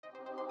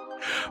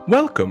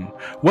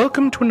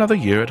Welcome to another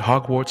year at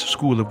Hogwarts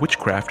School of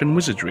Witchcraft and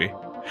Wizardry.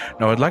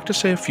 Now, I'd like to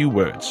say a few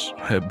words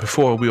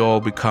before we all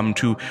become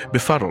too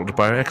befuddled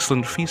by our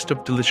excellent feast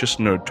of delicious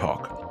nerd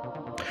talk.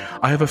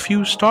 I have a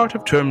few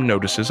start-of-term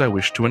notices I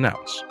wish to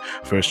announce.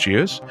 First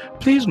years,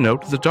 please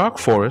note the dark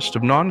forest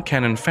of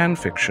non-canon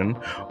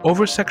fanfiction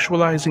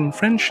over-sexualizing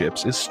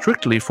friendships is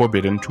strictly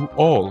forbidden to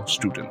all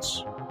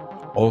students.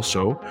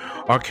 Also,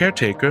 our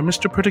caretaker,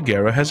 Mr.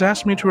 Pertigera, has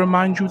asked me to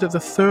remind you that the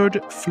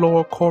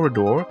third-floor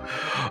corridor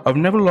of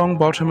Neville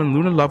Longbottom and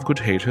Luna Lovegood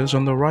haters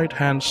on the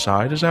right-hand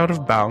side is out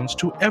of bounds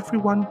to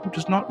everyone who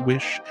does not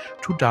wish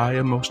to die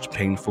a most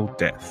painful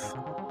death.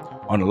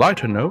 On a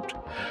lighter note,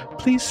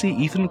 please see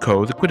Ethan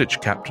Coe, the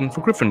Quidditch captain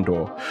for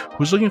Gryffindor,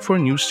 who is looking for a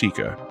new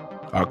Seeker.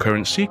 Our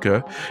current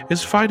Seeker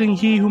is fighting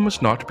he who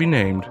must not be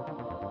named.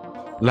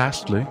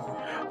 Lastly,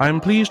 I am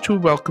pleased to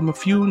welcome a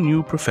few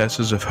new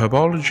professors of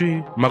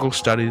herbology, Muggle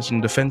studies, and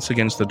defense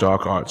against the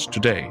dark arts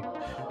today.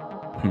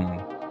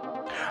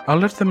 I'll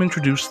let them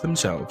introduce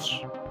themselves.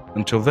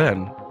 Until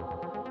then,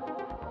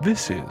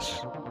 this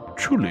is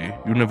Truly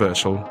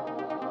Universal.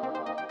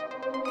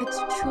 It's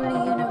truly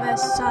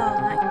universal,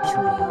 not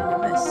truly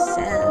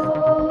universal.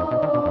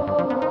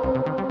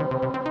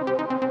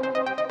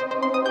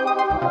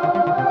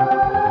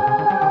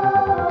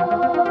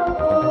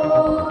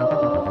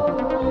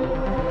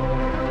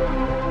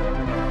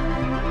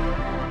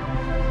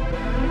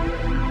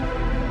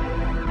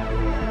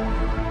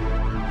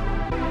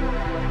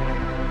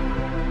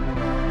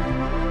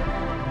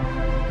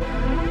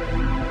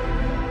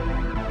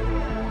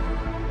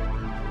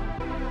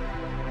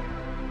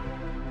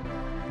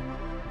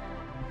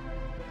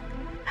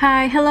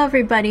 Hi, hello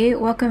everybody.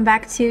 Welcome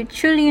back to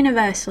Truly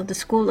Universal, the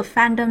School of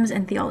Fandoms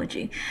and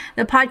Theology,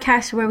 the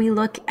podcast where we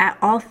look at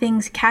all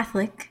things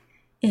Catholic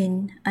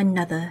in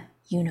another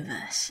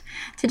universe.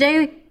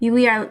 Today,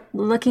 we are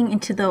looking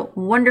into the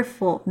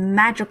wonderful,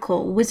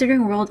 magical,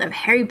 wizarding world of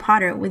Harry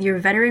Potter with your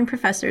veteran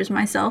professors,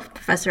 myself,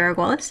 Professor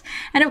Arguelles,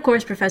 and of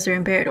course, Professor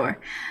Imperador.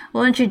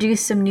 We'll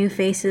introduce some new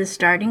faces,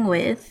 starting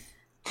with...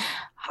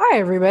 Hi,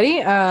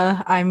 everybody.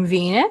 I'm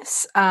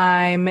Venus.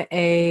 I'm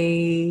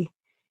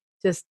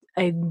just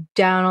a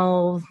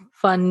down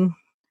fun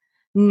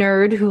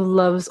nerd who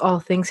loves all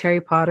things Harry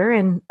Potter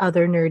and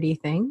other nerdy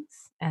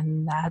things.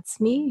 And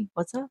that's me.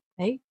 What's up?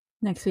 Hey.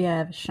 Next we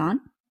have Sean.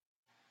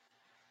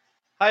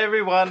 Hi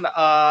everyone.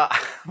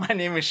 My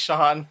name is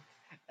Sean,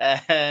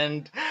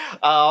 and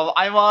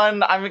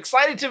I'm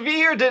excited to be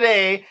here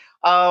today.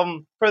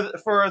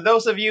 For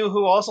those of you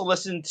who also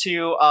listen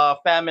to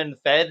Famine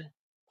Fed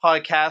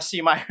podcast,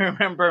 you might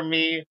remember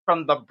me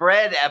from the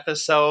bread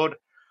episode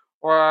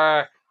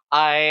where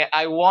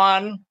I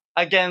won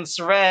against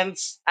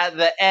Renz at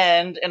the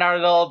end in our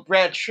little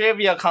bread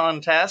trivia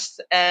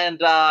contest. And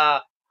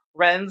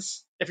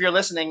Renz, if you're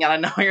listening, and I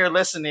know you're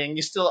listening,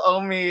 you still owe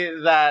me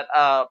that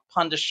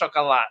pain de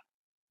chocolat.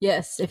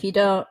 Yes, if you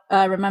don't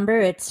remember,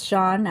 it's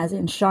Sean, as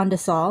in Sean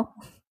DeSalle.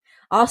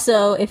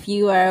 Also, if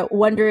you are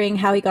wondering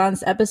how he got on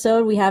this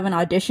episode, we have an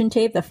audition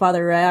tape that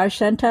Father Raj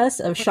sent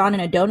us of Sean in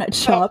a donut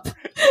shop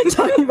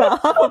talking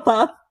about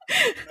Hufflepuff.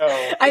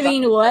 No. I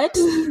mean, what?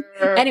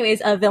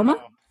 Anyways,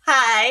 Vilma?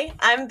 Hi,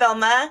 I'm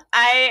Vilma.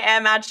 I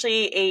am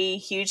actually a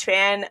huge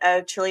fan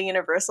of Truly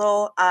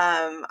Universal.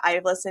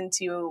 I've listened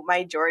to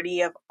majority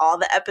of all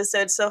the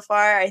episodes so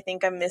far. I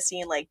think I'm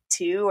missing like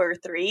 2 or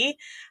 3.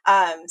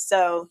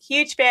 So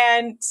huge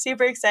fan,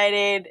 super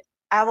excited.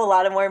 I have a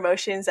lot of more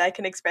emotions I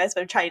can express,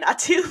 but I'm trying not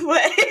to.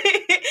 But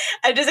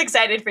I'm just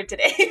excited for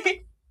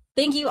today.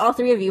 Thank you, all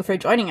 3 of you, for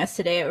joining us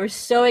today. We're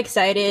so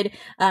excited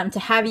to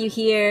have you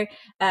here.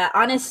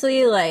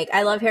 Honestly,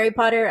 I love Harry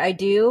Potter. I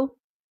do.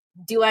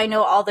 Do I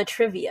know all the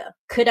trivia?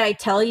 Could I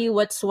tell you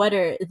what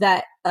sweater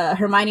that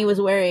Hermione was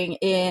wearing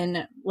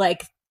in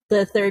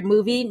the 3rd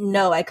movie?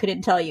 No, I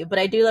couldn't tell you. But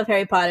I do love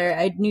Harry Potter.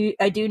 I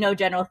do know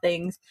general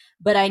things.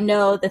 But I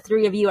know the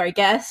 3 of you, our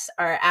guests,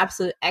 are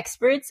absolute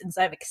experts, and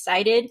so I'm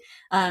excited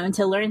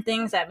to learn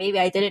things that maybe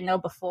I didn't know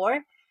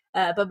before.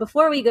 But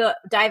before we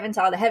dive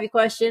into all the heavy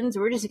questions,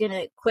 we're just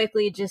gonna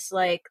quickly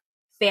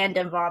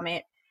fandom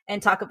vomit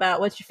and talk about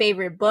what's your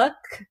favorite book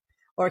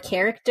or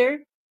character.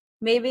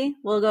 Maybe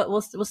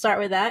we'll start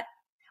with that.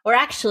 Or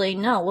actually,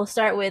 no, we'll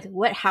start with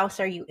what house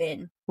are you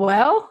in?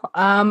 Well,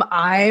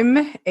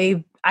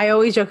 I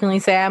always jokingly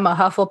say I'm a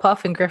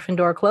Hufflepuff in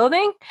Gryffindor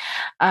clothing.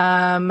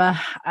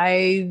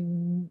 I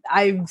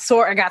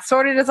got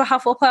sorted as a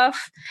Hufflepuff,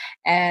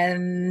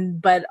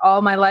 but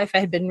all my life I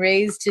had been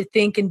raised to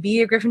think and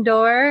be a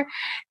Gryffindor,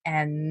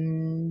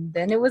 and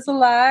then it was a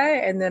lie,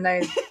 and then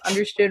I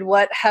understood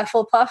what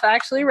Hufflepuff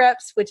actually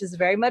reps, which is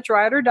very much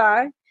ride or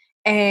die,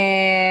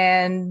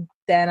 and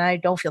then I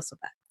don't feel so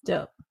bad.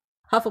 Dope.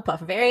 Hufflepuff,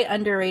 very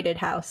underrated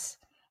house.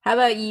 How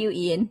about you,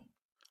 Ian?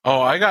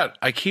 Oh,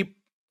 I keep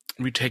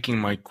retaking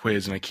my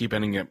quiz and I keep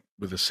ending up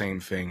with the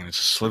same thing, and it's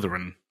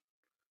Slytherin.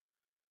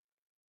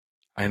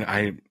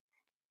 I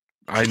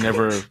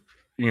never,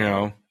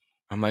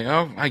 I'm like,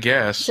 oh, I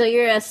guess. So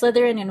you're a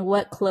Slytherin in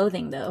what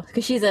clothing though?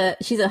 Because she's a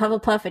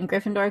Hufflepuff in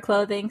Gryffindor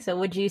clothing. So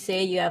would you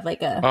say you have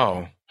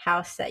a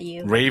house that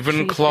you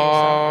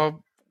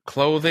Ravenclaw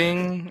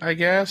clothing, I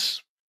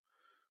guess.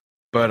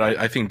 But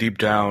I think deep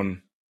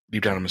down,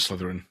 I'm a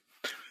Slytherin.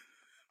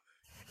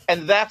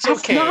 And that's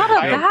okay. Not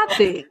a bad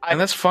thing. And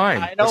that's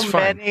fine. I know That's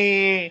fine.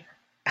 many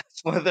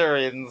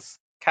Slytherins,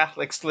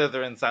 Catholic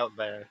Slytherins out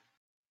there.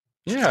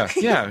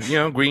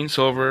 Yeah. Green,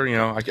 silver.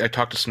 I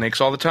talk to snakes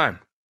all the time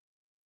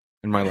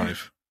in my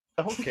life.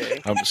 Okay.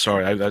 I'm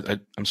sorry.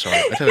 I'm sorry.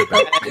 I take it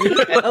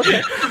back.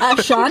 Okay.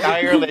 Sean?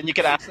 Ireland, you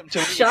can ask them to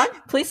leave. Sean,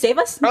 please save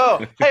us.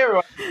 Oh, hey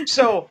everyone.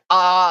 So,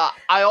 I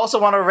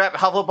also want to rep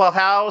Hufflepuff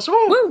House.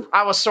 Woo!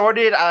 I was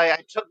sorted. I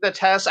took the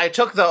test. I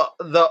took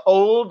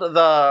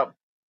the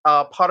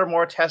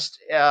Pottermore test,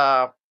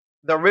 the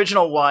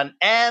original one,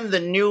 and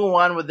the new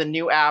one with the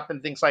new app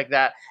and things like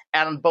that.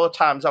 And both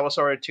times I was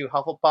sorted to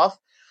Hufflepuff.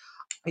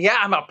 Yeah,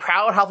 I'm a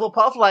proud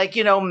Hufflepuff. Like,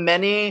 there are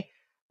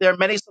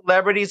many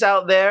celebrities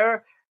out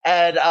there.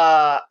 And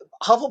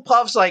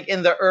Hufflepuff's like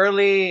in the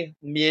early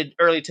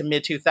to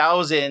mid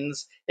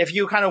 2000s, if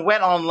you kind of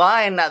went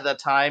online at the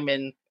time,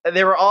 and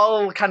they were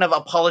all kind of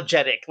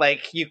apologetic.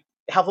 Like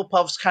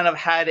Hufflepuff's kind of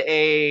had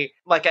an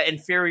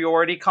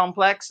inferiority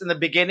complex in the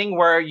beginning,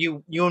 where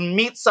you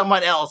meet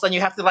someone else and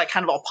you have to like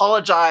kind of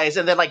apologize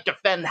and then like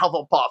defend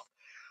Hufflepuff.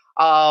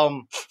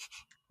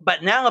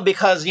 But now,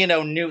 because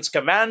Newt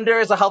Scamander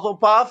is a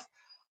Hufflepuff,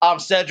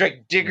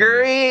 Cedric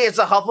Diggory is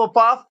a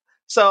Hufflepuff.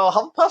 So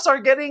Hufflepuffs are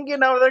getting,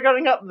 they're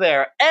getting up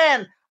there.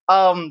 And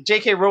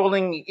J.K.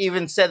 Rowling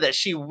even said that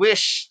she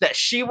wished that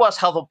she was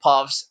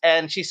Hufflepuffs,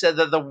 and she said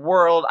that the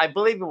world, I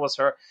believe it was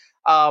her,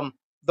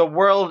 the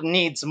world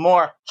needs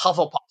more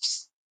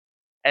Hufflepuffs.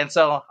 And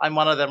so I'm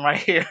one of them right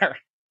here.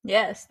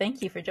 Yes,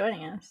 thank you for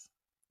joining us.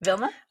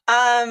 Vilma?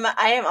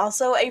 I am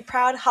also a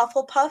proud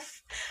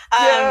Hufflepuff.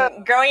 Yeah.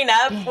 Growing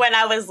up, when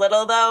I was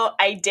little, though,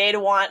 I did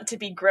want to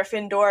be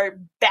Gryffindor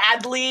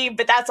badly,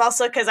 but that's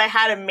also because I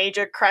had a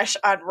major crush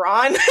on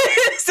Ron.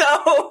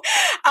 So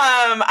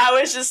I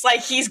was just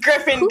like, he's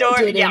Gryffindor.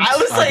 Who didn't? Yeah,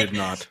 I did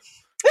not.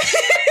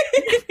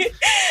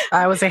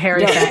 I was a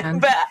Harry fan.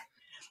 But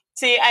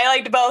see, I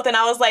liked both, and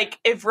I was like,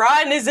 if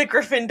Ron is a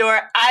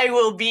Gryffindor, I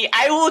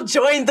will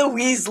join the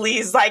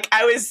Weasleys. Like,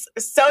 I was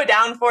so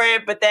down for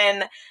it, but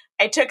then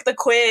I took the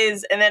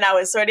quiz, and then I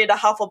was sorted to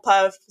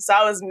Hufflepuff, so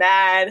I was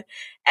mad.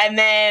 And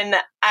then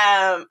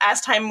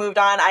as time moved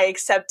on, I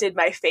accepted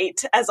my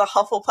fate as a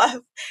Hufflepuff.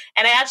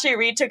 And I actually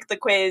retook the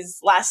quiz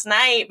last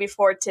night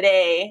before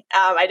today.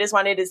 I just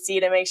wanted to see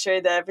to make sure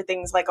that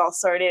everything's like all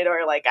sorted,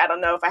 or like, I don't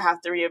know if I have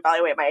to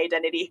reevaluate my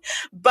identity.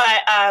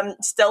 But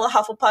still a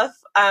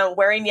Hufflepuff,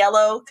 wearing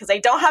yellow, because I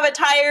don't have a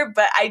tire,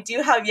 but I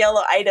do have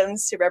yellow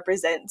items to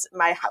represent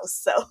my house.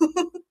 So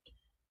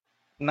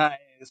Nice.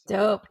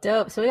 Dope.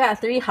 So we got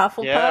 3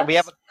 Hufflepuffs. Yeah, we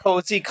have a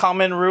cozy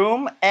common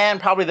room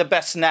and probably the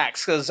best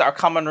snacks, because our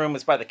common room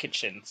is by the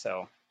kitchen.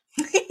 So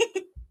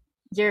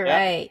You're Yeah.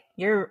 right.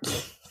 You're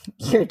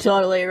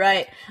totally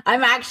right.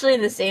 I'm actually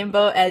in the same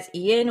boat as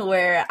Ian,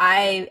 where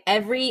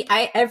every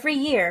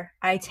year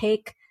I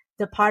take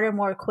the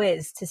Pottermore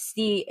quiz to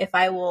see if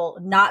I will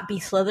not be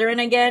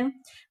Slytherin again.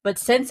 But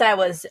since I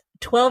was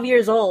 12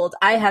 years old,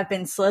 I have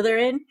been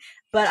Slytherin.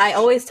 But I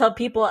always tell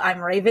people I'm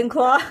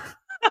Ravenclaw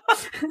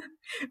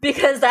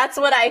because that's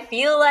what I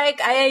feel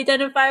like I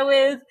identify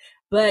with.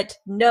 But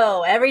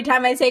no, every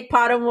time I take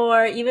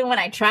Pottermore, even when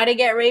I try to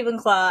get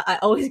Ravenclaw, I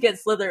always get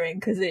Slytherin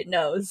because it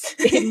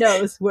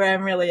knows where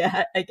I'm really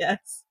at, I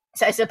guess.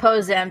 So I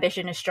suppose the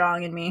ambition is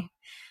strong in me.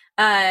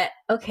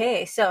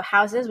 Okay, so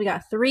houses, we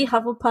got 3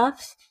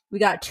 Hufflepuffs, we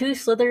got 2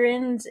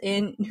 Slytherins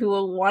who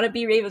will want to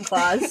be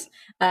Ravenclaws,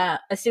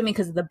 assuming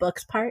because of the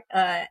books part.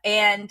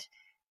 And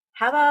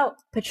how about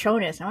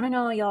Patronus? I want to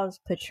know y'all's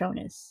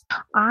Patronus.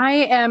 I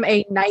am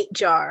a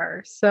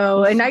nightjar.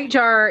 So a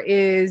nightjar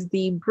is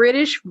the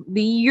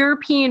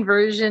European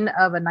version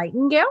of a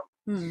nightingale.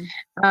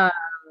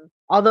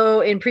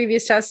 Although in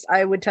previous tests,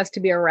 I would test to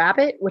be a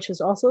rabbit, which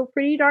is also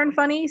pretty darn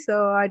funny.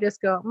 So I just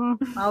go,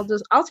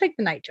 I'll take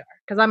the nightjar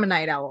because I'm a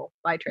night owl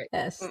by trade.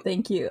 Yes,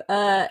 thank you.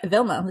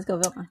 Vilma, let's go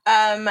Vilma.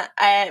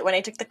 When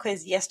I took the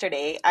quiz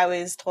yesterday, I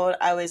was told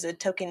I was a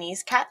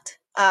Tokenies cat.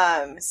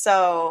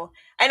 So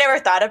I never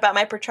thought about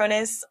my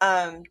Patronus,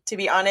 to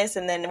be honest.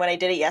 And then when I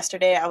did it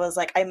yesterday, I was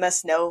like, I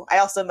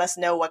also must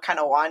know what kind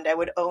of wand I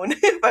would own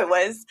if I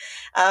was.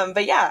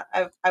 But yeah,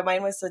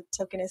 mine was a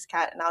Tokenies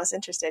cat, and I was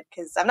interested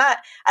because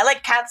I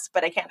like cats,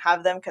 but I can't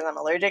have them because I'm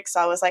allergic. So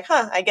I was like,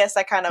 I guess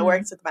that kind of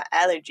works with my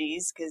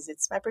allergies because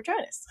it's my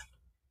Patronus.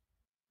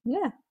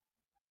 Yeah.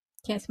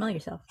 Can't smell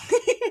yourself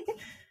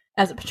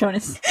as a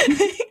Patronus.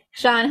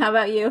 Sean, how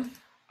about you?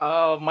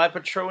 My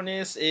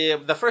Patronus,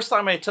 the first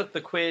time I took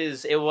the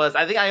quiz,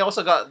 I think I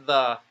also got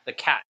the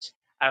cat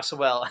as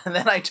well. And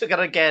then I took it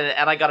again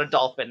and I got a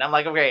dolphin. I'm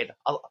like, okay,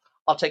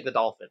 I'll take the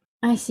dolphin.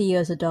 I see you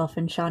as a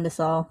dolphin, Sean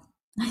DeSalle.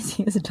 I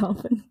see you as a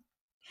dolphin.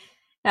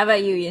 How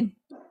about you, Ian?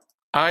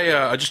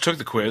 I just took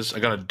the quiz. I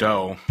got a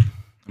doe.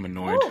 I'm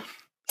annoyed.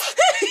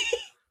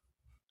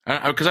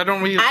 Because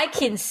I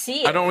can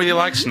see it. I don't really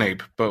like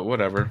Snape, but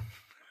whatever.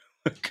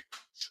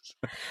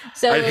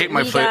 So I hate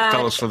my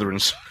fellow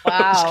Slytherins.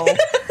 Wow.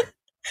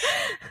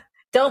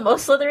 Don't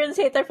most Slytherins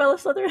hate their fellow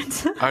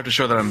Slytherins? I have to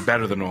show that I'm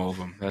better than all of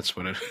them. That's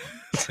what it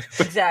is.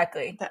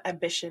 Exactly. The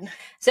ambition.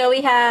 So we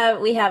have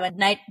a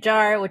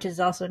nightjar, which is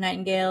also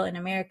nightingale in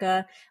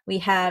America. We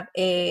have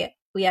a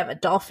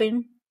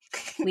dolphin.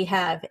 We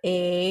have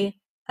a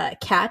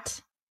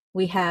cat.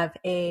 We have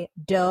a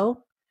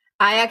doe.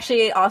 I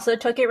actually also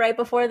took it right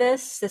before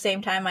this. The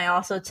same time, I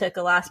also took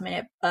a last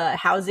minute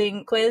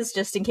housing quiz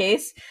just in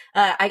case.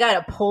 I got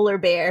a polar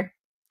bear.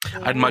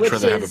 I'd much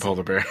rather have a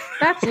polar bear.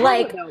 That's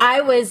Like,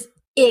 I was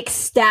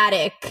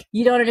ecstatic.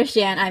 You don't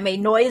understand. I made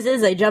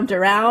noises. I jumped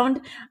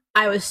around.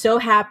 I was so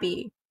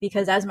happy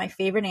because that's my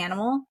favorite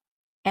animal,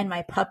 and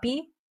my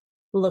puppy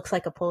looks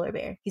like a polar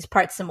bear. He's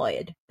part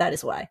Samoyed. That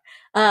is why.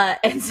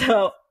 And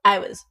so I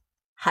was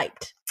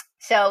hyped.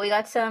 So we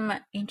got some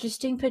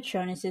interesting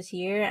Patronuses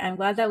here. I'm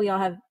glad that we all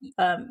have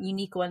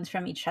unique ones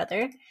from each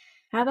other.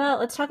 How about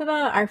let's talk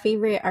about our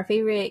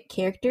favorite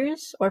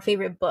characters or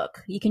favorite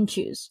book. You can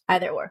choose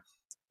either or.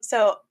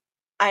 So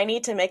I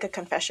need to make a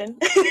confession.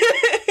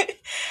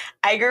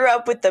 I grew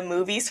up with the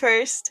movies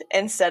first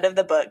instead of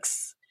the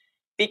books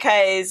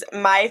because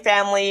my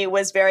family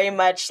was very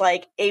much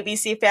like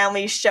ABC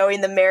family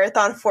showing the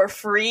marathon for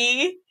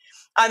free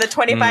on the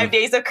 25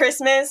 days of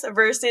Christmas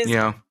versus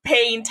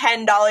paying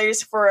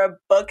 $10 for a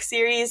book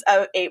series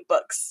of 8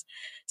 books.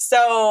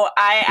 So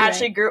I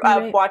actually grew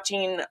up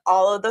watching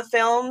all of the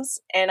films,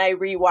 and I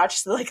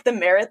rewatched like the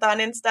marathon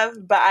and stuff.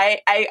 But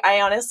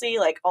I honestly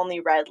like only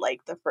read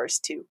like the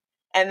first 2.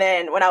 And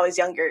then when I was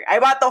younger, I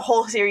bought the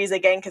whole series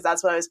again because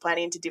that's what I was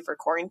planning to do for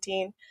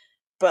quarantine.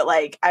 But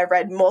like I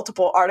read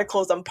multiple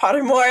articles on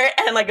Pottermore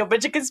and like a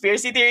bunch of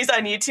conspiracy theories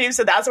on YouTube.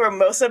 So that's where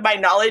most of my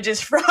knowledge is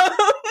from.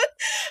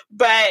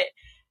 But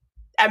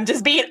I'm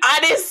just being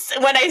honest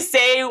when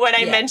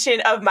I mention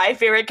of my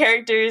favorite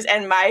characters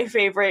and my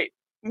favorite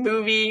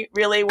movie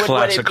really would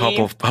classic what it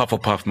be.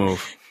 Hufflepuff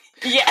move.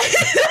 Yeah.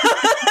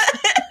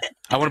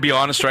 I want to be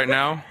honest right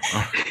now.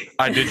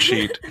 I did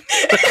cheat.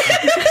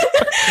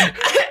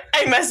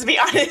 I must be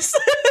honest.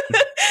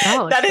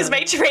 That is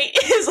my trait,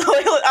 is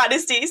loyal and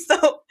honesty.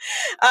 So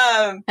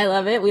I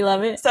love it. We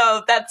love it.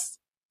 So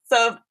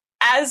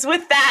as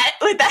with that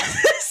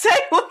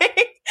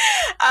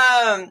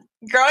segue,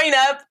 growing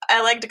up,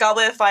 I liked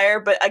Goblet of Fire,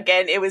 but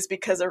again, it was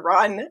because of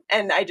Ron,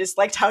 and I just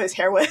liked how his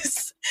hair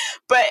was.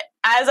 But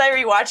as I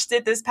rewatched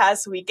it this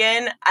past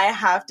weekend, I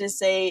have to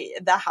say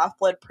the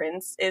Half-Blood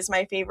Prince is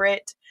my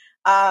favorite.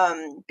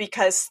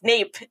 Because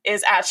Snape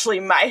is actually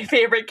my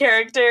favorite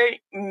character,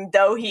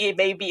 though he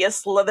may be a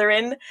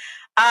Slytherin.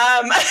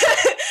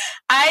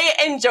 I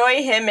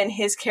enjoy him and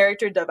his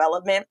character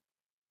development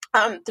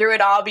through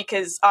it all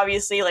because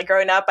obviously, like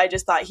growing up, I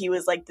just thought he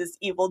was like this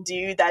evil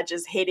dude that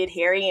just hated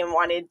Harry and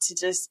wanted to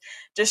just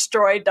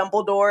destroy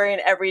Dumbledore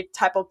in every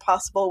type of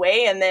possible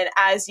way. And then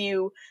as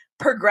you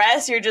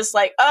progress, you're just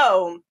like,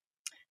 oh,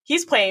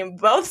 he's playing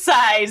both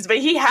sides, but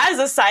he has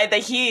a side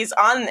that he's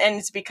on, and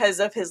it's because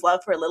of his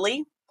love for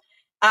Lily.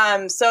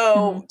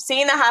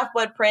 Seeing the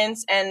Half-Blood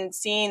Prince and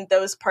seeing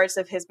those parts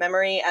of his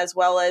memory, as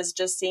well as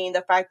just seeing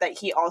the fact that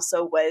he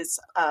also was,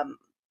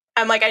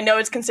 I'm like, I know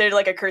it's considered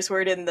like a curse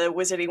word in the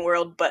wizarding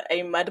world, but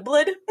a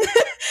mudblood.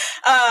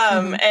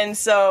 And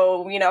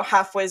so,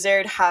 half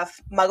wizard, half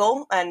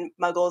muggle, and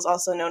muggle is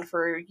also known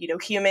for,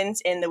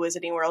 humans in the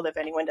wizarding world, if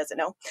anyone doesn't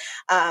know,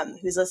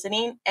 who's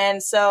listening.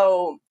 And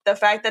so the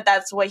fact that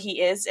that's what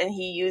he is, and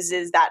he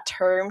uses that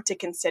term to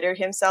consider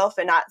himself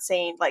and not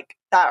saying like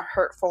that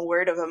hurtful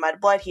word of a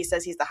mudblood, he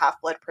says he's the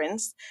Half-Blood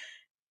Prince.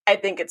 I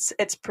think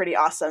it's pretty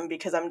awesome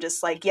because I'm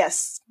just like,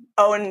 yes,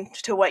 own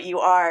to what you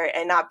are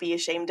and not be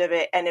ashamed of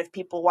it. And if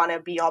people want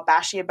to be all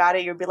bashy about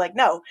it, you'll be like,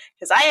 no,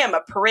 because I am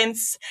a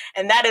prince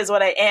and that is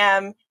what I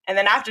am. And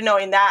then after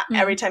knowing that,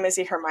 every time I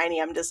see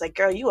Hermione, I'm just like,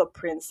 girl, you a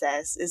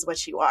princess is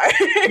what you are.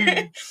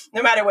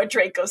 No matter what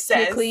Draco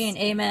says. You're queen.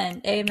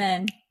 Amen.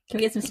 Amen. Can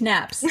we get some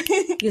snaps?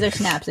 These are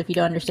snaps if you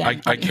don't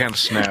understand. I can't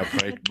snap.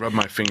 I rub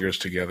my fingers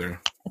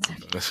together.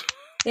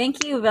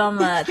 Thank you,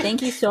 Velma.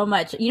 Thank you so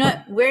much. You know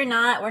what? We're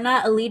not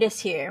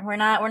elitist here. We're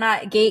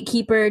not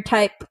gatekeeper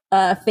type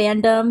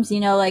fandoms.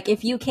 Like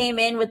if you came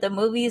in with the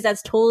movies,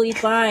 that's totally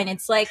fine.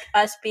 It's like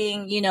us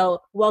being,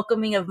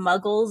 welcoming of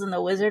muggles in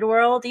the wizard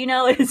world.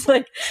 It's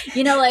like,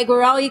 like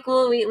we're all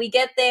equal. We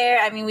get there.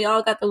 I mean, we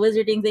all got the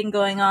wizarding thing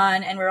going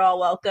on and we're all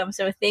welcome.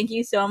 So thank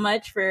you so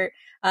much for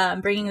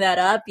bringing that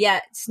up. Yeah.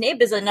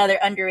 Snape is another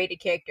underrated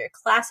character.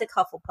 Classic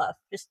Hufflepuff.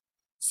 Just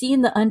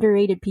seeing the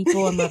underrated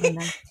people and loving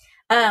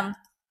them.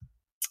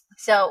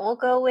 So we'll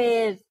go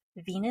with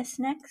Venus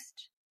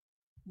next.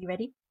 You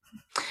ready?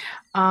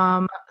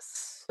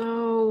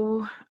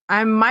 So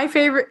I'm my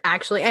favorite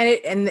actually,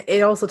 and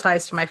it also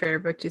ties to my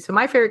favorite book too. So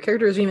my favorite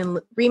character is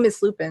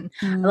Remus Lupin.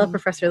 I love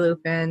Professor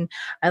Lupin.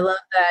 I love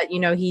that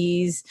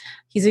he's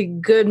a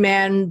good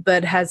man,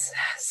 but has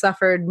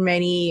suffered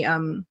many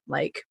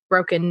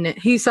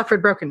He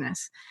suffered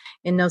brokenness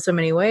in so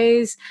many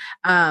ways.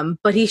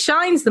 But he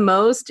shines the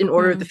most in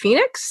Order of the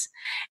Phoenix.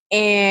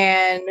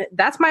 And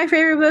that's my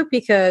favorite book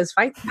because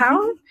fight the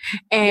power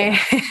and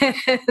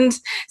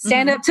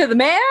stand up to the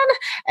man.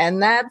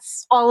 And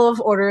that's all of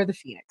Order of the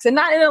Phoenix. And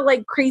not in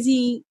a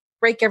crazy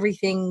break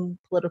everything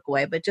political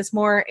way, but just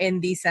more in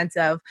the sense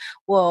of,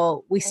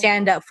 well, we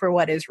stand up for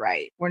what is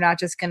right. We're not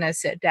just going to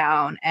sit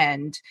down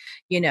and,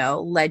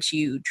 let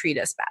you treat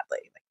us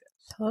badly.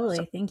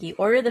 Totally. Thank you.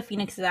 Order of the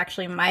Phoenix is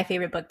actually my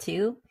favorite book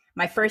too.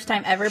 My first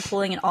time ever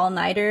pulling an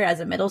all-nighter as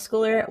a middle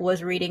schooler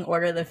was reading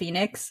Order of the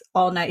Phoenix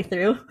all night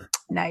through.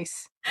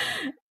 Nice.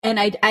 And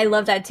I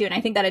love that too. And I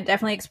think that it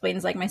definitely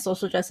explains like my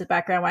social justice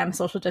background, why I'm a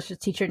social justice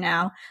teacher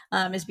now,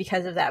 is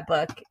because of that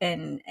book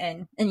and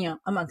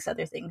amongst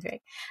other things,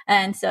 right?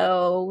 And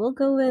so we'll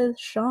go with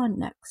Sean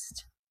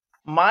next.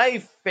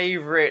 My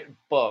favorite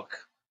book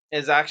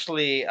is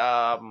actually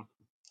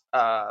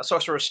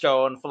Sorcerer's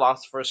Stone,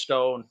 Philosopher's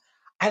Stone.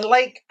 I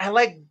like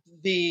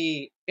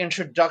the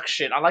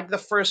introduction. I like the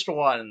first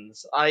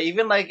ones. I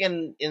even like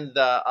in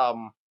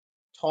the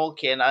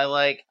Tolkien. I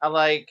like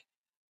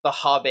the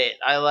Hobbit.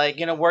 I like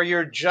where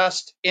you're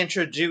just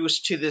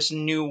introduced to this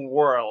new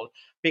world,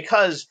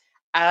 because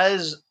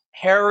as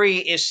Harry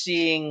is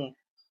seeing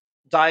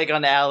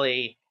Diagon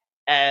Alley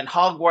and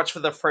Hogwarts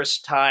for the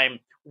first time,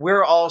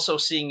 we're also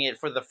seeing it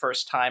for the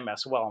first time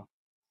as well.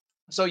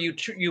 So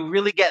you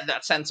really get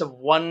that sense of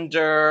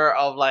wonder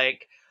of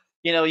like,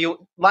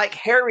 you like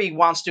Harry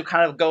wants to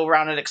kind of go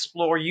around and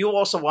explore. You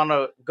also want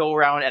to go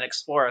around and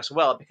explore as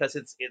well, because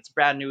it's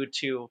brand new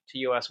to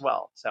you as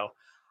well. So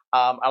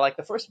I like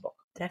the first book.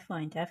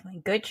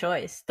 Definitely good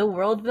choice. The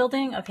world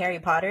building of Harry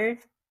Potter,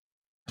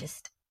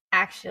 just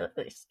actually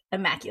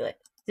immaculate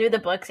through the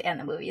books and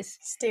the movies.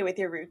 Stay with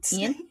your roots.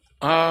 Ian?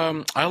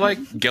 I like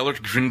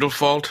Gellert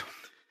Grindelwald.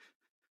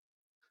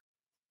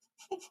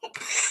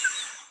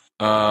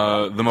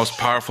 The most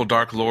powerful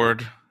Dark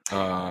Lord.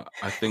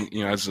 I think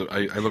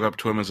I look up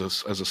to him as a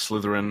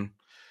Slytherin,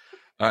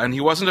 and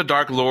he wasn't a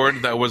Dark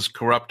Lord that was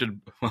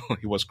corrupted. Well,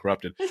 he was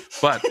corrupted,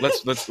 but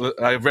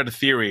I've read a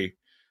theory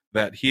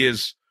that he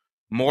is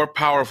more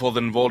powerful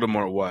than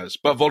Voldemort was,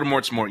 but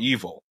Voldemort's more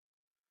evil.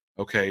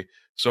 Okay,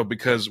 so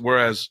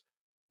whereas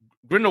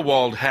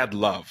Grindelwald had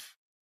love,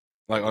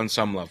 like on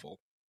some level,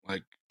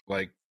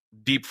 like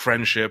deep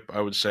friendship,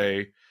 I would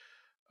say,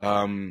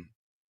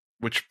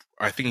 which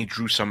I think he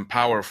drew some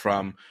power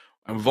from.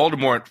 And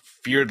Voldemort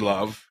feared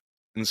love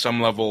in some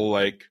level,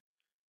 like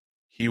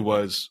he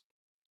was,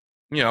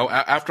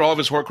 after all of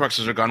his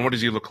Horcruxes are gone, what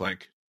does he look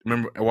like?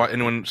 Remember,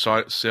 anyone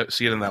see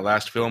it in that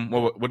last film?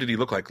 What did he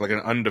look like? Like an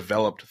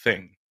undeveloped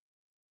thing,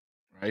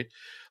 right?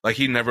 Like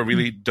he never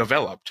really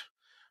developed.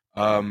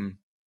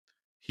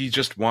 He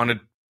just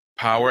wanted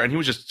power, and he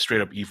was just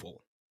straight up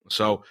evil.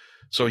 So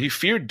he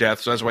feared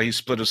death, so that's why he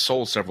split his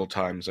soul several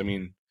times. I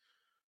mean,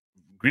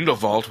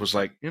 Grindelwald was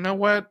like, you know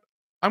what?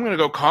 I'm going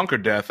to go conquer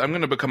death. I'm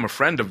going to become a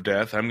friend of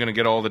death. I'm going to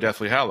get all the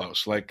Deathly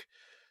Hallows. Like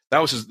that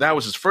was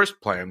his first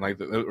plan. Like,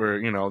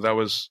 that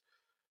was,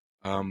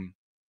 and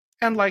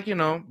like,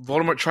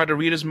 Voldemort tried to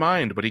read his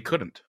mind, but he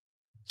couldn't.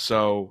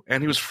 So,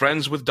 and he was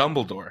friends with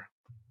Dumbledore.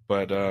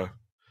 But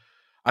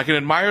I can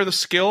admire the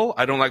skill.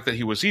 I don't like that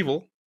he was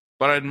evil,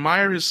 but I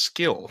admire his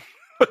skill.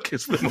 Like,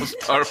 he's the most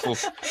powerful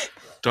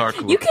Dark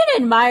Lord. You can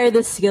admire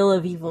the skill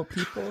of evil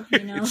people,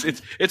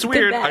 It's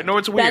weird. I know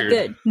it's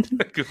weird.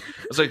 Bad, good.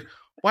 It's like,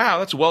 wow,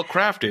 that's well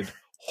crafted.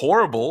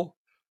 Horrible,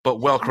 but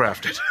well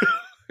crafted.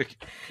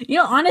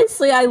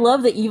 Honestly, I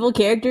love the evil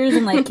characters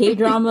and like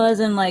K-dramas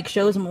and like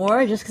shows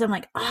more, just because I'm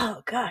like,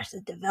 oh gosh,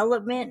 the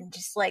development and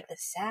just like the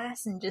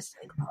sass and just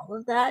like all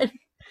of that.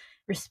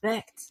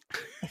 Respect.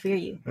 I fear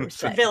you.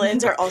 Respect.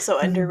 Villains are also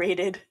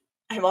underrated.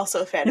 I'm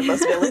also a fan of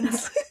most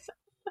villains.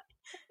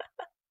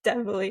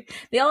 Definitely.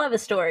 They all have a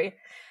story.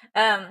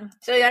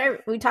 So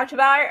we talked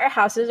about our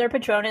houses, our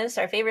Patronus,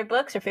 our favorite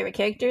books, our favorite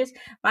characters.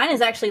 Mine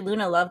is actually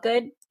Luna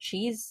Lovegood.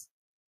 She's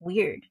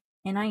weird,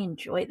 and I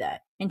enjoy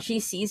that. And she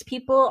sees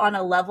people on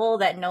a level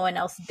that no one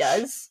else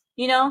does,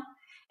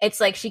 It's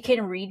like she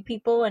can read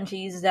people, and she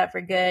uses that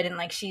for good. And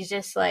like she's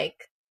just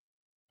like,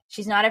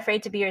 she's not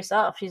afraid to be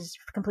herself. She's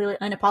completely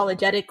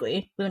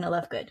unapologetically Luna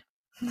Lovegood.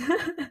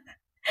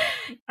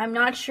 I'm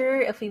not sure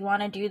if we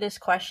want to do this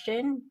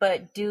question,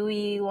 but do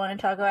we want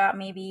to talk about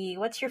maybe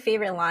what's your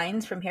favorite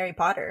lines from Harry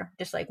Potter?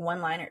 Just like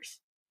one-liners.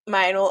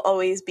 Mine will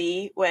always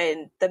be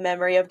when the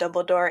memory of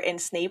Dumbledore and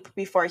Snape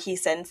before he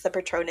sends the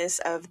Patronus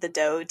of the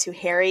Doe to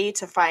Harry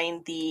to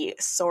find the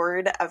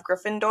sword of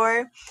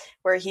Gryffindor,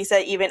 where he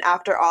said, even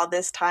after all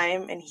this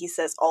time, and he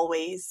says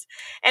always.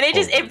 And it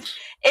just, it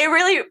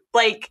really,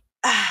 like,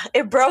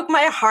 it broke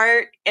my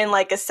heart in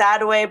like a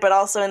sad way, but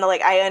also in the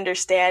like I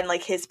understand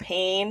like his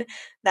pain,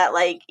 that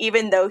like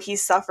even though he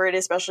suffered,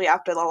 especially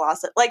after the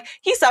loss of, like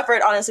he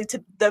suffered honestly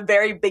to the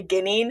very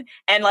beginning,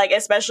 and like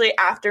especially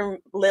after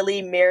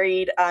Lily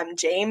married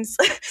James,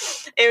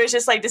 it was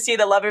just like to see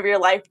the love of your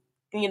life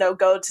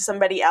go to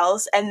somebody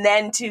else, and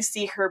then to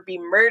see her be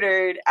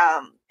murdered,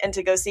 and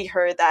to go see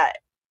her that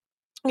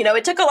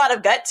it took a lot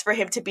of guts for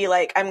him to be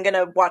like, I'm going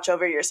to watch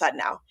over your son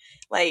now.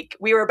 Like,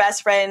 we were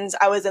best friends.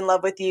 I was in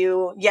love with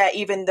you. Yeah,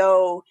 even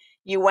though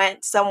you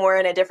went somewhere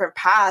in a different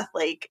path,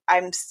 like,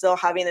 I'm still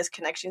having this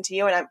connection to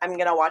you, and I'm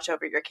going to watch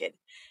over your kid.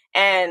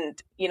 And,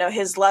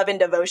 his love and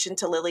devotion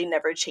to Lily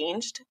never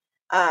changed.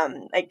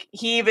 Like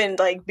he even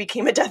like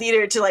became a Death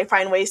Eater to like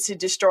find ways to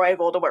destroy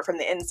Voldemort from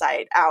the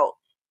inside out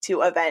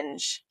to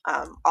avenge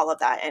all of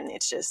that. And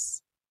it's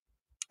just,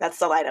 that's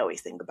the line I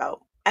always think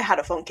about. I had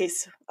a phone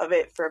case of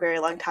it for a very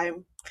long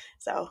time.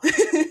 So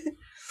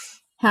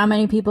How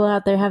many people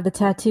out there have the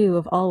tattoo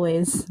of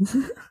always?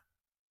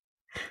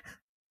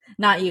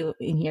 Not you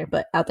in here,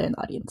 but out there in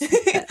the audience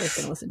that is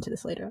going to listen to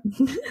this later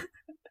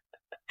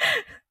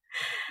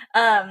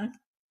on.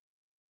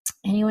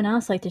 Anyone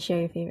else like to share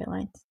your favorite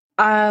lines?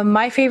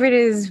 My favorite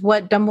is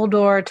what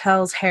Dumbledore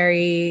tells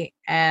Harry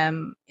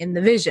in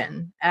the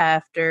vision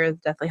after the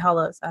Deathly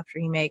Hallows, after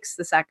he makes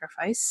the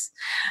sacrifice.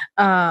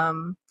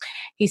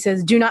 He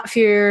says, "Do not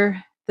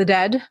fear the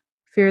dead,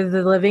 fear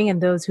the living,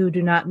 and those who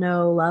do not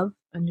know love,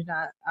 and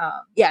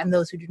and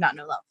those who do not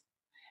know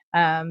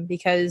love."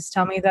 Because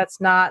tell me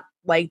that's not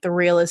like the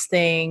realest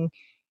thing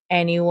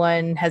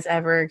anyone has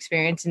ever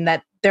experienced, and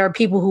that there are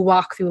people who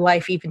walk through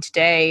life even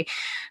today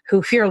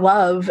who fear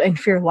love and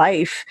fear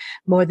life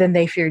more than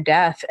they fear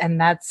death, and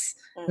that's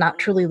not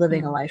truly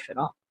living a life at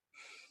all.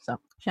 So,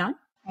 Sean?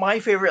 My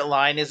favorite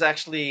line is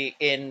actually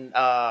in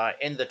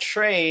the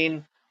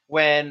train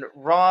when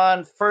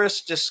Ron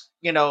first just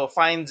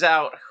finds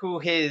out who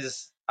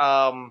his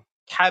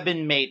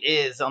cabin mate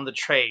is on the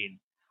train.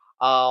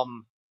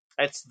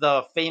 It's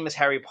the famous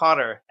Harry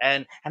Potter,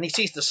 and he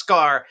sees the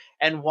scar,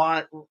 and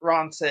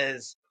Ron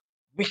says,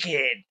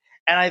 "Wicked,"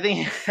 and I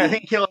think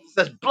he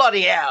says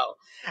 "bloody hell"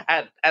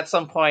 at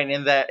some point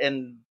in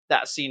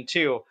that scene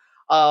too.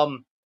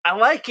 I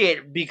like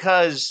it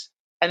because,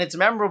 and it's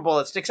memorable,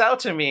 it sticks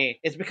out to me.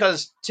 It's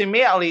because, to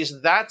me at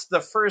least, that's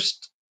the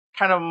first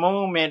kind of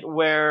moment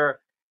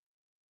where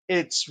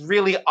it's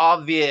really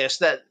obvious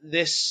that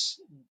this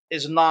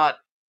is not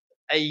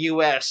a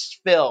US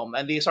film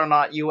and these are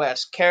not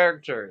US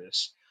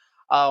characters,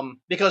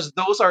 because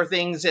those are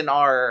things in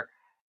our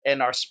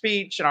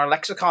speech, in our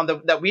lexicon,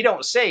 that we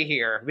don't say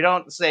here. We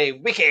don't say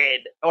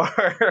wicked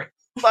or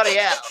bloody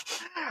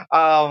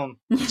hell.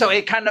 So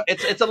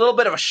it's a little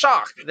bit of a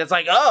shock. It's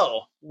like,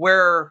 oh,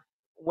 we're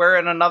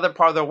in another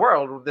part of the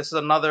world. This is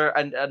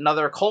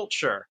another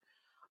culture.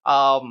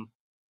 And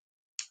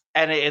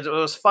it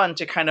was fun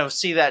to kind of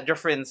see that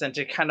difference and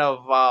to kind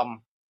of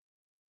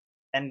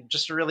and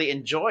just really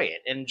enjoy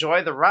it.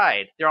 Enjoy the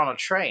ride. You're on a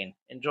train.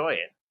 Enjoy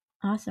it.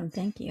 Awesome,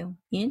 thank you.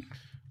 Ian?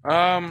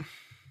 I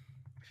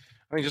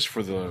mean, just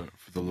for the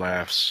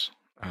laughs.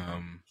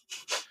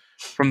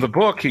 From the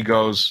book, he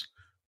goes,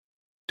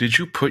 "Did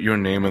you put your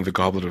name in the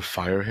Goblet of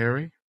Fire,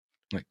 Harry?"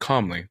 Like,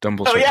 calmly.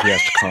 Dumbledore he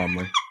asked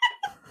calmly.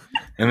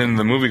 And then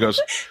the movie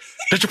goes,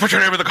 "Did you put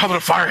your name in the Goblet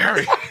of Fire,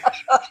 Harry?"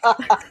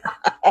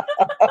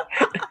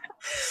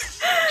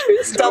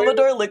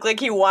 Dumbledore looked like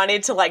he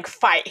wanted to like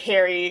fight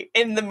Harry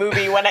in the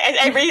movie when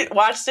I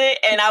rewatched it,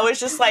 and I was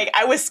just like,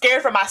 I was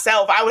scared for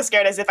myself. I was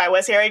scared as if I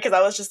was Harry, because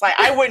I was just like,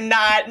 I would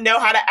not know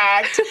how to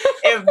act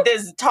if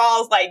this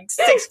tall, like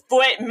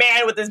 6-foot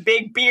man with this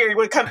big beard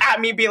would come at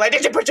me and be like,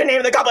 "Did you put your name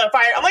in the Goblet of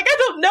Fire?" I'm like, I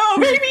don't know,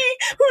 maybe.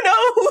 Who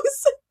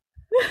knows?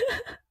 Who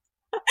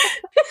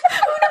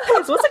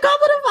knows? What's a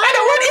Goblet of Fire? I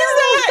know, what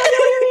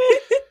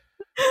is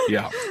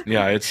that?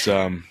 Yeah, it's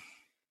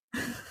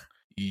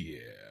yeah.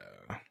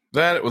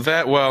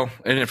 That well,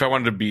 and if I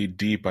wanted to be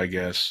deep, I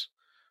guess.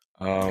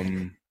 No,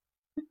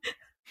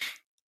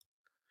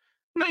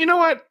 you know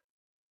what?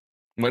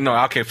 Well, no,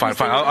 okay, fine.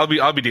 I'll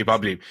be deep.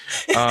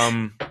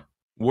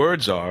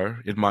 Words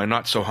are, in my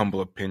not so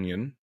humble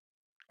opinion,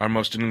 our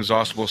most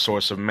inexhaustible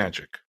source of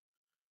magic,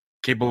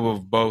 capable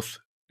of both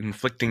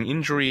inflicting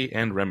injury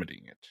and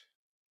remedying it.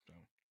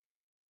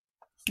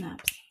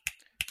 Snaps.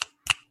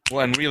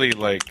 Well, and really,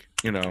 like,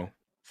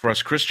 for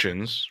us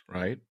Christians,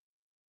 right?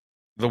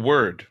 The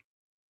word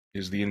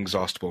is the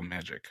inexhaustible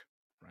magic,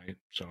 right?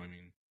 So, I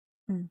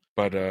mean,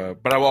 but I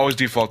will always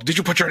default. Did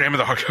you put your name in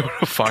the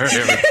Goblet of Fire,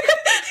 Harry?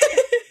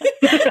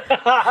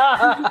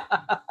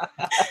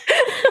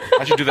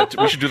 I should do that.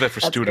 We should do that for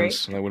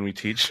students when we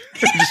teach,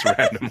 just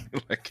randomly,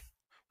 like,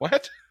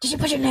 what? Did you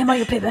put your name on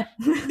your paper?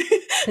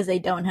 Because they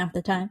don't have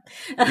the time.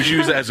 We should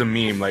use that as a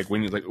meme, like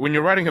when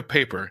you're writing a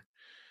paper.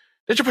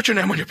 Did you put your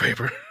name on your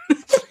paper?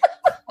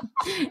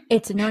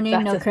 It's a no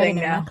name, no credit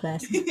in my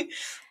class.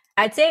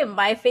 I'd say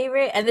my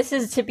favorite, and this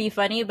is to be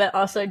funny but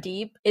also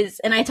deep, is,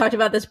 and I talked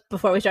about this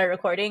before we started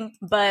recording,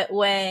 but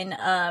when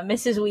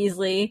Mrs.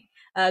 Weasley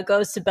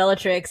goes to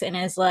Bellatrix and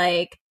is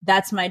like,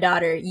 "That's my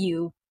daughter,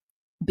 you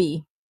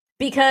be."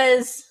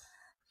 Because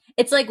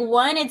it's like,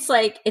 one, it's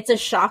a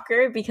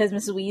shocker because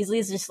Mrs. Weasley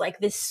is just like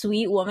this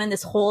sweet woman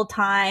this whole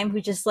time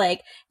who's just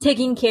like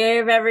taking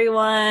care of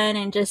everyone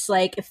and just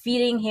like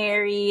feeding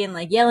Harry and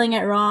like yelling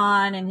at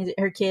Ron and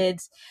her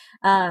kids.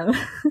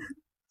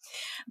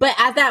 But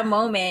at that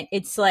moment,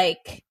 it's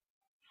like,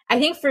 I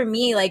think for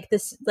me, like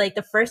this, like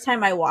the first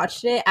time I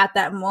watched it, at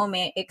that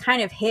moment, it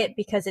kind of hit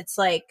because it's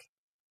like,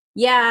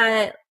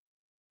 yeah,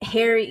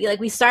 Harry,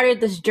 like we started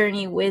this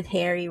journey with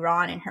Harry,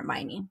 Ron, and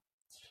Hermione.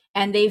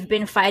 And they've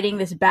been fighting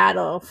this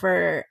battle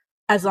for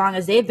as long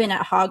as they've been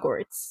at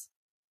Hogwarts.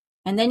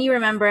 And then you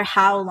remember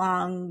how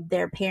long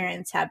their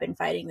parents have been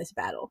fighting this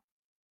battle.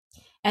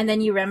 and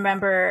then you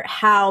remember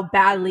how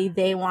badly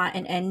they want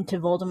an end to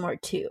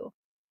Voldemort too,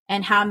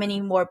 and how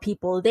many more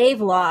people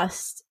they've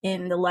lost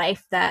in the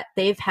life that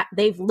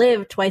they've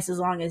lived twice as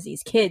long as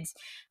these kids.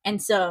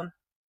 And so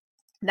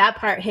that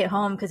part hit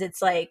home, because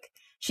it's like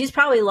she's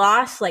probably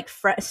lost like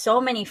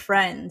so many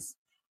friends,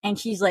 and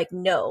she's like,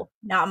 no,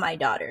 not my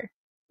daughter.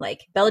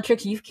 Like,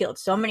 Bellatrix, you've killed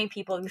so many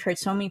people, you've hurt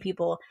so many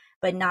people,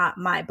 but not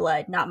my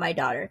blood, not my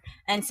daughter.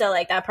 And so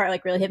like that part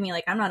like really hit me.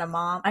 Like, I'm not a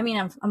mom. I mean,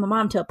 I'm a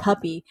mom to a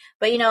puppy,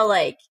 but you know,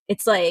 like,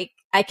 it's like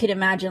I could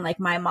imagine like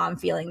my mom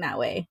feeling that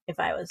way if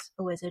I was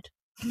a wizard.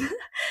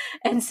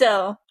 And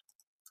so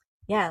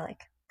yeah,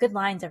 like, good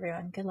lines,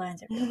 everyone. Good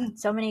lines, everyone.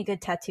 So many good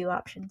tattoo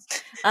options.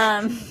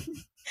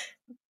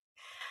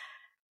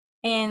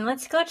 And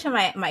let's go to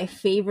my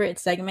favorite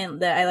segment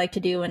that I like to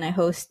do when I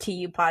host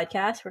TU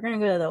podcast. We're going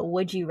to go to the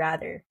Would You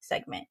Rather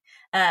segment.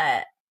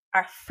 Our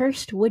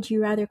first Would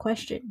You Rather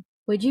question.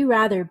 Would you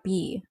rather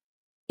be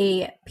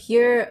a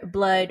pure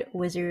blood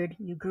wizard?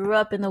 You grew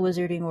up in the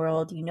wizarding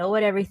world. You know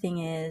what everything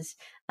is.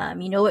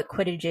 You know what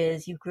Quidditch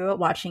is. You grew up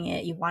watching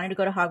it. You wanted to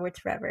go to Hogwarts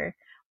forever.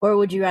 Or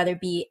would you rather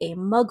be a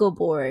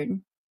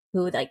muggle-born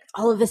who, like,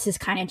 all of this is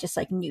kind of just,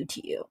 like, new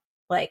to you?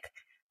 Like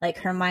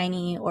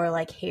Hermione or,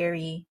 like,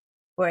 Harry,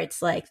 where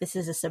it's like, this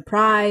is a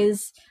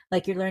surprise.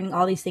 Like, you're learning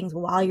all these things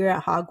while you're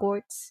at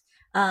Hogwarts.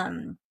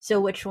 So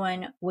which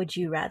one would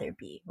you rather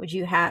be? Would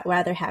you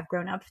rather have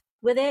grown up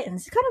with it? And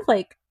it's kind of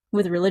like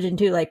with religion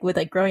too, like with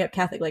like growing up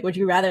Catholic. Like, would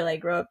you rather like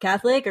grow up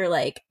Catholic or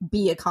like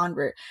be a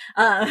convert?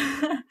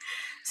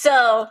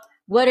 So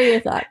what are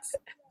your thoughts?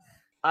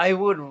 I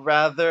would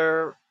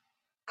rather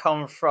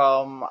come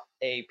from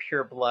a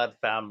pure blood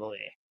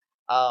family,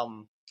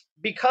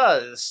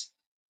 because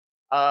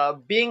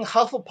being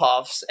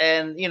Hufflepuffs,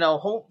 and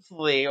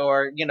hopefully,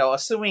 or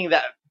assuming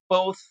that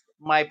both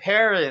my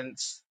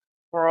parents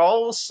were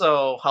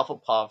also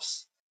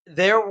Hufflepuffs,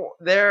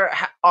 there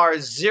are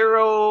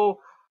zero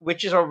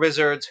witches or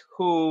wizards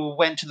who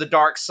went to the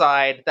dark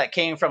side that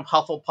came from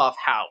Hufflepuff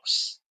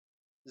House.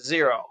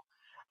 Zero.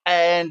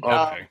 And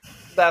Okay.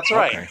 that's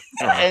right. Okay.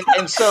 All right.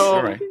 And so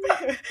All right.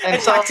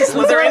 And talk to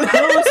Slytherin.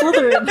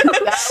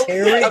 that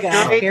Here we was a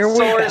go. great Here we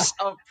go. source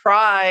of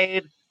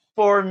pride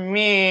for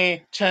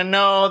me to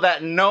know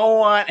that no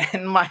one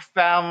in my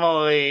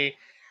family,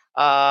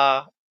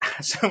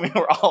 assuming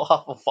we're all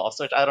Hufflepuffs,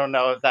 which I don't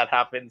know if that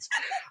happens,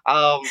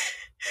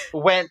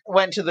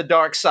 went to the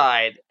dark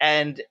side.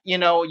 And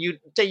you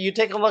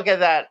take a look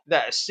at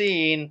that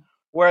scene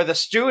where the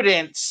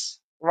students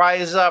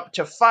rise up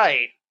to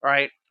fight,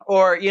 right?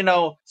 Or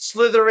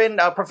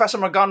Slytherin, Professor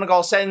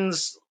McGonagall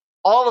sends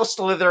all of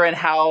Slytherin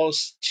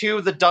House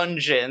to the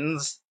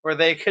dungeons where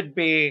they could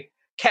be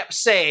kept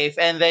safe,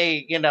 and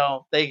they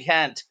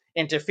can't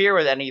interfere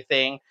with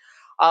anything.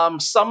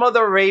 Some of the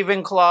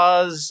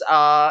Ravenclaws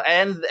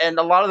and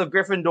a lot of the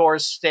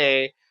Gryffindors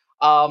stay,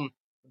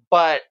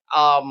 but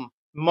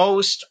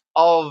most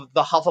of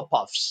the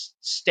Hufflepuffs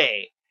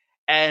stay,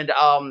 and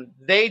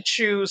they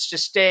choose to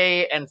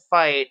stay and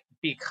fight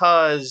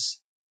because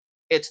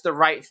it's the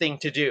right thing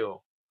to do.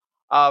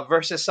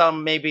 Versus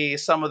maybe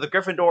some of the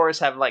Gryffindors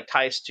have like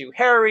ties to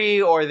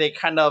Harry, or they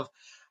kind of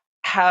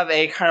have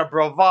a kind of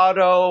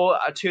bravado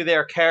to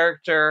their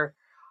character.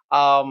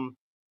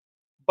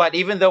 But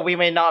even though we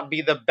may not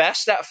be the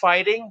best at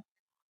fighting,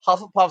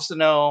 Hufflepuffs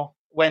know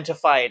when to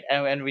fight,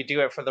 and we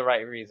do it for the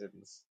right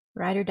reasons.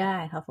 Ride or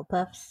die,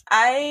 Hufflepuffs.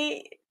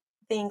 I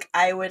think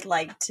I would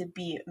like to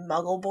be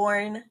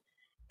Muggle-born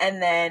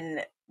and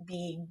then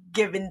be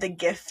given the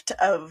gift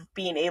of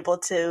being able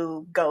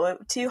to go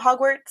to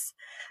Hogwarts.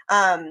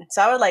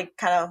 So I would like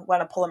kind of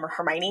want to pull a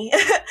Hermione,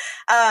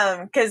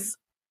 because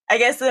I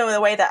guess the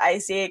way that I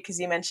see it, because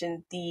you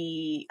mentioned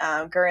the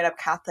growing up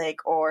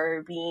Catholic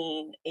or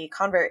being a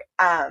convert.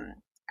 I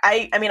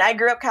mean, I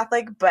grew up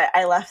Catholic, but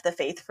I left the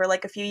faith for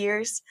like a few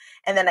years,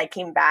 and then I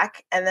came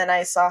back, and then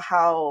I saw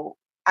how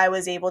I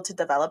was able to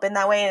develop in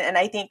that way. And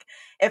I think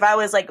if I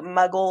was like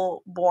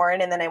Muggle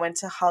born and then I went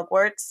to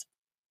Hogwarts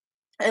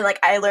and like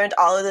I learned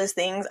all of those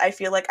things, I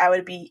feel like I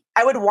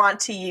would want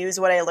to use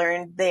what I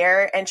learned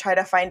there and try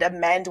to find a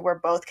mend where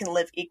both can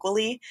live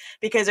equally,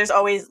 because there's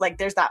always like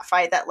there's that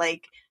fight that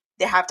like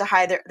they have to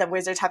hide the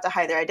wizards have to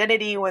hide their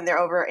identity when they're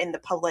over in the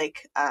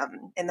public,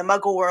 in the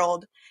Muggle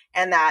world,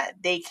 and that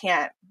they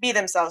can't be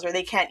themselves, or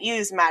they can't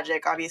use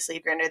magic, obviously,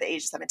 if you're under the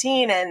age of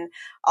 17, and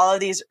all of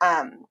these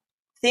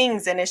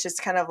things. And it's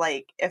just kind of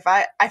like,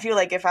 I feel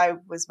like if I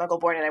was Muggle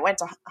born and I went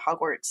to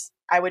Hogwarts,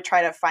 I would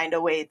try to find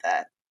a way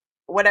that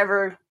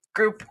whatever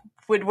group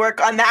would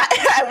work on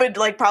that, I would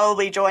like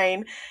probably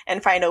join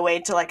and find a way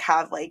to like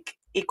have like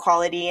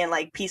equality and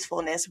like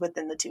peacefulness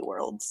within the two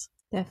worlds.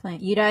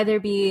 Definitely. You'd either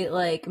be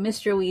like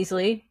Mr.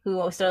 Weasley, who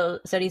also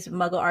studies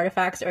Muggle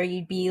artifacts, or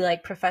you'd be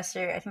like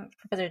Professor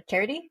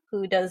Charity,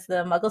 who does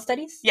the Muggle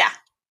studies. Yeah.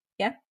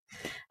 Yeah.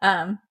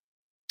 Yes.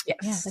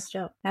 Yeah, that's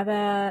dope.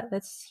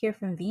 Let's hear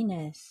from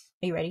Venus.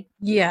 Are you ready?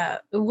 Yeah.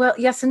 Well,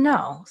 yes and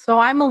no. So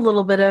I'm a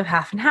little bit of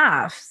half and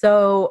half.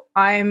 So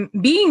I'm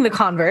being the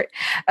convert.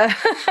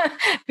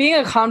 Being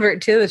a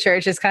convert to the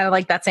church is kind of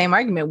like that same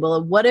argument.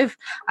 Well, what if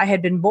I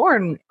had been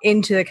born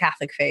into the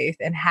Catholic faith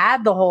and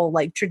had the whole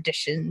like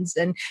traditions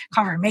and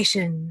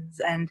confirmations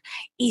and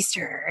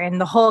Easter and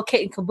the whole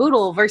kit and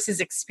caboodle versus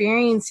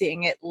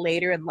experiencing it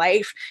later in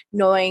life,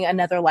 knowing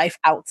another life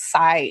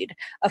outside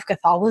of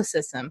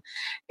Catholicism?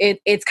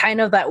 It's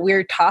kind of that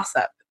weird toss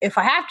up. If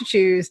I have to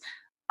choose,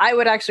 I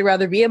would actually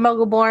rather be a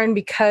Muggle-born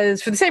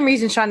because for the same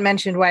reason Sean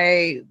mentioned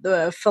why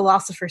the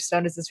Philosopher's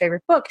Stone is his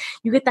favorite book,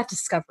 you get that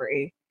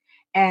discovery.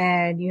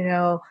 And, you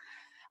know,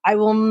 I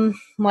will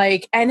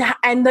like and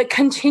the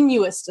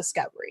continuous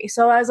discovery.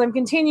 So as I'm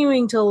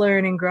continuing to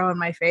learn and grow in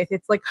my faith,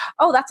 it's like,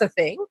 oh, that's a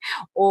thing.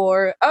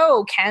 Or,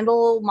 oh,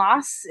 candle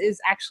moss is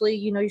actually,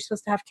 you know, you're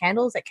supposed to have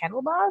candles at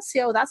candle moss.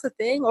 Yo, that's a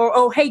thing. Or,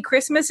 oh, hey,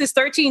 Christmas is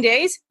 13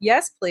 days.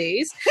 Yes,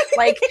 please.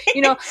 Like,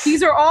 you know,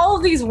 these are all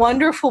of these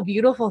wonderful,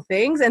 beautiful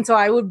things. And so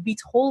I would be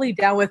totally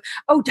down with,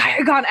 oh,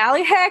 Diagon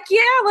Alley, heck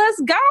yeah,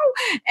 let's go.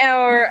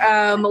 Or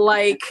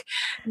like,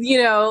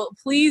 you know,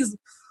 please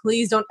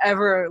don't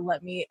ever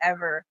let me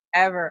ever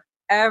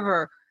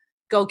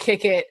go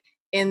kick it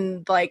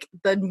in like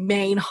the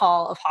main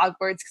hall of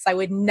Hogwarts, because I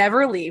would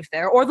never leave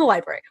there, or the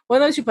library.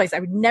 One of those two places. I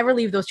would never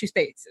leave those two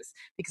spaces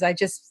because I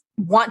just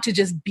want to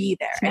just be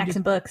there. Snacks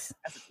and books.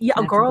 Yeah,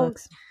 Snacks girl. and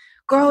books.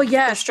 Girl,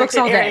 yes, books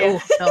all day. area.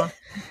 Oh, no.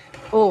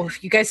 Oh,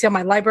 if you guys see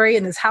my library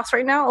in this house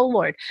right now, oh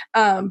Lord.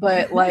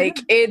 But like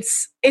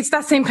it's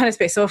that same kind of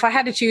space. So if I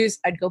had to choose,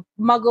 I'd go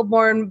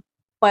Muggle-born.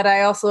 But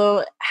I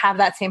also have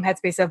that same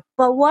headspace of,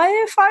 but what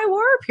if I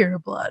were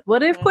pureblood?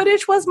 What if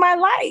Quidditch was my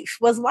life,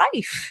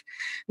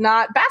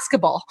 not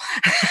basketball?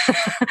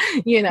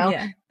 You know,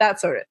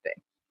 that sort of thing.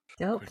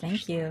 Dope.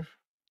 Thank you.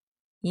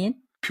 Ian?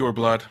 Pure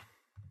blood,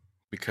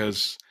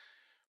 because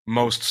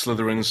most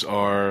Slytherins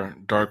are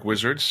dark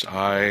wizards.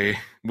 I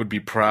would be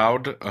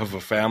proud of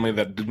a family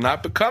that did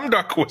not become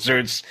dark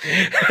wizards.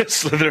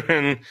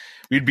 Slytherin,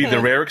 we'd be the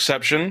rare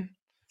exception.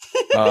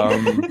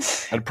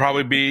 I'd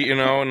probably be, you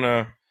know, in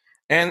a...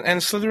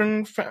 And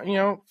Slytherin, you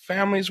know,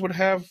 families would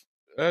have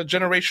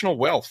generational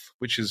wealth,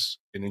 which is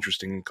an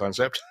interesting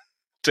concept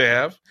to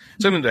have.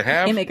 Something to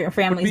have. Immigrant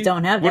families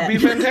don't have would that. be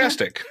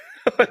fantastic.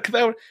 Like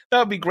that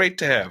would be great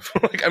to have.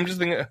 Like I'm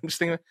just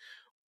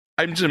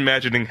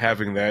imagining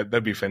having that.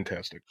 That'd be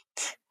fantastic.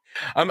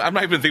 I'm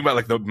not even thinking about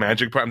like the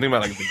magic part. I'm thinking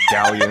about like the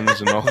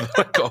galleons and all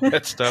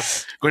that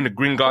stuff. Going to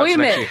Gringotts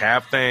and actually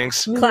have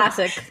things.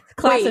 Classic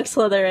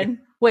Slytherin.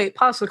 Wait,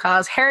 pause for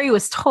cause. Harry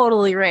was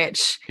totally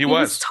rich. He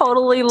was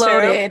totally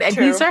loaded, and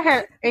he's a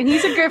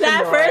Gryffindor.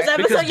 That first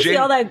episode, you see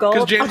all that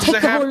gold.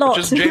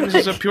 Because James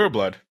is a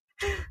pureblood.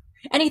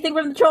 Anything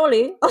from the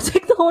trolley, I'll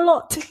take the whole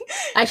lot.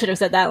 I should have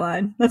said that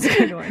line. That's a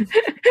good one.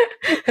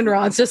 And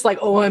Ron's just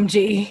like,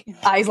 OMG.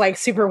 Eyes like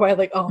super wide,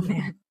 like, oh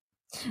man.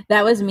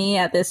 That was me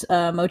at this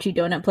mochi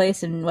donut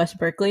place in West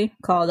Berkeley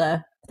called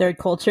Third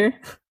Culture.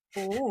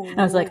 Ooh.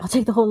 I was like, I'll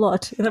take the whole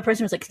lot. And the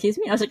person was like, excuse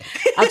me? I was like,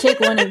 I'll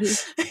take one of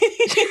these.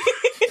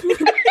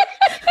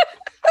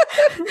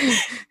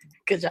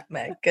 Good job,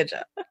 Meg. Good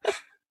job.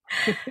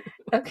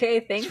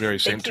 Okay, thank you,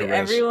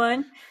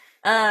 everyone.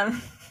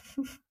 I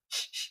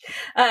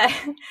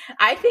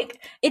think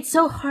it's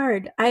so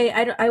hard.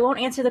 I won't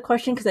answer the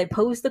question because I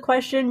posed the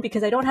question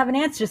because I don't have an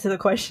answer to the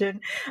question.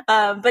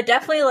 But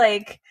definitely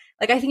like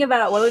I think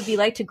about what it would be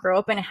like to grow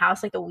up in a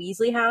house like the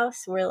Weasley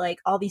house where like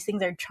all these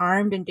things are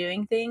charmed and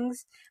doing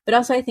things. But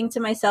also I think to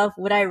myself,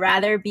 would I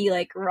rather be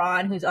like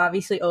Ron, who's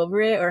obviously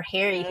over it, or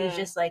Harry, who's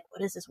just like,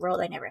 what is this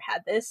world? I never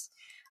had this.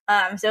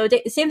 So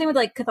same thing with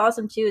like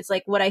Catholicism too. It's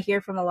like what I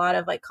hear from a lot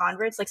of like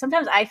converts. Like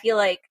sometimes I feel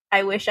like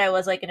I wish I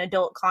was like an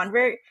adult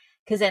convert,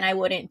 because then I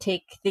wouldn't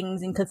take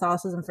things in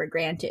Catholicism for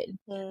granted.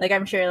 Like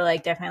I'm sure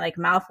like definitely like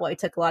Malfoy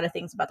took a lot of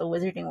things about the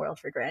wizarding world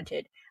for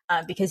granted,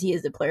 because he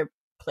is the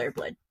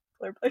pluriblood.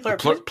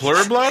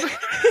 Pluriblood?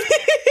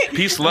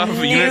 Peace, love,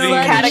 unity.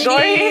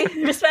 Category.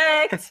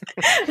 Respect.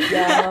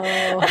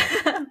 Yo,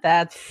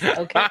 that's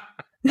okay.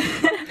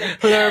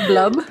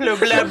 Plurblub.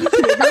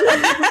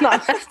 No,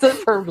 that's the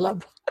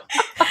plurblub.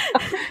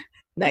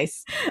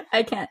 Nice.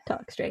 I can't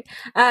talk straight.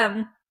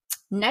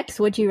 Next,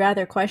 would you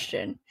rather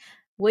question.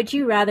 Would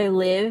you rather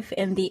live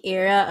in the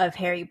era of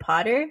Harry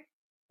Potter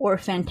or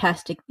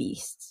Fantastic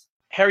Beasts?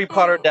 Harry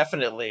Potter,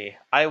 definitely.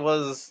 I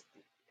was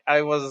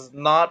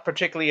not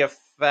particularly a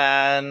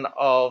fan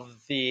of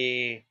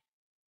certain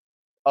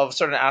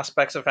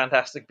aspects of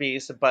Fantastic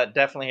Beasts, but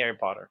definitely Harry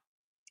Potter.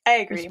 I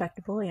agree.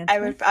 Respectable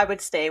answer. I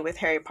would stay with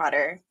Harry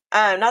Potter.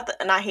 Not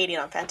hating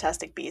on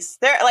Fantastic Beasts.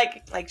 There,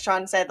 like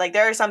Sean said, like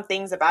there are some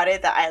things about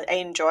it that I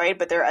enjoyed,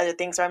 but there are other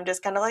things where I'm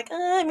just kind of like,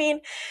 I mean,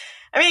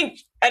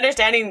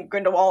 understanding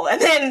Grindelwald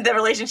and then the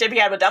relationship he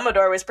had with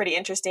Dumbledore was pretty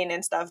interesting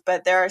and stuff.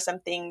 But there are some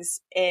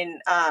things in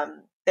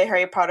the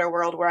Harry Potter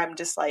world where I'm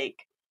just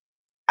like,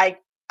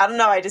 I don't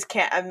know. I just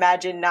can't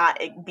imagine not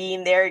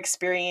being there,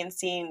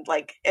 experiencing,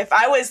 like, if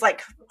I was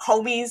like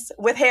homies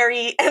with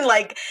Harry and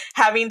like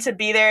having to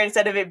be there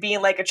instead of it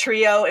being like a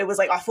trio, it was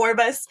like all four of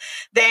us,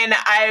 then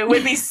I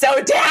would be so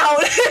down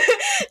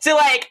to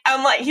like,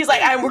 I'm like, he's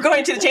like, we're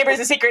going to the Chambers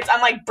of Secrets.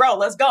 I'm like, bro,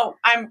 let's go.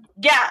 I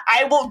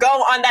will go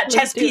on that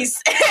chess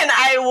piece and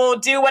I will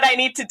do what I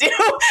need to do.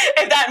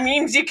 If that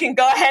means you can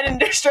go ahead and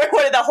destroy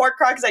one of the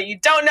Horcrux that you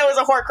don't know is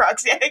a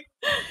Horcrux yet.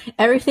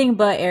 Everything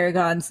but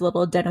Aragon's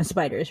little den of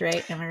spiders,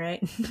 right? Am I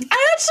right?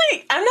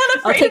 I'm not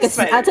afraid of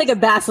spiders. I'll take a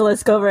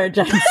basilisk over a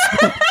giant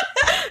spider.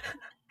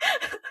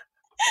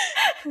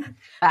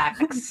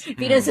 Facts.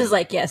 Venus is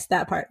like, yes,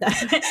 that part.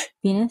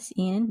 Venus,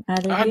 Ian,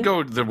 I'd go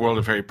with the world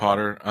of Harry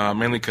Potter,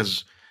 mainly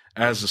because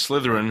as a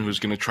Slytherin who's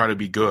going to try to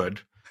be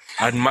good,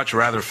 I'd much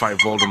rather fight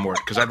Voldemort,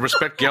 because I'd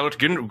respect Gellert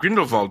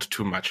Grindelwald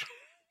too much.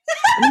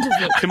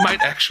 I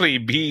might actually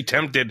be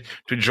tempted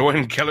to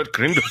join Gellert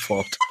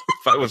Grindelwald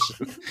if I was.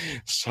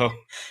 So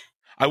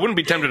I wouldn't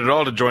be tempted at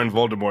all to join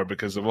Voldemort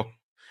because of.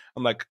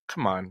 I'm like,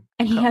 come on.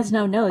 And he has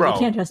no nose. Bro, you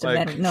can't trust a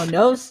man with no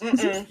nose.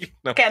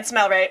 No. Can't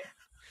smell right.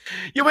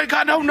 You ain't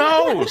got no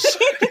nose.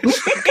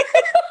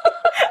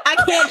 I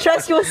can't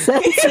trust your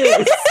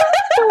senses.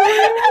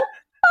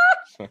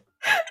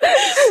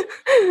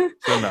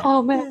 So no.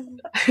 Oh man.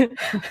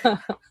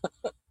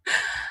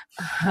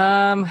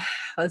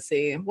 Let's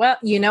see. Well,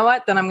 you know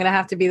what? Then I'm gonna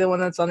have to be the one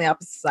that's on the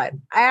opposite side.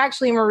 I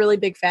actually am a really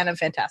big fan of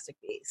Fantastic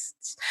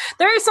Beasts.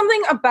 There is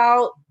something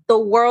about the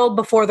world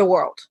before the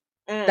world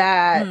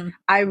that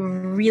I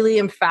really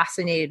am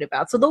fascinated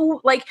about. So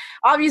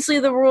obviously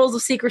the rules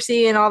of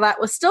secrecy and all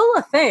that was still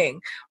a thing,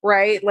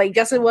 right? Like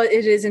just what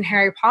it is in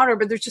Harry Potter,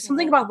 but there's just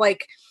something about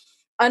like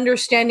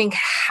understanding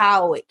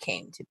how it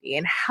came to be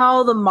and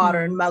how the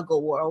modern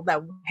Muggle world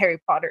that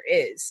Harry Potter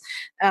is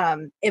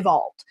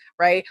evolved,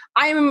 right?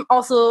 I'm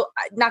also,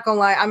 not gonna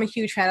lie, I'm a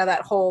huge fan of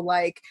that whole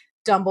like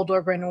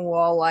Dumbledore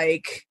Grindelwald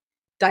like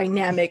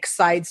dynamic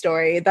side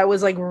story that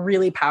was like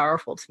really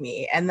powerful to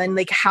me. And then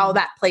like how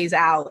that plays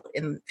out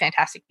in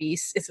Fantastic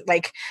Beasts is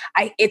like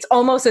it's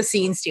almost a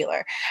scene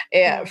stealer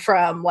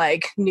from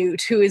like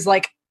Newt, who is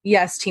like,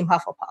 yes, Team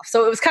Hufflepuff.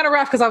 So it was kind of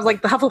rough because I was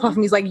like the Hufflepuff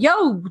and he's like,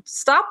 yo,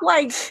 stop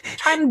like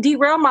trying to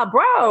derail my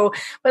bro.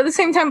 But at the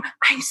same time,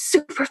 I'm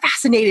super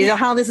fascinated on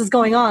how this is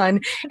going on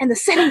and the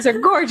settings are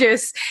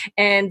gorgeous.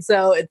 And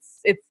so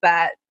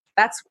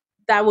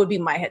that would be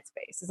my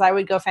headspace, is I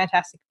would go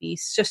Fantastic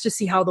Beasts just to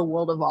see how the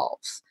world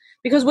evolves.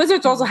 Because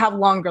wizards also have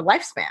longer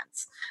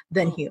lifespans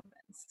than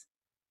humans.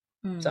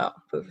 So,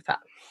 food for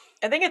thought.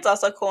 I think it's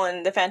also cool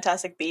in the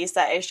Fantastic Beasts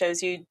that it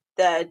shows you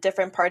the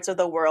different parts of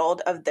the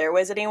world of their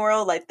wizarding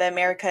world, like the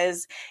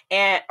Americas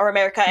and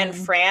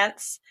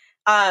France.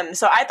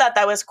 So I thought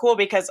that was cool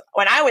because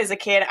when I was a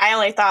kid, I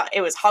only thought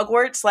it was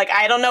Hogwarts. Like,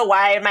 I don't know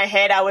why in my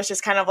head I was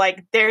just kind of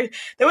like, the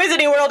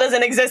wizarding world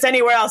doesn't exist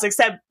anywhere else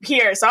except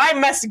here. So I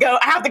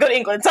have to go to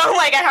England. So I'm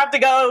like, I have to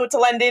go to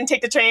London,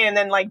 take the train, and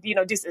then like,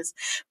 deuces.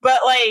 But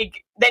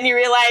like, then you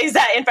realize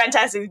that in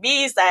Fantastic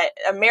Beasts that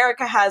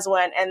America has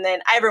one, and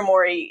then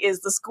Ivermory is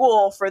the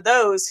school for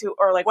those who,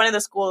 or like one of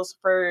the schools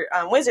for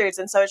wizards.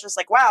 And so it's just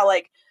like, wow,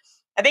 like,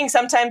 I think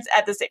sometimes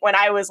when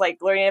I was like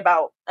learning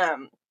about,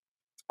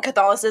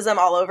 Catholicism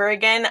all over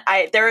again,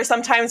 there were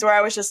some times where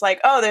I was just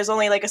like, oh, there's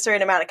only like a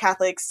certain amount of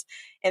Catholics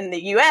in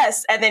the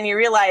US, and then you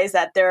realize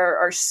that there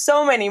are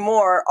so many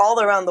more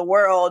all around the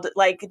world.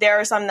 Like, there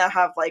are some that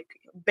have like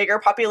bigger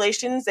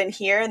populations than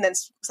here, and then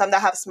some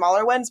that have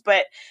smaller ones,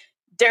 but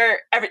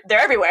they're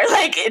everywhere.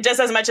 Like, just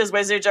as much as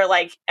wizards are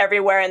like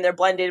everywhere, and they're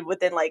blended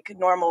within like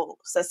normal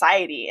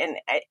society. And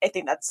I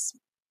think that's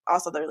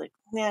also, they're like,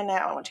 I don't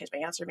want to change my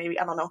answer, maybe,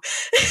 I don't know.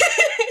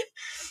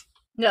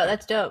 No,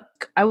 that's dope.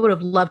 I would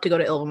have loved to go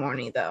to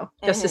Ilvermorny though,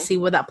 just to see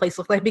what that place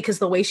looked like, because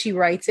the way she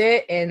writes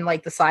it in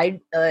like the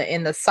side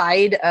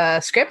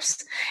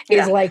scripts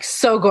is like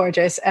so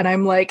gorgeous, and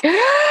I'm like,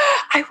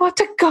 I want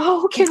to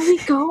go. Can we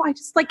go? I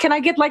just like, can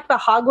I get like the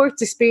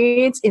Hogwarts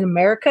experience in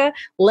America?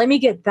 Let me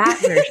get that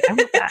version. I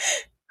want that.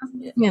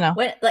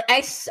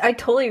 I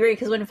totally agree,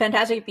 because when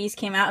Fantastic Beasts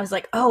came out, I was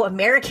like, oh,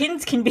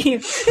 Americans can be a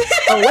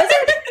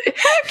wizard.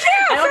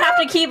 I don't have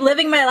to keep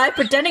living my life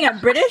pretending I'm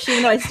British,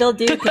 even though I still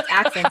do, because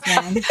accents,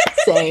 man.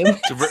 Same.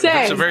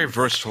 It's a very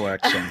versatile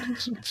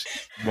accent.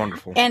 It's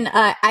wonderful. And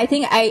I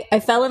think I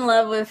fell in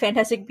love with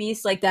Fantastic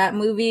Beasts, like that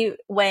movie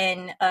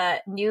when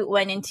Newt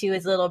went into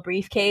his little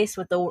briefcase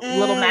with the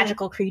little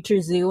magical creature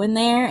zoo in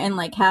there, and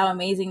like how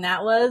amazing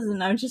that was.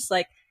 And I was just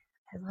like,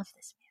 I love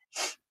this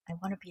man. I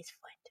want to be his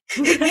friend.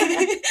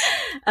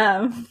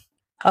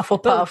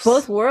 Hufflepuffs.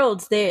 Both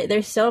worlds,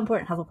 they're so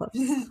important.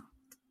 Hufflepuffs.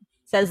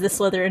 Says the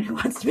Slytherin who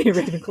wants to be a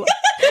Ravenclaw.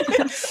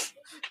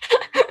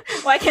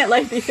 Why can't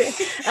life be fair?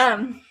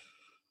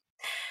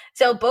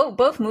 So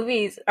both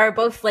movies are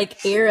both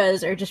like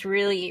eras are just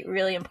really,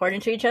 really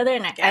important to each other.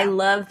 And I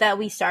love that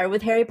we start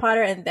with Harry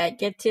Potter and that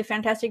get to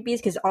Fantastic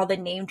Beasts, because all the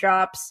name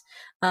drops,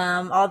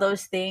 all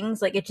those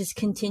things, like it just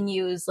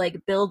continues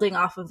like building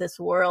off of this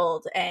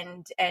world,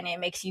 and it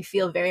makes you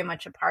feel very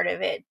much a part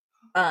of it,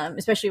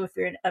 especially if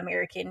you're an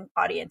American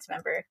audience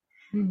member.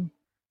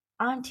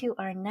 On to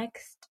our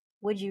next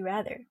would you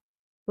rather?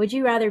 Would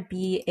you rather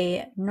be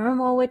a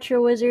normal witch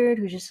or wizard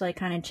who's just like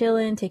kind of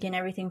chilling, taking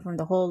everything from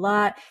the whole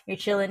lot? You're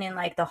chilling in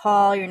like the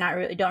hall. You're not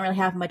really don't really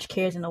have much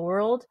cares in the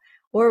world.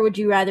 Or would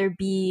you rather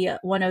be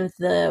one of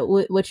the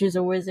witches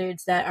or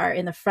wizards that are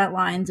in the front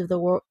lines of the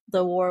war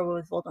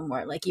with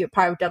Voldemort? Like you're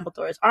part of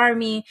Dumbledore's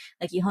army,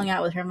 like you hung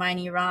out with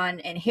Hermione,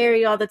 Ron, and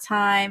Harry all the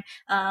time.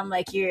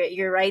 Like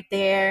you're right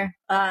there.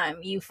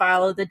 You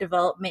follow the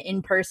development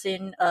in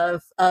person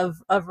of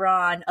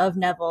Ron, of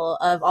Neville,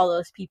 of all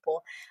those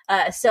people.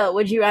 So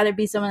would you rather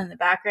be someone in the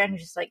background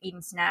who's just like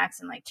eating snacks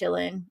and like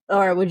chilling,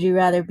 or would you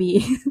rather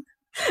be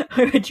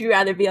or would you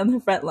rather be on the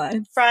front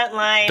lines? Front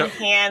line,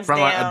 hands Front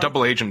down. line, a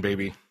double agent,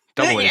 baby.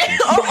 Double agent.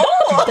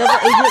 Oh!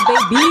 Double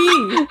agent,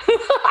 baby.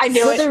 I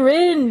knew it.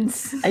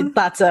 Slytherins. I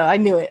thought so. I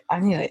knew it.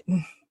 Okay.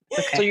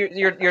 So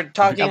you're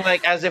talking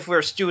like as if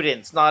we're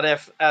students, not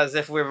as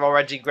if we've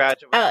already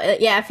graduated. Oh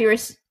yeah, if you were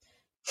any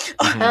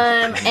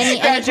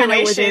kind of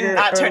Graduation,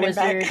 not turning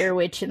wizard back. or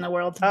witch in the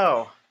world.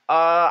 Oh,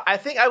 I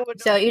think I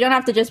would. So you don't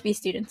have to just be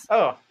students.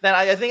 Oh, then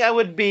I think I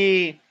would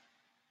be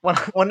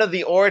one of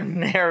the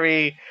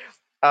ordinary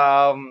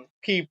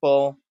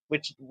people,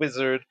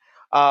 wizard.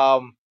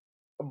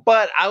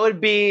 But I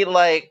would be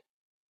like,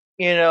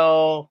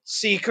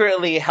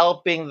 secretly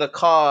helping the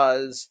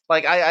cause.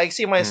 Like I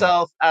see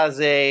myself as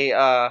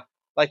a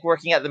like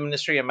working at the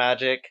Ministry of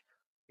Magic,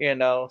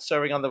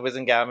 serving on the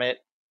Wizengamot.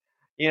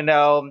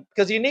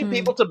 Because you need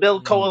people to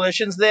build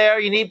coalitions there.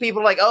 You need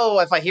people like, oh,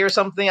 if I hear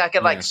something, I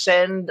can like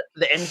send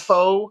the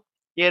info.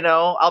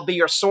 I'll be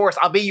your source.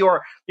 I'll be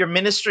your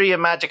Ministry of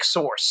Magic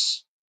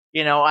source.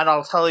 And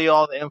I'll tell you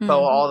all the info,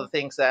 all the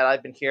things that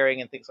I've been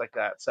hearing and things like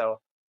that. So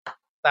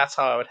that's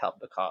how I would help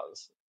the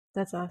cause.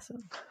 That's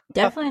awesome.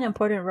 Definitely an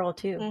important role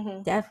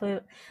too.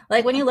 Definitely.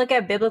 Like when you look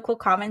at biblical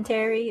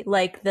commentary,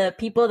 like the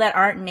people that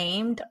aren't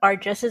named are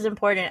just as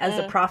important as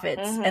the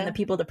prophets and the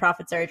people the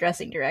prophets are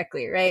addressing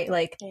directly, right?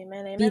 Like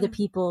Amen. be the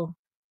people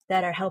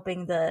that are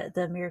helping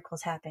the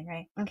miracles happen,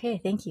 right? Okay,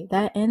 thank you.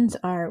 That ends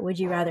our Would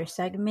You Rather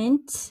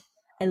segment.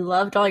 I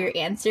loved all your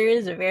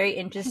answers. They're very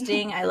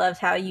interesting. I loved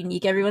how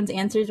unique everyone's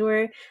answers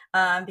were.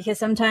 Because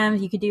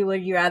sometimes you could do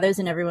Would You Rathers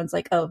and everyone's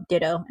like, oh,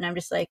 ditto. And I'm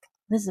just like,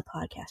 this is a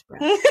podcast, bro.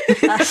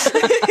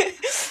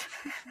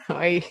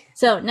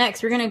 So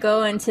next, we're going to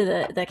go into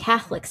the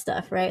Catholic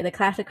stuff, right? The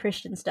classic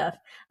Christian stuff.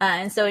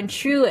 And so in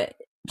truly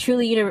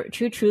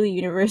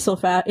universal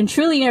fashion,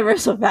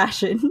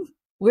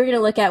 we're going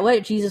to look at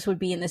what Jesus would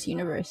be in this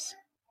universe.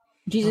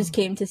 Jesus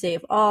came to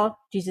save all.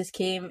 Jesus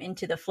came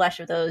into the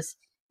flesh of those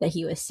that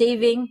he was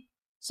saving.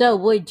 So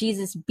would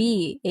Jesus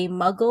be a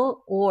muggle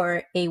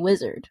or a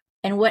wizard?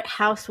 And what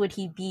house would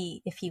he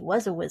be if he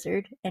was a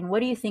wizard? And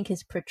what do you think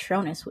his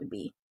Patronus would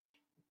be?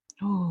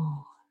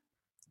 Oh,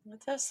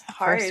 that's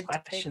hard first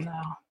question,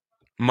 though.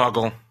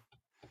 Muggle.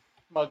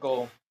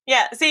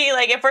 Yeah, see,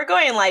 like if we're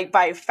going like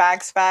by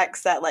facts,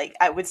 that like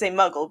I would say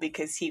Muggle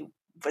because he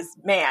was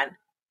man.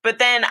 But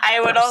then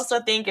I would also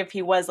think if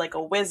he was like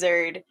a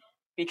wizard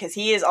because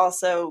he is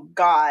also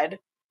God.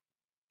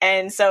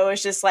 And so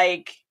it's just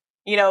like,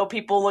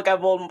 people look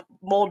at Lord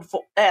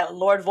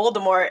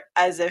Voldemort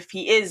as if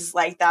he is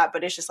like that,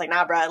 but it's just like,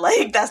 nah, bro,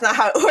 like that's not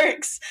how it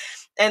works.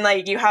 And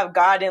like you have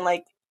God, and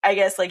like I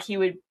guess like he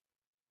would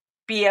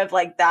be of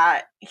like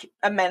that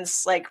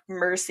immense like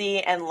mercy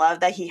and love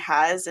that he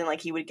has, and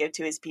like he would give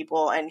to his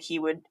people, and he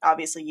would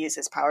obviously use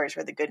his powers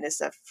for the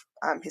goodness of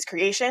his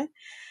creation.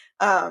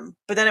 But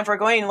then if we're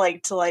going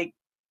like to like,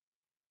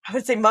 I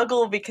would say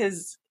Muggle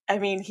because I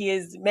mean, he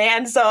is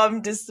man,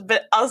 so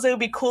but also it'd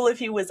be cool if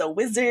he was a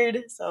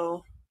wizard,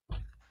 so.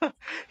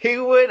 He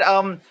would,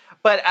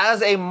 but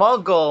as a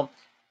Muggle,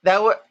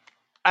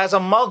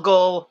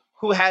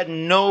 who had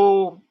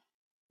no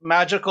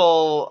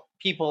magical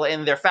people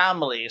in their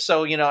family.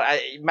 So,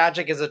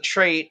 magic is a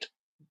trait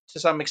to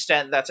some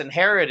extent that's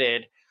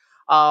inherited.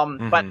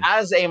 But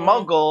as a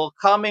Muggle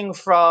coming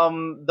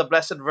from the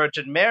Blessed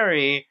Virgin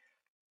Mary,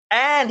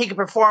 and he could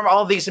perform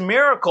all these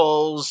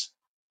miracles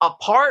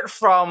apart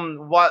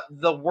from what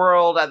the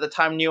world at the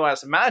time knew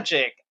as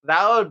magic,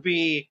 that would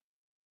be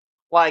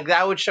like,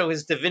 that would show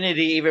his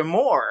divinity even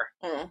more.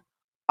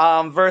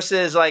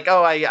 Versus like,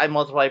 oh, I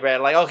multiply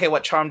bread. Like, okay,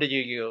 what charm did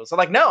you use? I'm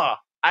like, no,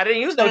 I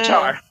didn't use no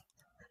charm.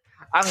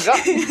 I'm God.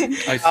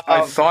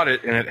 I thought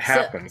it and it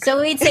happened.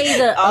 So we'd say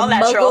the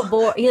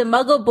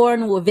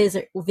Muggle-born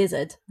wizard.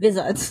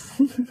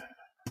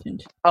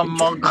 A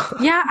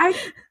Muggle. Yeah,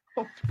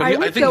 But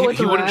I think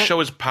he wouldn't show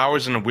his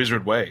powers in a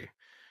wizard way.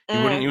 He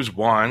wouldn't use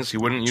wands. He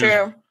wouldn't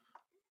use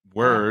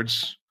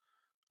words.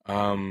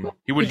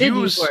 He would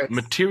use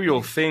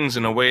material things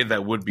in a way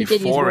that would be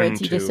foreign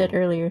to. You just said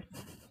earlier.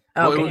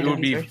 Well, it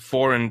would be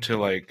foreign to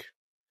like,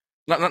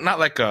 not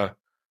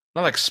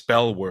like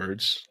spell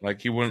words.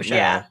 Like he wouldn't.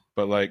 Yeah.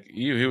 But like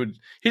he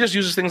just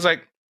uses things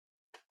like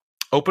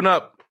open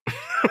up,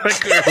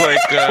 like wake up. Right.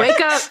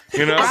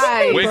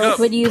 Wake up.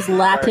 Would use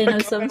Latin or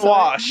something.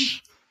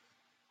 Wash.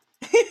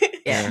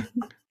 Yeah.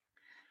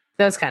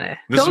 Those kind of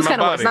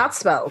words, not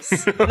spells.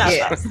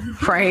 Spells.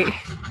 Right.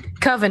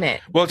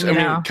 Covenant. Well, I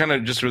mean, kind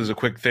of just as a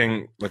quick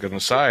thing, like an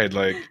aside,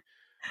 like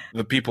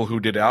the people who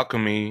did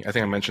alchemy, I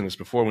think I mentioned this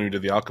before when we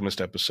did the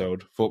Alchemist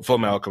episode, Full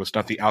Metal Alchemist,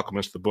 not the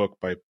Alchemist, the book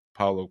by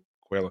Paulo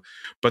Coelho,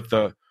 but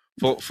the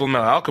Full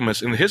Metal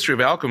Alchemist. In the history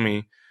of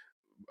alchemy,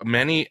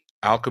 many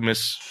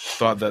alchemists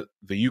thought that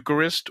the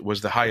Eucharist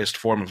was the highest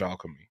form of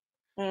alchemy.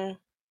 Mhm.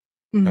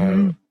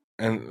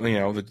 And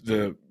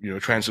the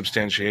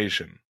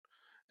transubstantiation,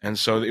 and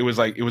so it was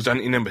done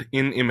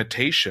in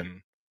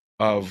imitation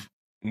of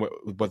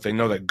what they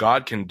know that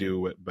God can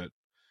do, but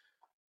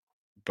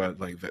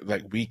like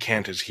we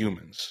can't as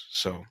humans.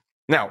 So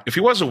now, if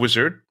he was a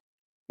wizard,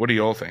 what do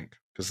you all think?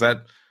 Because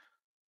that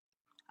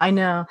I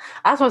know.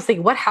 I was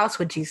thinking, what house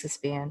would Jesus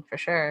be in for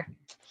sure? I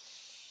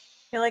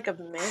feel like a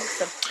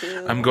mix of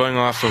two. I'm going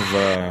off of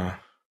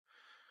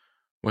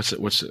what's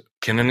it?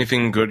 Can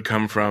anything good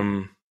come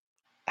from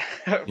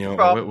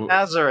From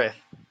Nazareth.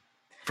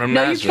 From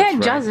No, Nazareth, you can't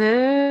right? judge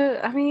it.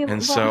 I mean,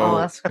 And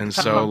well,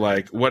 so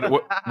like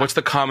what's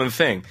the common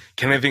thing?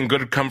 Can anything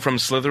good come from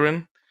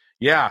Slytherin?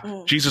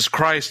 Yeah, Jesus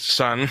Christ,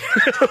 son.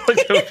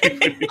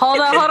 hold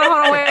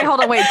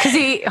on, wait.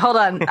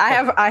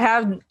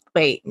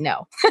 Wait,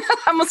 no.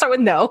 I'm gonna start with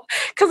no,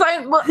 because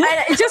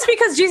just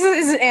because Jesus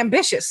isn't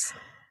ambitious.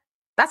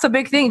 That's a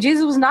big thing.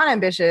 Jesus was not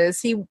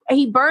ambitious.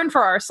 He burned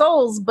for our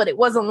souls, but it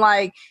wasn't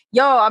like,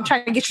 yo, I'm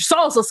trying to get your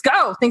souls. Let's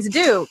go. Things to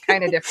do.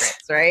 Kind of difference,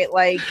 right?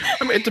 Like,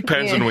 I mean, it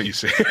depends on what you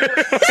say.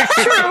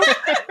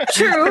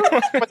 True.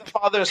 But the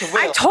Father's will.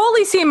 I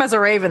totally see him as a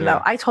Raven,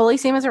 though. I totally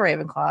see him as a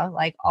Ravenclaw,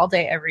 like all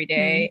day, every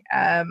day.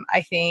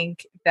 I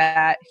think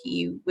that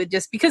he would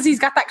just, because he's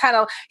got that kind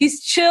of,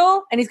 he's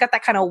chill and he's got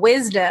that kind of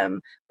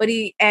wisdom, but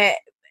he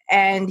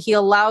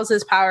allows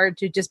his power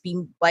to just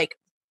be like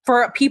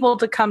for people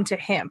to come to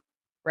him.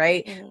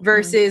 Right?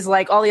 Versus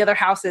like all the other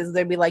houses,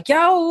 they'd be like,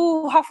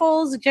 yo,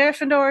 Huffles,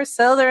 Gryffindors,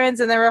 Slytherins,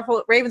 and then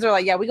Ravens are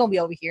like, yeah, we're going to be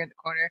over here in the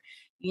corner.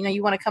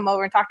 You want to come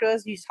over and talk to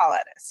us? You just holler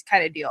at us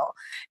kind of deal.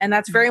 And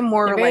that's very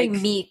more very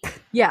like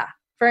meek. Yeah,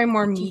 very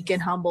more meek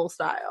and humble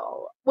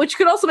style, which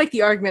could also make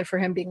the argument for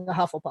him being a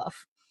Hufflepuff.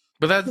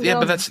 But that's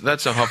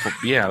a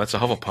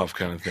Hufflepuff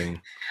kind of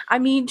thing. I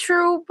mean,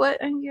 true,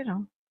 but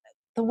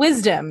the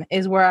wisdom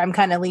is where I'm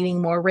kind of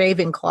leaning more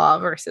Ravenclaw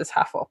versus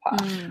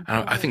Hufflepuff.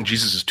 I think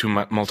Jesus is too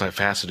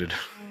multifaceted.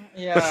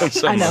 Yeah,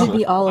 I know. He'd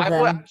be all of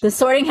them. The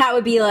Sorting Hat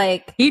would be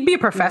like, he'd be a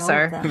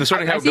professor. The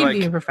Sorting Hat would be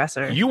like, a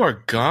professor. You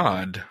are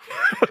God.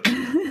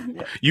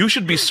 You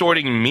should be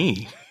sorting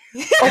me.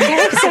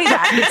 Okay, say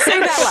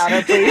that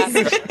louder,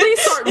 please.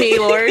 Please sort me,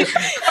 Lord.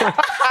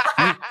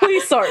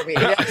 Please sort me.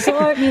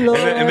 sort me,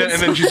 Lord. And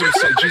then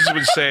Jesus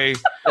would say,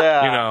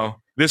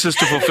 this is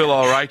to fulfill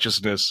all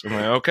righteousness. I'm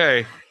like,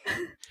 okay.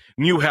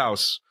 New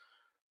house.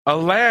 A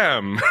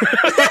lamb.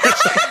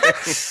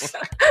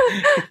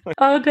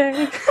 All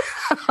day.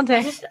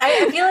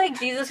 I feel like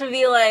Jesus would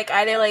be like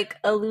either like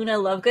a Luna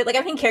Lovegood, like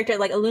I think character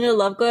like a Luna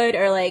Lovegood,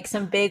 or like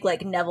some big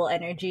like Neville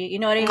energy. You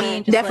know what I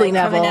mean? Just, definitely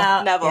like, Neville. Coming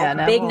out, Neville.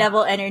 Yeah, big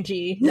Neville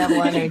energy.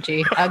 Neville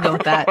energy. I'll go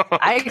with that.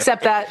 I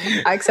accept that.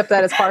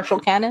 As partial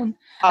canon.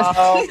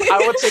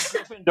 I would say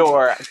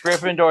Gryffindor.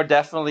 Gryffindor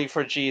definitely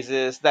for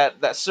Jesus.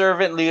 That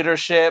servant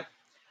leadership.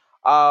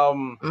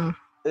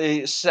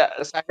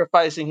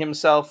 Sacrificing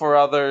himself for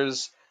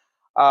others.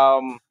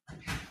 Lion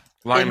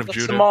in of the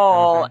Judah.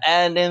 small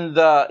and in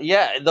the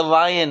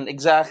lion,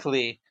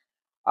 exactly.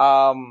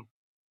 So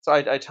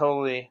I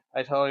totally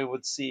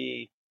would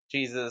see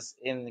Jesus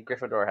in the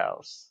Gryffindor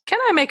house. Can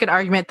I make an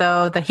argument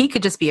though that he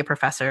could just be a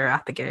professor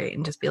at the gate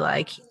and just be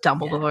like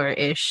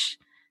Dumbledore-ish,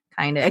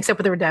 kind of, except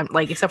for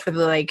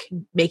the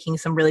making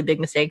some really big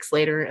mistakes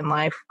later in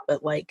life, but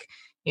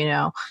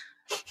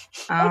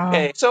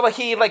Okay, so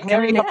he'd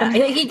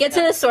get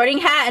to the Sorting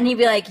Hat and he'd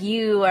be like,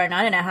 "You are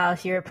not in a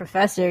house. You're a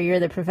professor. You're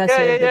the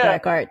professor of the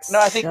dark arts."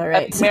 No, I think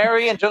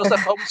Mary and Joseph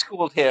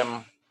homeschooled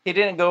him. He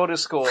didn't go to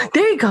school.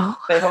 There you go.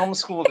 They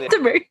homeschooled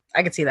him.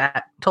 I could see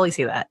that. Totally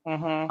see that.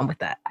 Mm-hmm. I'm with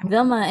that.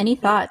 Vilma, any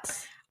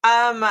thoughts?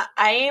 I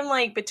am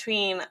like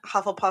between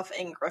Hufflepuff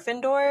and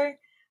Gryffindor.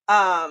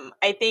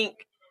 I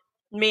think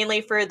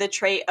mainly for the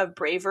trait of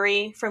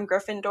bravery from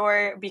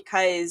Gryffindor,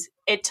 because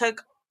it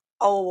took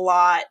a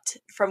lot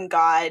from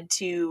God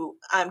to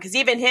because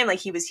even him, like,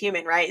 he was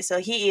human, right? So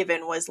he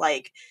even was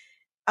like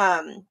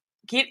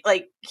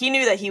he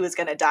knew that he was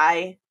gonna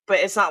die, but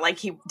it's not like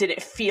he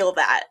didn't feel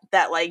that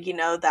that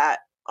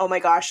oh my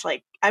gosh,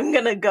 like I'm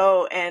gonna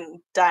go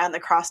and die on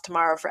the cross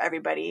tomorrow for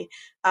everybody,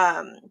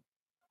 and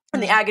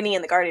the agony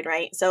in the garden,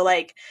 right? So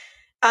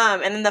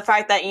and then the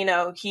fact that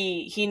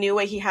he knew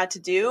what he had to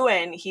do,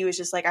 and he was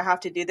just like, I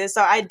have to do this.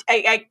 So I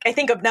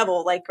think of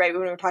Neville, like, right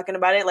when we were talking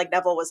about it, like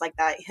Neville was like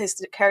that,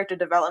 his character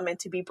development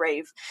to be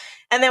brave.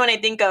 And then when I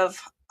think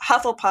of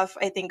Hufflepuff,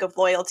 I think of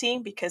loyalty,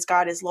 because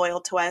God is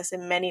loyal to us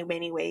in many,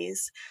 many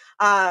ways.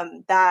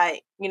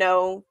 That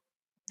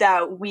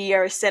we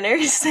are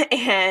sinners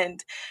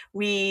and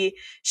we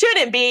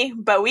shouldn't be,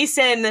 but we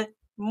sin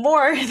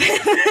more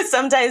than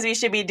sometimes we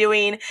should be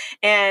doing,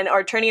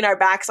 or turning our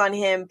backs on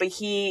him, but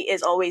he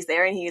is always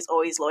there and he is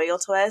always loyal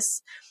to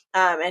us,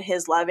 and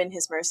his love and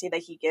his mercy that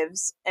he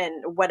gives,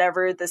 and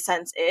whatever the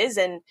sense is.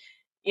 And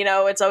you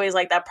know, it's always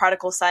like that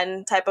prodigal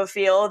son type of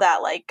feel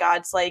that like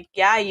God's like,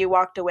 yeah, you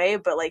walked away,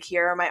 but like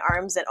here are my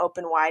arms and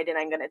open wide and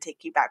I'm going to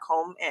take you back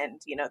home.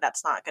 And, you know,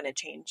 that's not going to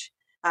change.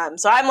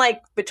 So I'm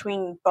like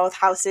between both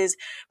houses,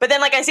 but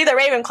then like I see the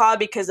Ravenclaw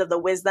because of the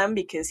wisdom,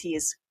 because he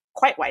is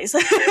quite wise.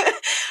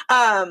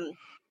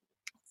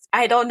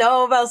 I don't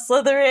know about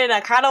Slytherin. I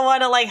kind of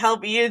want to like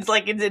help Ian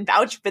like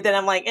vouch, but then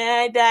I'm like,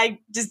 I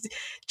just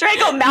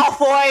Draco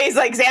Malfoy is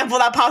an example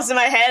that pops in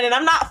my head, and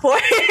I'm not for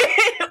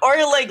it. Or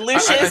like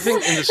Lucius. I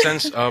think in the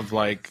sense of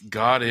like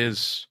God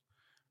is,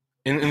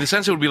 in the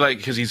sense it would be like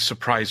because he's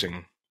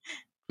surprising.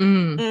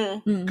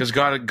 Because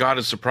God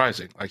is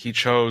surprising. Like he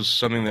chose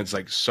something that's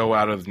like so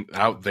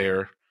out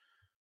there.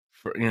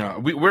 For, you know,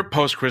 we're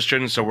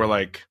post-Christian, so we're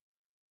like.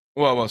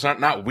 Well, it's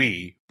not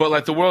we, but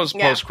like the world is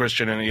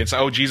post-Christian, and it's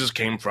Jesus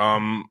came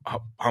from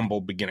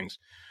humble beginnings.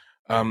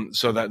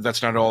 So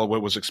that's not all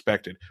what was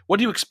expected. What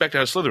do you expect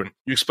out of Slytherin?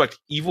 You expect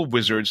evil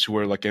wizards who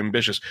are like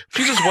ambitious.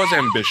 Jesus was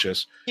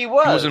ambitious. He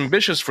was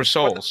ambitious for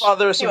souls. For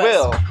the Father's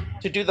will,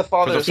 to do the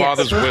Father's will.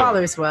 The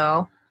Father's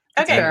will.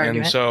 Okay,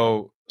 and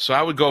so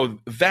I would go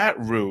that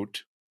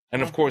route,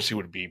 and of course he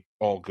would be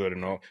all good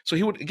and all. So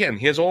he would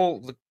he has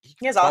all the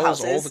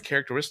houses. All the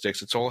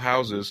characteristics. It's all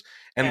houses,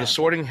 and the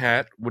Sorting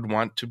Hat would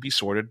want to be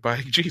sorted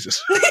by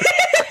Jesus.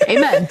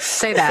 Amen.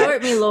 Say that.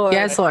 Sort me, Lord.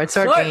 Yes, Lord.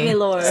 Sort me,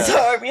 Lord.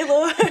 Sort me,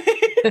 Lord.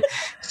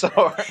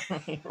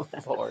 Sort me,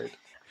 Lord.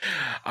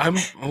 I'm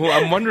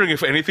wondering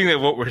if anything that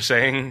what we're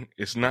saying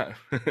is not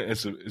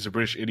is a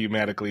British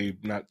idiomatically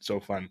not so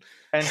fun.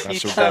 And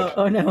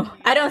oh no,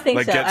 I don't think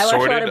like so. Get I watch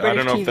sorted. a lot of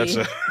British I don't know TV. if that's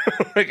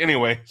a like.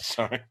 Anyway,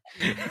 sorry.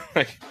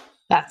 Like,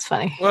 that's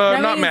funny. Well,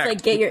 that not means Mac.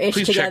 like get your ish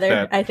Please check together.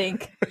 that. I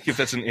think if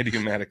that's an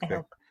idiomatic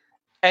thing.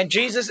 And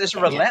Jesus is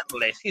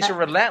relentless. He's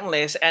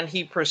relentless, and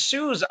he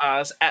pursues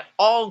us at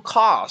all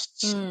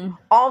costs.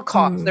 All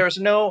costs. There's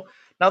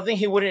nothing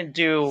he wouldn't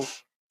do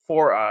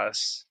for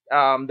us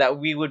that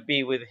we would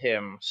be with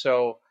him.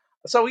 So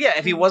yeah,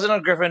 if he wasn't a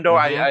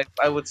Gryffindor,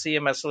 I would see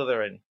him as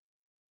Slytherin.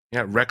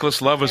 Yeah,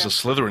 Reckless Love is a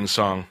Slytherin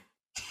song.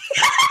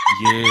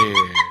 Yeah.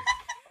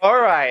 All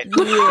right. yeah.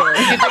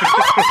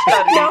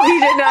 No, he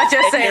did not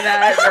just say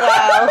that.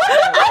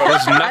 Wow.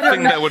 There's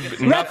nothing that would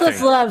nothing.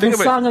 Reckless Love, Think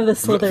the of song of the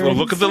Slytherin. Well,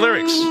 look at the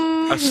lyrics.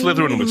 A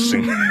Slytherin would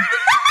sing.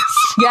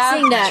 Yeah,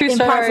 Sing that true in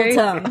story. parcel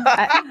tongue.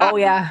 Oh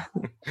yeah,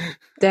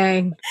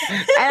 dang.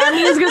 And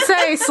he was gonna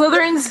say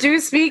Slytherins do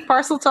speak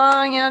parcel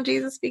tongue. You know,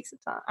 Jesus speaks a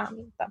tongue. I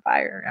mean, that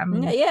fire. I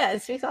mean, Yeah,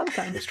 it speaks all the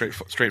time. Straight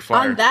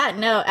fire. On that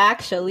note,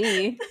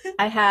 actually,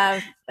 I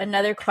have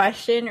another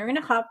question. We're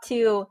gonna hop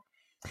to.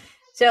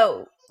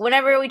 So,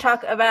 whenever we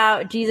talk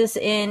about Jesus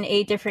in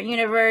a different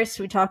universe,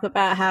 we talk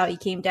about how he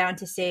came down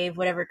to save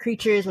whatever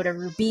creatures,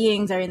 whatever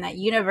beings are in that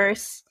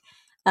universe.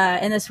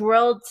 In this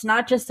world, it's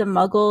not just the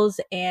Muggles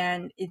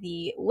and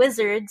the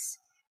wizards.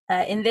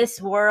 In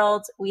this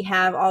world, we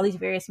have all these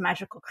various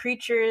magical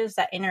creatures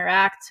that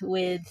interact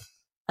with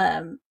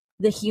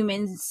the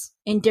humans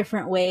in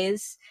different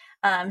ways.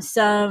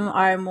 Some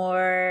are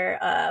more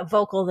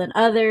vocal than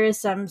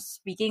others. Some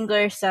speak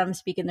English. Some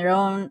speak in their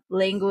own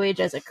language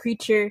as a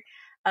creature.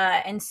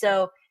 And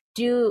so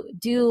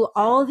do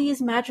all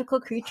these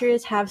magical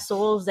creatures have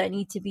souls that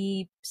need to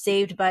be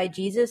saved by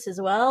Jesus as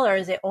well, or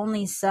is it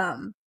only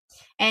some?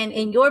 And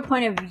in your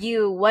point of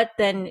view, what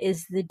then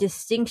is the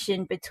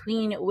distinction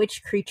between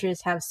which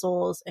creatures have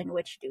souls and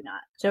which do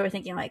not? So we're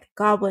thinking like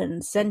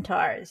goblins,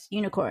 centaurs,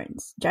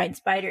 unicorns, giant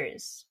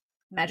spiders,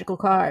 magical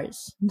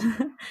cars,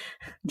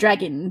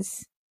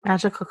 dragons.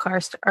 magical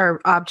cars are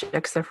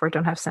objects, therefore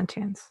don't have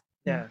sentience.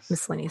 Yes.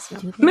 Miscellaneous.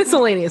 No.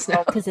 Miscellaneous.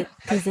 No. Because the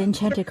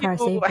enchanted car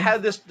saved People them.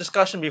 had this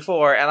discussion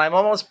before, and I'm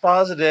almost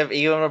positive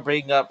you're going to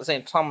bring up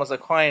St. Thomas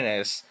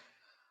Aquinas.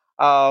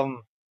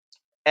 And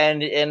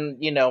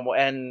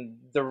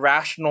the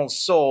rational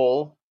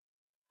soul,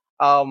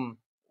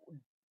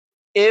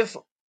 if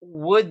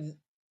would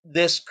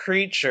this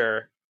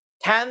creature,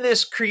 can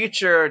this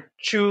creature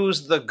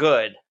choose the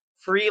good,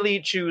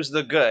 freely choose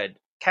the good?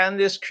 Can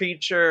this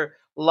creature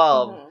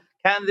love?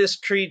 Can this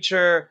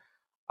creature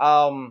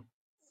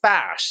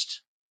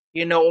fast?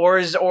 Or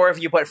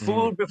if you put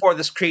food before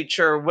this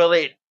creature, will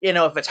it,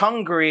 if it's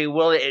hungry,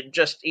 will it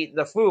just eat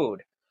the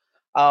food?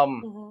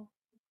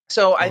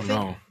 So I think.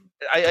 No.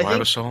 I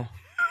think soul?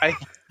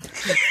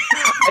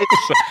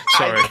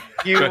 Sorry.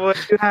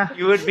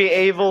 You would be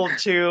able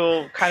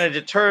to kind of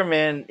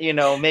determine,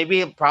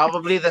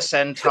 probably the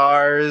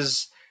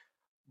centaurs,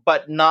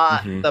 but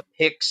not the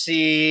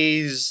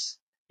pixies.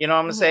 You know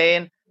what I'm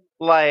saying?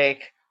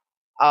 Like,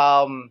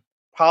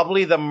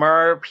 probably the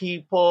mer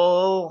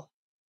people,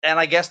 and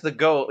I guess the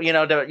goat.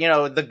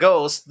 The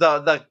ghost,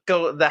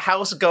 the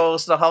house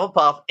ghost, the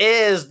Hufflepuff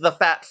is the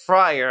fat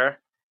friar.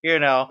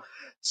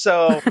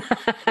 So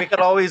we could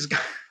always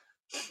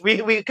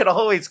we could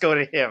always go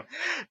to him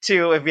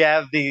too if you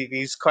have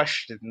these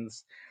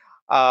questions.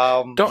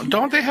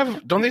 Don't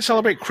they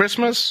celebrate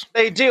Christmas?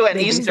 They do at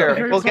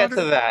Easter. We'll get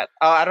to that.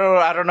 I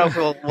don't know if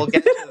we'll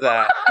get to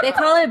that. They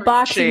call it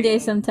Boxing Day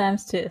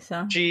sometimes too.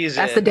 So Jesus,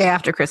 that's the day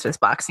after Christmas,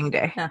 Boxing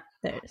Day. yeah,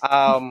 there it is.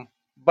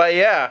 But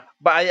yeah,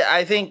 but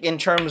I think in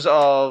terms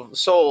of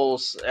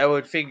souls, I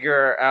would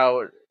figure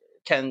out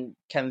can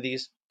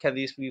these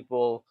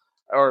people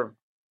or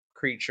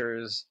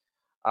creatures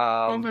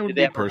Well, they do would they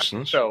be have a right to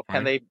persons, show?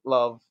 Can right? they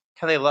love?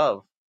 Can they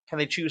love? Can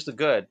they choose the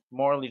good?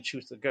 Morally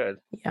choose the good?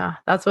 Yeah,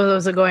 that's what I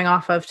was going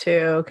off of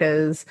too.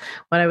 Because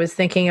when I was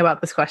thinking about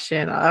this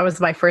question, that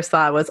was my first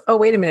thought was, oh,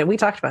 wait a minute, we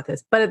talked about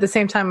this. But at the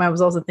same time, I was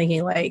also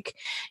thinking like,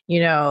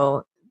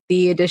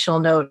 the additional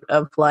note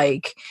of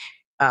like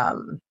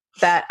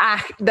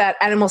that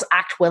animals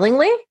act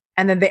willingly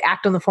and then they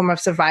act on the form of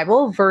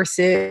survival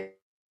versus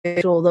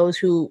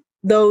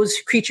those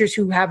creatures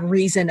who have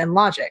reason and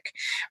logic,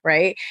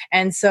 right?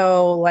 And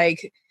so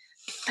like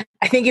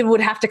I think it would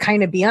have to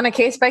kind of be on a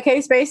case by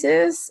case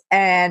basis.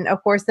 And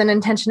of course, then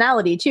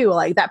intentionality too.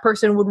 Like that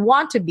person would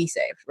want to be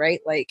saved, right?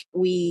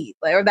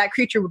 Or that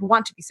creature would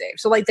want to be saved.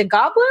 So, like the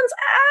goblins,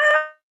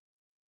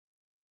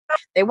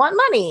 they want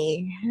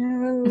money.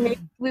 Maybe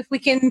if we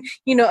can,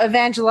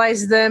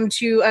 evangelize them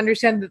to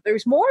understand that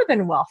there's more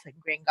than wealth in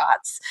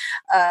Gringotts,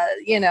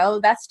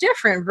 that's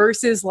different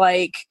versus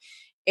like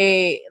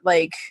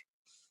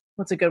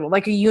what's a good one?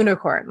 Like a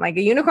unicorn. Like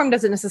a unicorn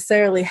doesn't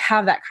necessarily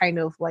have that kind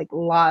of like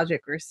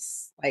logic or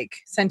like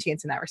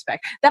sentience in that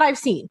respect that I've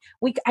seen.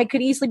 I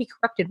could easily be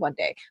corrected one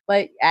day,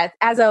 but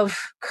as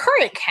of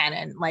current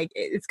canon, like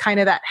it's kind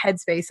of that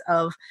headspace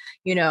of,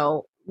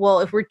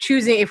 well, if we're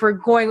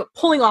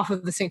pulling off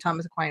of the St.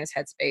 Thomas Aquinas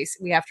headspace,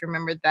 we have to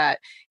remember that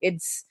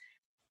it's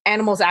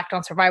animals act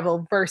on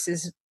survival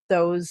versus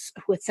those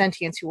with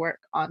sentience who work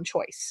on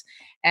choice,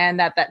 and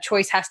that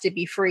choice has to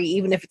be free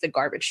even if it's a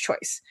garbage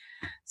choice.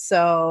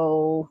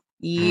 So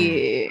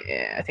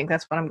yeah, I think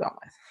that's what I'm going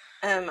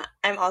with.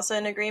 I'm also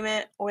in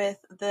agreement with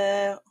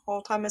the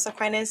whole Thomas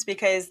Aquinas,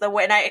 because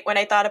when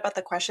I thought about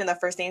the question, the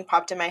first thing that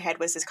popped in my head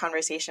was this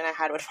conversation I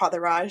had with Father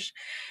Raj.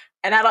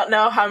 And I don't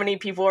know how many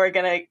people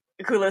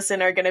who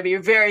listen are gonna be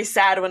very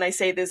sad when I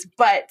say this,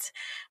 but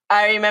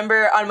I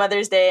remember on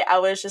Mother's Day, I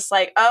was just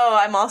like, oh,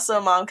 I'm also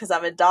a mom because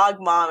I'm a dog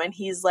mom. And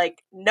he's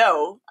like,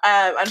 no,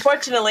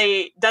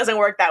 unfortunately, doesn't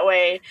work that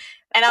way.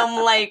 And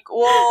I'm like,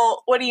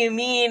 well, what do you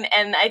mean?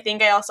 And I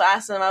think I also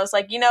asked him, I was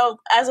like,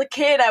 as a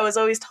kid, I was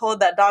always told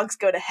that dogs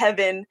go to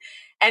heaven.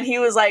 And he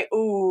was like,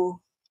 ooh,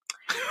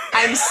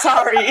 I'm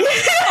sorry. And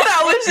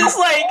I was just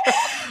like,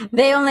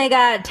 they only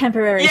got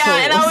temporary souls.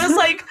 And I was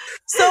like,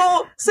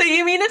 so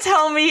you mean to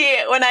tell me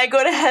when I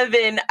go to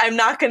heaven, I'm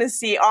not going to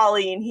see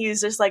Ollie? And he was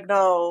just like,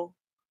 no.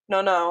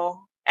 And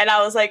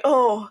I was like,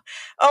 oh,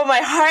 my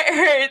heart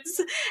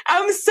hurts.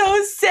 I'm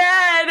so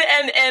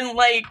sad. And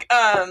like,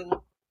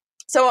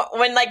 so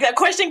when like that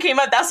question came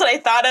up, that's what I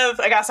thought of.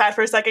 I got sad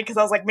for a second because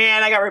I was like,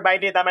 man, I got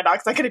reminded that my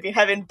dog's not going to be in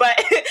heaven.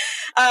 But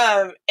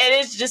it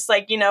is just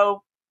like,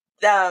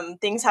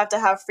 things have to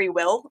have free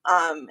will,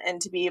 and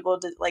to be able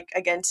to, like,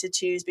 again, to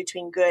choose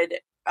between good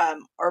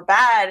or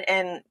bad.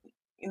 And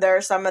there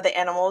are some of the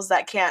animals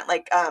that can't,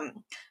 like,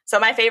 so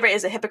my favorite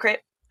is a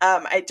hypocrite.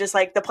 I just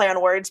like the play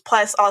on words.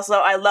 Plus, also,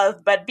 I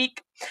love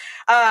Budbeak.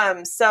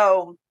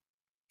 So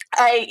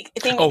I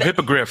think... Oh,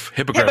 hippogriff.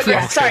 Hippogriff.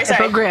 Okay. Sorry.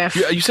 Hippogriff.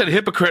 You said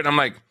hypocrite, and I'm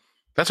like,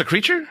 that's a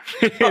creature?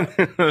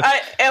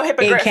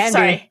 Hippogriff.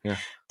 Sorry. Yeah.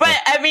 But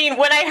I mean,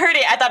 when I heard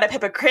it, I thought of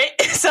hypocrite.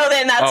 So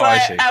then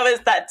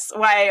that's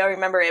why I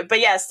remember it. But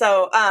yeah,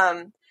 so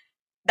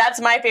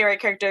that's my favorite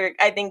character.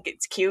 I think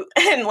it's cute.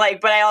 And like,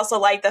 but I also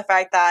like the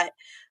fact that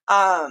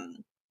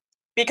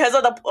because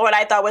of what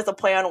I thought was the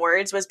play on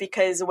words was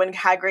because when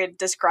Hagrid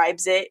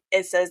describes it,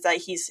 it says that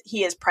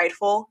he is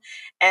prideful,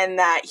 and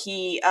that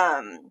he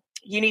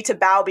you need to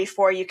bow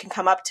before you can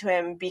come up to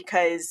him,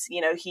 because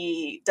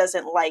he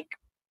doesn't like,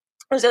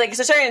 it's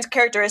a certain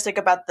characteristic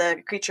about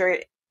the creature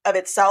of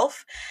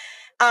itself.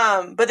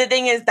 But the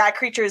thing is, that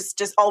creature is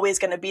just always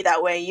going to be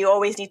that way. You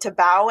always need to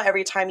bow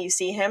every time you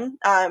see him,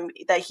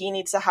 that he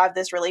needs to have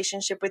this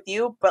relationship with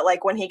you. But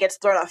like when he gets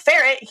thrown a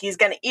ferret, he's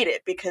going to eat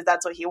it because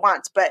that's what he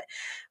wants. But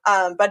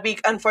we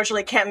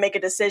unfortunately can't make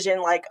a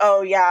decision like,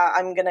 oh yeah,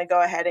 I'm going to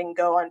go ahead and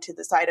go onto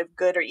the side of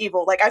good or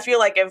evil. Like, I feel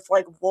like if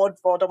like Lord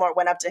Voldemort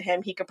went up to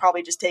him, he could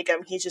probably just take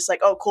him. He's just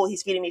like, oh cool,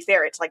 he's feeding me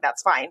ferrets. Like,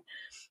 that's fine.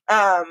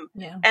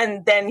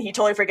 And then he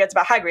totally forgets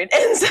about Hagrid.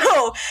 And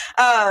so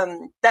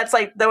that's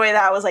like the way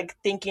that I was like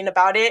thinking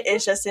about it,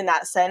 is just in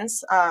that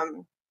sense.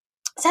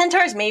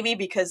 Centaurs maybe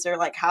because they're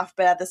like half,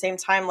 but at the same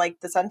time, like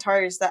the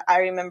centaurs that I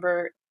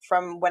remember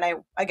from when I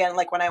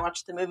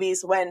watched the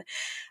movies, when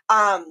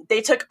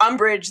they took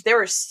Umbridge, they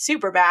were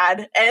super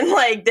bad, and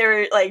like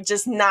they're like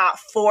just not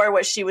for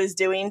what she was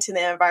doing to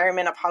the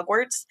environment of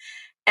Hogwarts.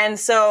 And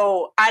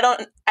so I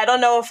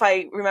don't know if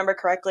I remember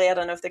correctly. I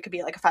don't know if there could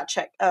be like a fact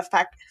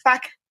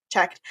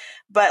checked,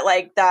 but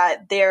like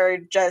that they're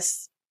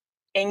just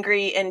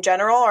angry in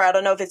general, or I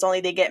don't know if it's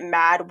only they get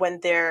mad when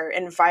their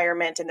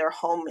environment and their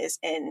home is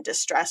in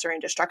distress or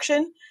in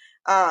destruction.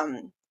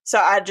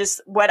 So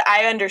what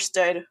I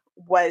understood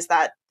was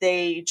that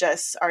they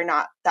just are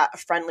not that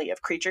friendly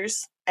of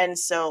creatures. And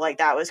so like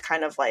that was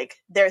kind of like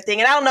their thing.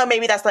 And I don't know,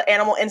 maybe that's the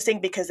animal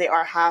instinct because they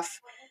are half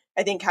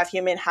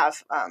human,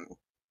 half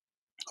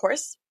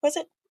horse, was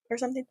it? Or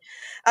something.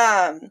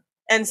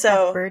 And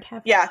so, bird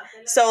half yeah.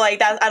 So like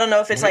that, I don't know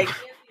if it's like.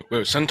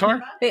 Wait,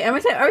 centaur? Wait, are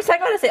we talking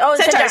about this? Oh,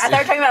 centaur. I thought we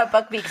were talking about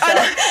buckbeak. So. Oh,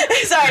 no.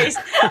 Sorry.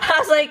 I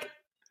was like,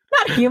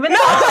 not human. No.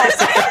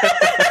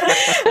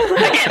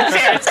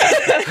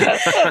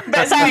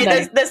 But sorry,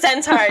 the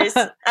centaurs.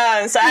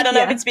 So I don't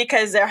know if it's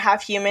because they're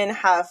half human,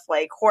 half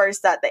like horse,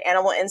 that the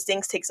animal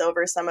instincts takes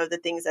over some of the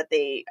things that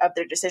of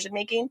their decision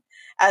making.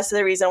 As to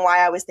the reason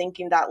why I was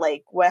thinking that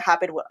like what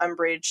happened with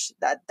Umbridge,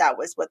 that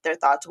was what their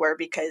thoughts were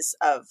because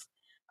of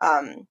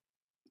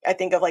I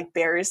think of like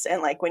bears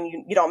and like when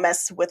you don't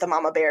mess with a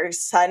mama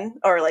bear's son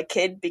or like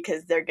kid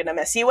because they're gonna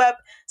mess you up.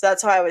 So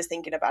that's why I was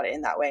thinking about it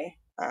in that way.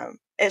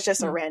 It's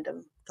just a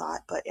random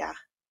thought, but yeah.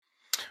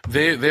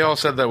 They all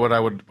said that what I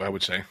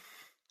would say,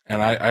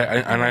 and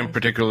I'm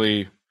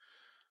particularly,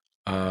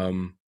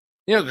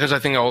 because I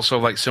think also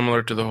like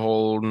similar to the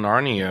whole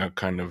Narnia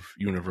kind of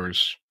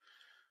universe,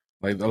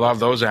 like a lot of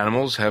those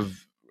animals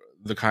have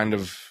the kind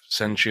of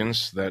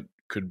sentience that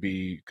could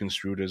be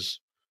construed as,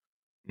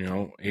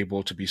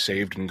 able to be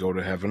saved and go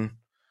to heaven,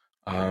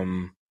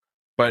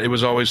 but it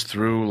was always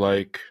through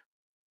like,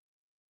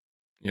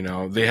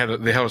 they had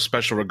a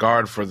special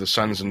regard for the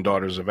sons and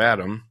daughters of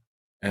Adam.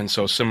 And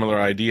so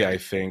similar idea, I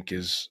think,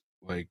 is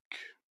like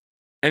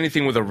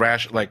anything with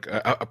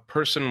a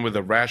person with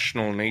a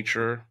rational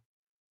nature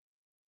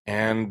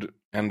and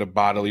a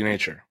bodily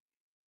nature.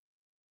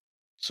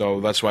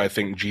 So that's why I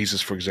think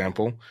Jesus, for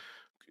example,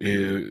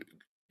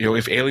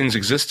 if aliens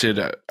existed,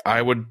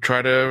 I would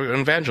try to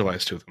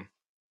evangelize to them.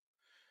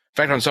 In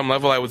fact, on some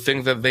level, I would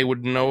think that they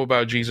would know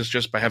about Jesus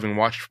just by having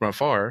watched from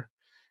afar.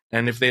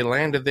 And if they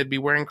landed, they'd be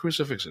wearing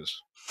crucifixes.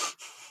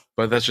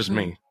 But that's just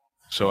me.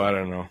 So I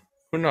don't know.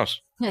 Who knows?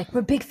 Yeah,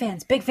 we're big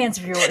fans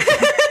of your work.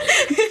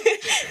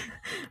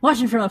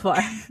 Watching from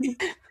afar.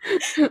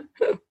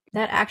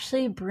 That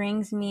actually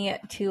brings me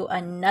to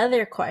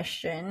another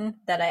question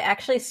that I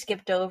actually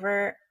skipped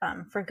over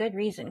for good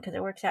reason, because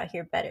it works out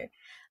here better.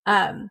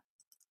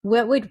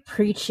 What would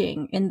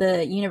preaching in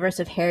the universe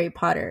of Harry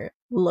Potter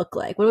look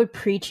like? What would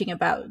preaching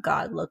about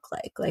God look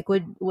like? Like,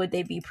 would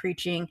they be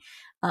preaching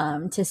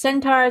to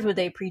centaurs? Would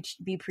they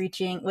be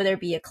preaching? Would there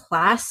be a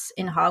class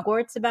in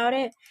Hogwarts about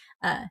it?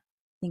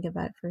 Think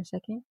about it for a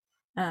second.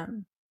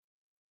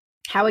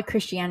 How would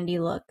Christianity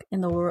look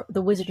in the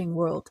wizarding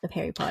world of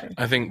Harry Potter?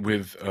 I think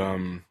with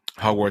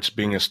Hogwarts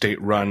being a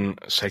state-run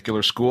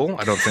secular school,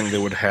 I don't think they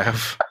would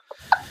have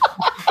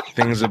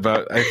things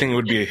about. I think it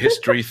would be a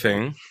history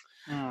thing.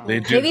 They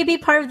do maybe be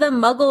part of the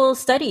Muggle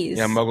studies.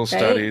 Yeah, Muggle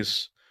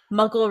studies.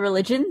 Muggle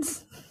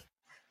religions.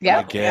 Yeah,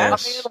 I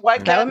guess.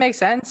 That would make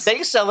sense.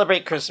 They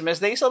celebrate Christmas.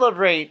 They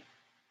celebrate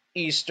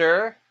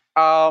Easter.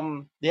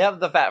 They have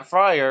the Fat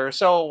Friar.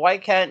 So why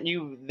can't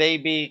they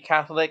be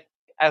Catholic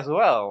as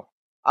well?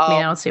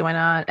 I don't see why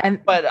not.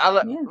 And but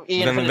then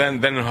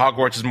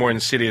Hogwarts is more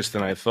insidious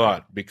than I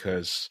thought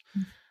because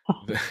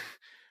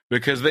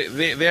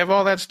they have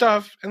all that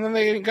stuff and then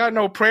they ain't got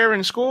no prayer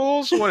in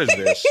schools. What is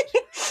this?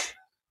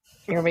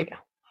 Here we go.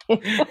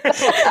 It's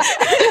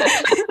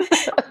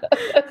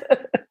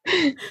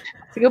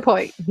a good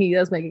point. He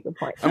does make a good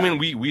point. I mean,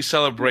 we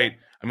celebrate.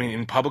 I mean,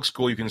 in public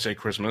school you can say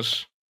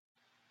Christmas.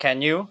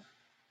 Can you?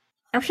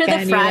 I'm sure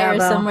the friar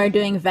is somewhere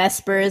doing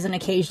Vespers and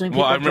occasionally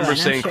people I remember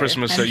saying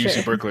Christmas at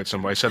UC Berkeley at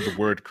some point. I said the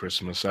word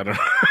Christmas. I don't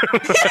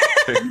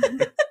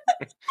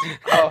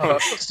know.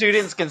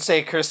 Students can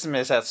say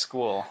Christmas at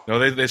school. No,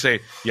 they say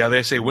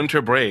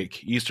winter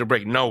break, Easter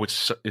break. No,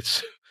 it's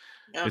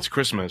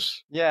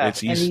Christmas. Yeah.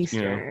 It's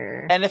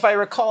Easter. And if I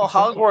recall,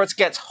 Hogwarts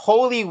gets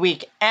Holy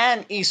Week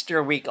and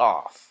Easter week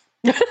off.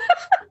 Well,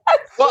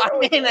 I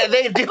mean,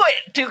 they do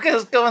it to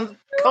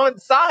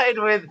coincide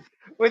with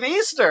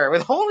Easter,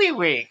 with Holy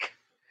Week.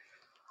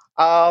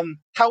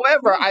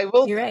 However, I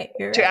will. You're right.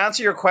 To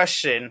answer your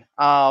question,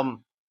 I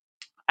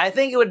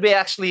think it would be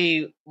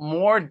actually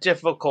more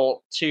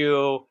difficult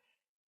to,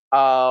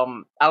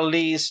 at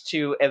least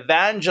to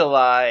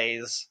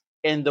evangelize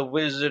in the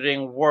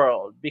wizarding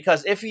world,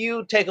 because if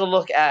you take a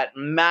look at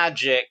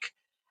magic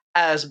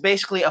as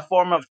basically a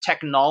form of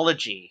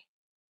technology,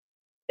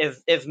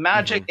 if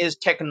magic is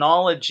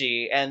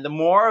technology, and the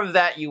more of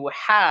that you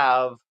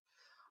have,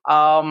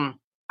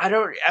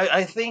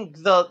 I think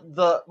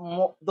the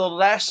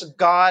less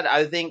God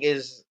I think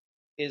is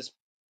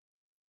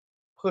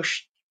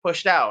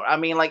pushed out. I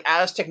mean, like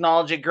as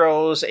technology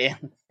grows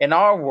in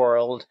our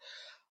world,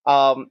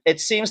 it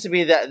seems to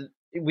be that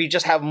we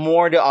just have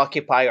more to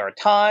occupy our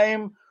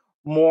time,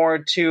 more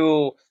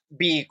to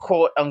be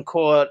quote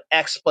unquote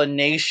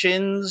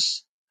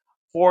explanations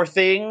for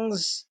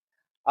things,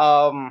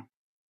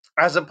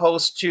 as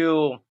opposed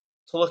to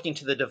looking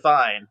to the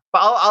divine.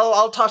 But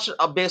I'll touch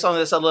base on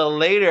this a little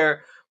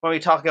later when we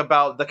talk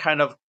about the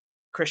kind of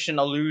Christian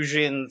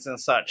allusions and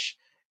such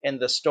in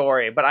the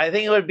story. But I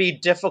think it would be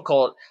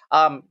difficult.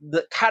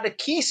 The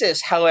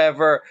catechesis,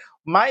 however,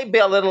 might be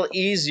a little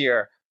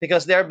easier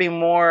because there'd be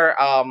more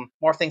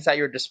things at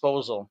your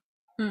disposal.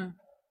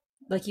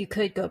 Like you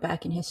could go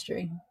back in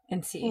history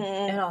and see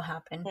it all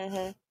happen.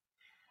 Mm-hmm.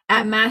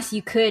 At Mass,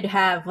 you could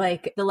have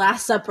like the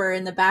Last Supper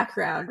in the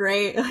background,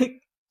 right?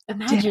 Like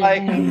Imagine.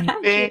 like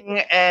Imagine. being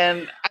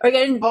and Or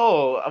getting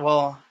oh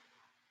well,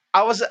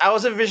 I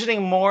was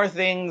envisioning more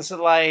things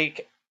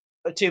like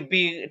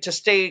to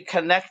stay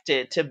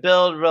connected, to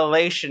build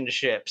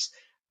relationships,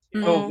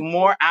 Mm.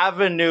 more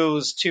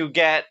avenues to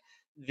get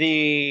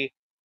the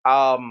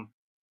um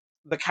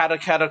the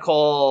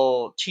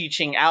catechetical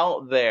teaching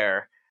out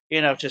there, to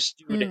mm.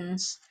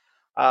 students.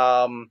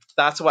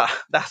 That's what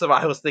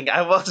I was thinking.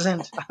 I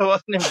wasn't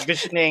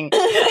envisioning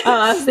Oh,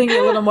 I was thinking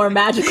a little more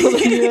magical than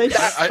you.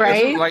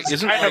 Right?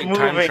 Isn't kind of like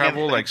time moving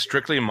travel and like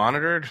strictly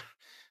monitored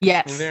in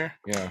Yes. there?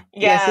 Yeah.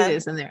 Yes, it Yeah.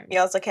 is in there. You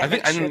also I can't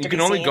think make sure and to you be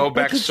can only seen. go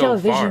They back could so show a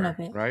vision far, of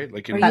it, right?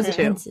 Like or in use That's it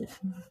true. pensive.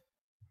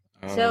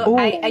 So Ooh.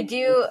 I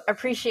do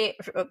appreciate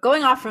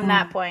going off from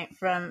that Mm. point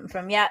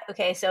from yeah,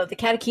 okay, so the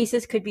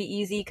catechesis could be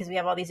easy because we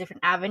have all these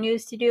different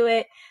avenues to do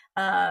it.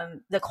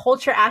 The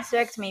culture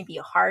aspect may be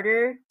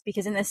harder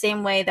because in the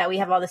same way that we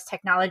have all this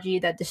technology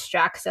that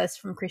distracts us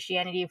from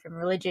Christianity, from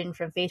religion,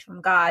 from faith, from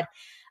God,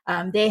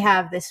 they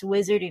have this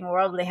wizarding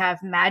world. They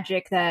have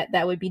magic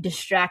that would be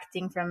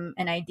distracting from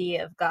an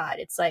idea of God.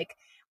 It's like,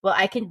 well,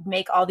 I can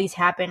make all these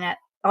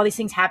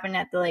things happen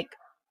at the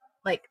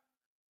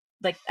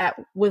like at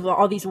with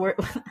all these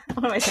words.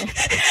 What am I saying?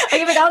 I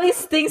can make all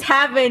these things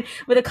happen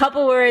with a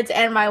couple words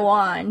and my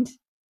wand.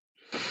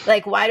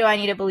 Like, why do I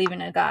need to believe in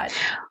a God?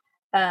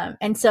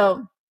 And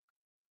so,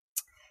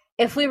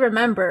 if we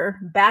remember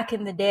back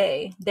in the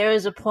day, there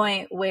was a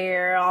point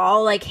where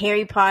all like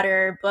Harry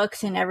Potter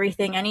books and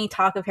everything, any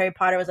talk of Harry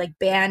Potter was like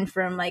banned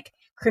from like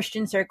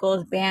Christian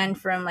circles,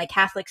 banned from like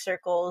Catholic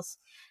circles.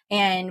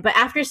 But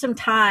after some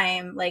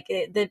time, like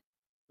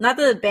not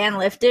that the ban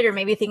lifted, or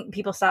maybe think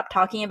people stopped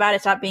talking about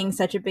it, stopped being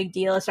such a big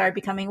deal. It started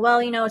becoming, well,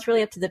 it's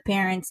really up to the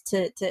parents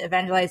to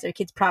evangelize their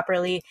kids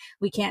properly.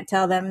 We can't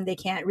tell them they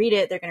can't read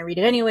it; they're going to read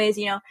it anyways.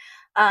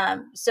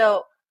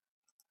 So,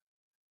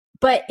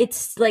 but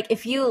it's like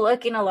if you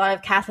look in a lot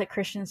of Catholic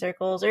Christian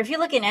circles, or if you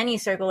look in any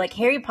circle, like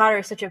Harry Potter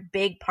is such a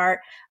big part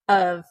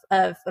of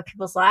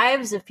people's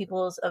lives, of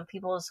people's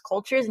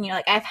cultures. And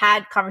like I've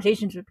had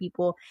conversations with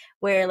people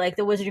where like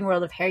the wizarding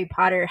world of Harry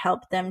Potter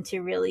helped them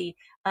to really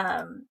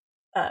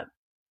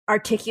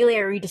articulate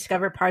or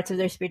rediscover parts of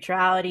their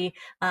spirituality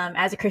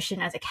as a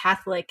Christian, as a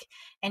Catholic.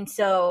 And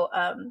so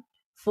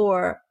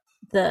for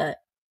the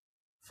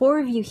four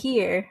of you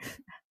here,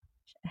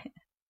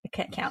 I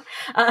can't count.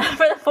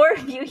 For the four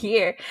of you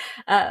here,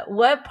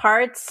 what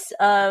parts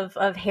of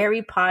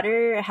Harry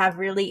Potter have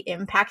really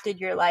impacted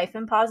your life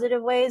in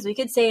positive ways? We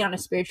could say on a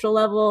spiritual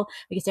level,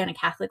 we could say on a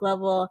Catholic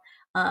level,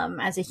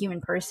 as a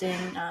human person,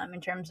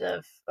 in terms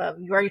of,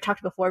 you already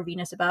talked before,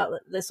 Venus, about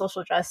the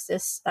social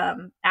justice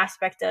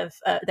aspect of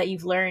that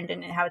you've learned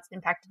and how it's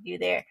impacted you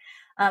there.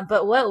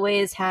 But what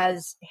ways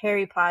has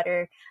Harry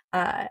Potter,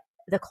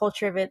 the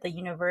culture of it, the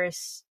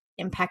universe,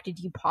 impacted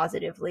you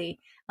positively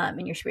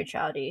in your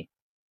spirituality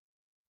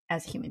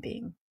as a human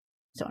being,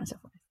 so on and so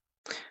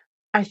forth?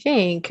 I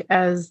think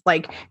as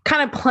like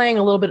kind of playing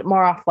a little bit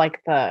more off like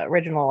the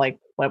original, like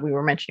what we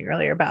were mentioning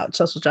earlier about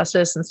social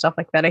justice and stuff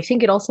like that. I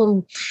think it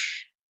also,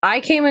 I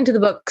came into the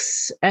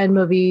books and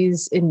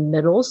movies in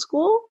middle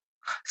school.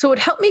 So it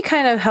helped me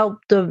kind of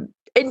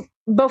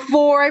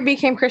before I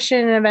became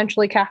Christian and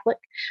eventually Catholic.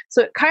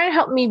 So it kind of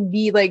helped me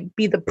be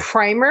the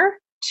primer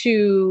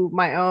to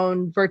my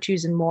own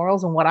virtues and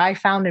morals and what I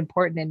found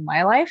important in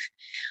my life.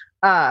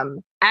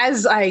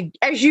 As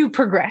you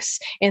progress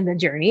in the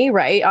journey,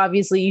 right?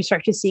 Obviously you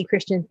start to see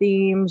Christian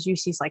themes, you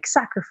see like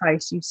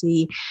sacrifice, you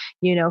see,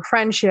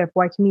 friendship,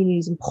 why community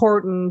is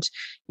important,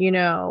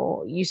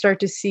 you start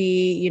to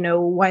see,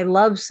 why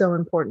love's so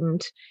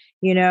important,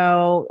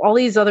 all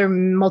these other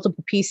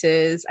multiple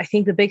pieces. I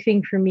think the big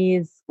thing for me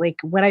is like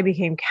when I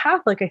became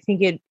Catholic, I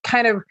think it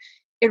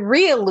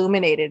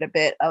re-illuminated a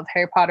bit of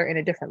Harry Potter in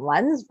a different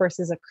lens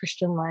versus a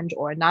Christian lens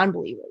or a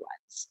non-believer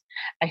lens.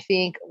 I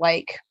think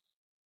like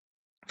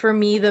for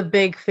me, the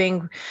big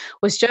thing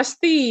was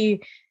just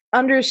the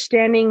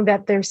understanding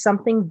that there's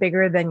something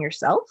bigger than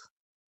yourself,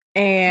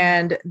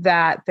 and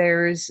that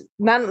there's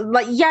not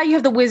like, yeah, you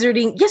have the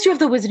wizarding. Yes, you have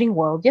the wizarding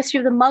world. Yes,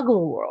 you have the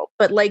muggle world,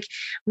 but like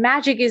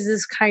magic is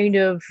this kind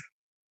of,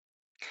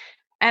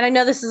 and I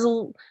know this is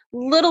a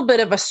little bit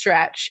of a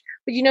stretch,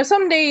 but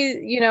some days,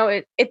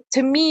 it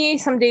to me,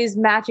 some days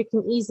magic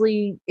can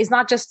easily is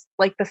not just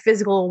like the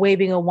physical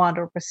waving a wand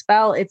or a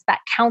spell. It's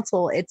that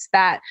counsel. It's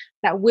that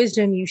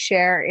wisdom you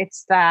share.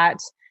 It's that,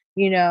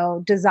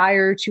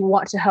 desire to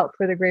want to help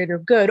for the greater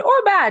good or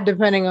bad,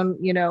 depending on,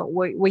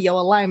 what your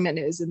alignment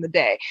is in the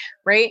day.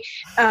 Right.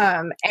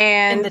 And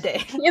In the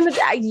day.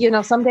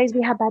 Some days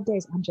we have bad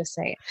days. I'm just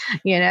saying,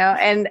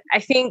 and I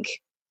think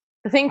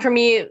the thing for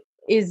me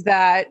is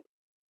that,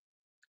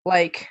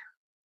 like,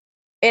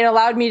 it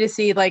allowed me to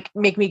see, like,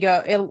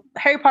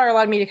 Harry Potter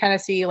allowed me to kind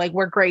of see, like,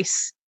 where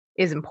grace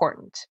is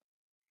important.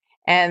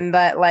 And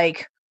that,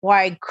 like,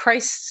 why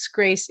Christ's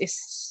grace is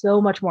so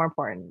much more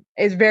important.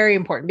 It's very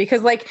important.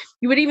 Because, like,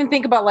 you would even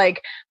think about,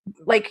 like,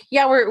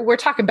 yeah, we're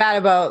talking bad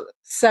about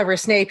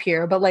Severus Snape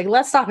here, but, like,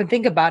 let's stop and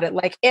think about it.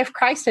 Like, if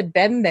Christ had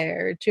been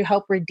there to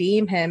help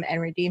redeem him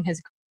and redeem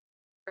his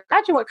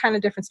Imagine what kind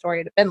of different story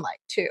it'd have been like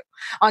too.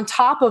 On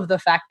top of the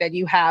fact that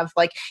you have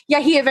like, yeah,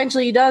 he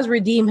eventually does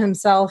redeem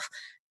himself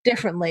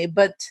differently,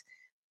 but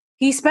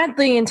he spent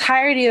the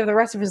entirety of the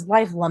rest of his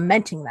life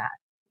lamenting that,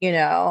 you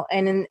know,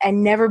 and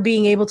never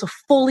being able to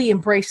fully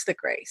embrace the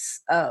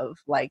grace of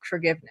like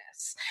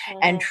forgiveness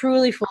and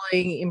truly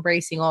fully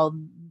embracing all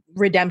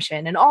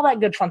redemption and all that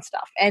good fun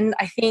stuff. And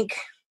I think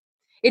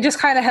it just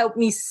kind of helped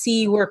me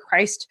see where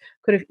Christ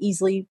could have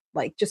easily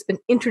like just been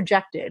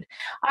interjected.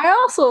 I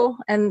also,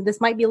 and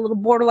this might be a little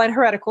borderline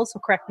heretical, so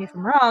correct me if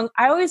I'm wrong,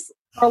 I always,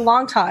 for a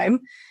long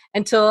time,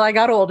 until I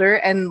got older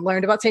and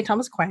learned about St.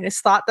 Thomas Aquinas,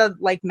 thought that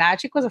like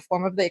magic was a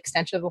form of the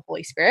extension of the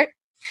Holy Spirit.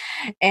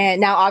 And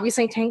now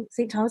obviously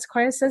St. Thomas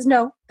Aquinas says,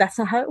 no, that's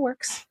not how it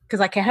works, because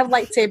I can't have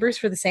lightsabers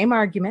for the same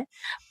argument.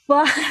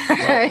 But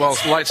well,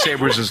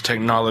 lightsabers is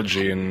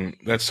technology, and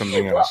that's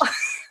something else.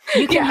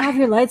 You can have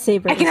your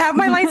lightsaber. I can have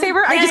my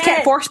lightsaber. I just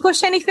can't force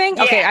push anything.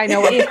 Yeah. Okay, I know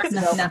what.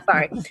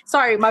 No,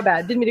 sorry, my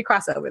bad. Didn't mean to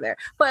cross over there.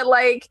 But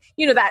like,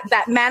 you know,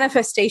 that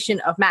manifestation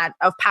of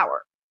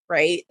power,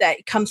 right?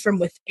 That comes from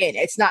within.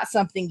 It's not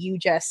something you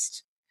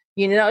just,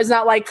 you know. It's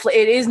not like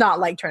it is not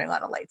like turning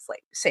on a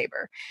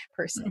lightsaber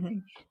per se. Mm-hmm.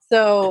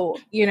 So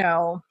you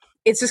know,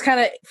 it's just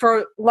kind of for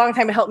a long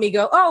time it helped me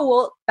go, oh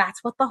well,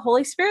 that's what the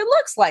Holy Spirit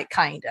looks like,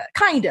 kinda.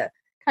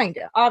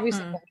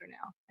 Obviously older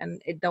now,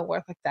 and it don't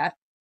work like that.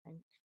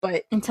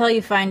 But until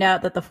you find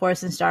out that the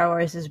Force in Star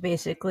Wars is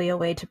basically a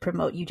way to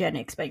promote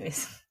eugenics,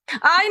 anyways.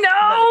 I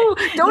know.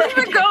 Don't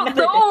even go.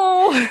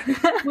 No.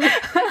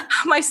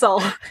 My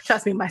soul.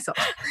 Trust me, my soul.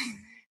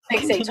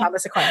 Thanks, St.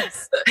 Thomas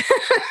Aquinas.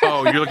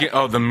 Oh, you're looking.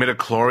 Oh, the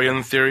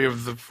midichlorian theory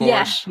of the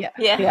Force. Yeah.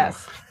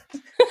 Yes.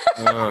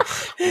 Ugh,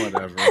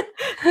 whatever.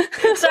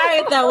 Sorry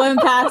if that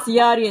went past the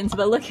audience,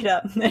 but look it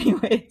up.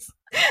 Anyways,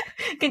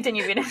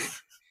 continue,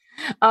 Venus.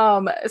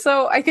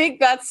 So I think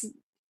that's.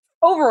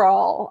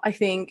 Overall, I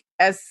think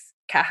as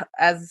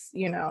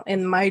you know,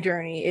 in my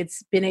journey,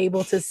 it's been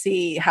able to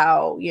see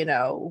how, you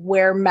know,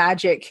 where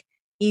magic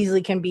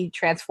easily can be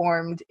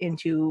transformed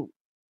into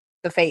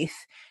the faith,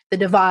 the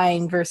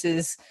divine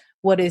versus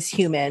what is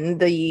human,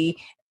 the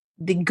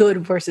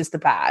good versus the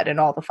bad, and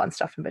all the fun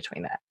stuff in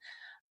between that.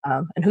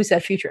 And who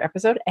said future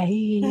episode?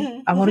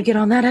 Hey, I want to get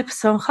on that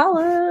episode.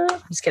 Holla!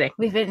 I'm just kidding.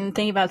 We've been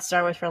thinking about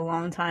Star Wars for a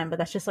long time, but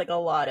that's just like a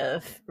lot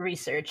of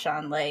research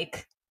on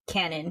like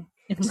canon.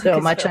 So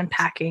much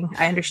unpacking.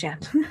 I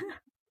understand.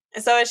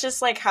 So it's just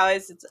like how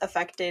has it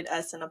affected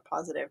us in a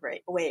positive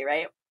way,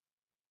 right?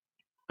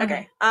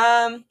 Okay.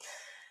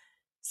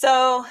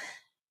 So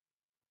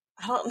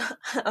I don't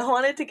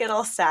want it to get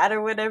all sad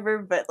or whatever,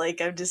 but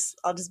like I'll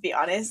just be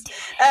honest.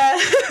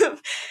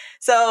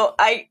 So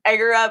I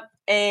grew up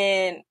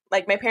in,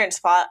 like, my parents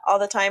fought all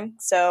the time,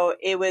 so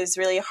it was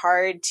really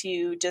hard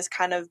to just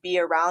kind of be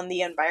around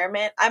the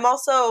environment. I'm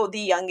also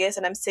the youngest,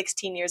 and I'm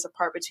 16 years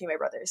apart between my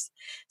brothers.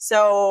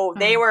 So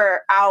they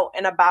were out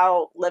and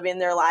about living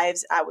their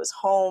lives. I was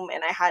home,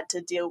 and I had to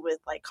deal with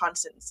like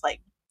constant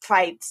like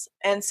fights.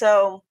 And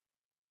so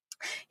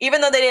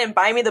even though they didn't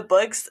buy me the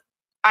books,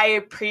 I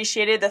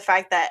appreciated the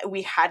fact that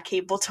we had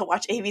cable to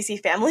watch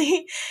ABC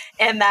Family,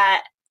 and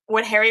that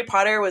when Harry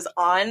Potter was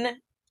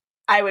on,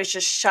 I was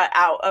just shut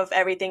out of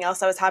everything else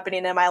that was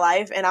happening in my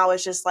life. And I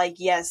was just like,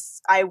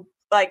 yes, it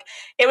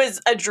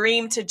was a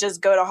dream to just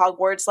go to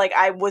Hogwarts. Like,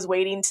 I was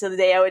waiting till the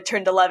day I would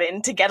turn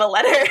 11 to get a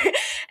letter.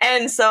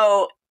 And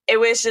so it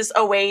was just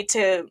a way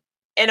to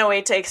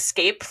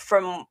escape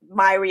from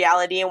my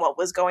reality and what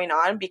was going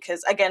on.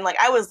 Because again, like,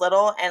 I was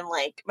little, and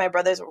like my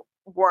brothers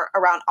weren't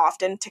around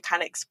often to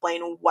kind of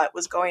explain what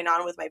was going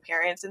on with my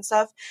parents and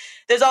stuff.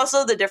 There's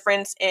also the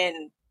difference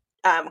in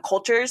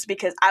cultures,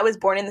 because I was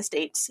born in the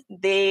States.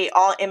 They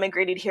all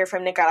immigrated here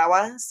from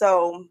Nicaragua.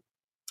 So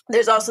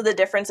there's also the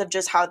difference of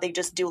just how they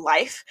just do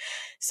life.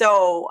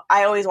 So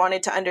I always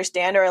wanted to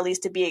understand, or at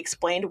least to be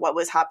explained, what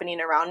was happening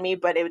around me.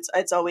 But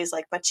it's always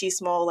like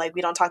machismo. Like,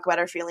 we don't talk about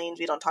our feelings.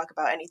 We don't talk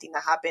about anything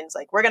that happens.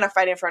 Like, we're going to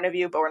fight in front of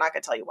you, but we're not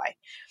going to tell you why.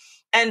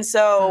 And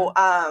so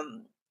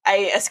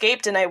I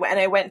escaped, and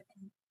I went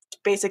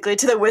basically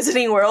to the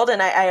Wizarding World,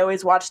 and I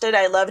always watched it.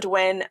 I loved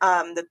when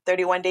the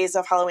 31 Days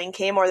of Halloween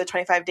came, or the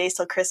 25 Days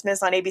Till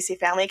Christmas on ABC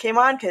Family came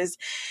on, because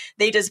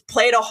they just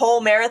played a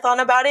whole marathon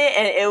about it,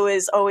 and it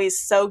was always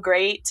so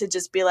great to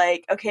just be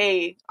like,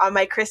 okay, on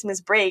my Christmas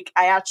break,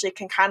 I actually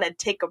can kind of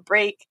take a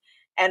break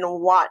and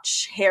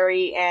watch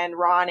Harry and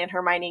Ron and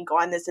Hermione go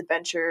on this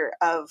adventure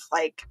of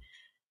like,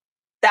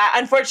 that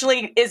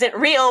unfortunately isn't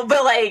real,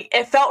 but like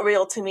it felt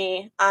real to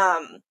me.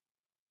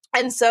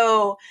 And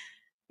so,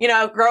 you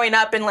know, growing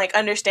up and like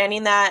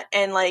understanding that,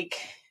 and like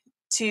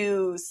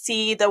to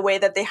see the way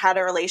that they had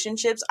in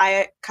relationships,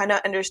 I kind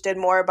of understood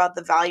more about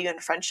the value in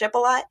friendship a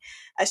lot,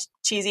 as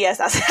cheesy as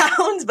that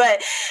sounds.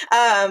 But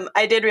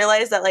I did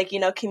realize that, like, you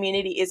know,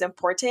 community is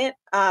important,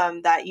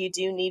 that you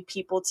do need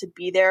people to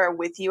be there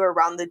with you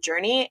around the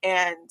journey.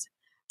 And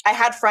I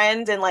had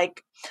friends, and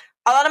like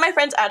a lot of my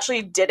friends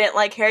actually didn't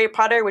like Harry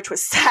Potter, which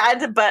was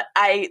sad, but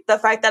the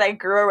fact that I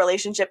grew a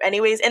relationship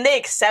anyways, and they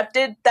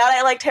accepted that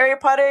I liked Harry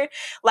Potter,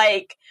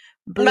 like,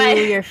 Boo My-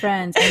 your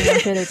friends. I mean, I'm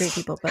sure they're great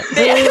people, but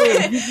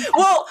boo.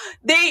 Well,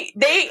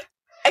 they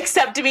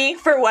accept me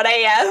for what I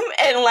am,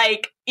 and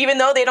like even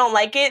though they don't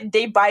like it,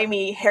 they buy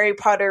me Harry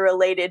Potter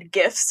related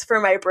gifts for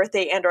my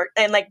birthday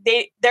and like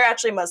they're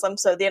actually Muslim,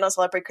 so they don't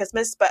celebrate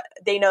Christmas, but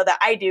they know that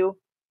I do.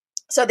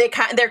 So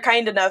they're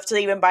kind enough to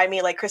even buy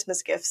me like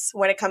Christmas gifts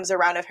when it comes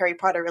around of Harry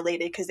Potter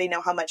related because they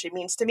know how much it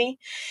means to me.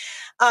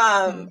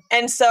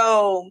 And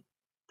so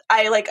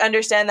I like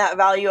understand that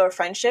value of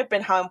friendship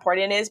and how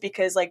important it is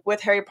because like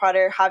with Harry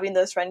Potter having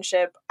this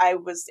friendship, I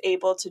was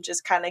able to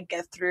just kind of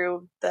get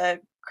through the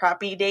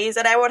crappy days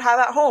that I would have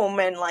at home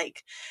and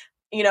like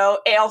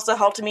it also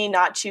helped me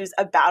not choose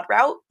a bad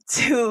route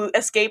to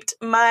escape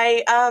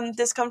my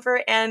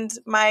discomfort and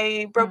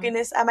my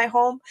brokenness at my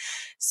home.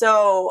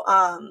 So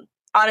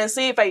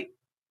honestly, if I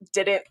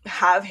didn't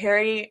have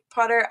Harry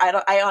Potter,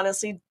 I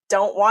honestly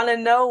don't want to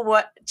know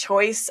what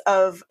choice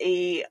of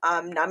a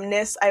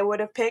numbness I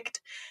would have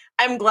picked.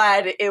 I'm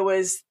glad it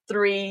was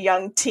 3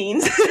 young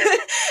teens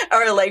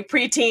or like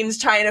preteens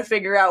trying to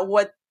figure out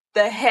what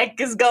the heck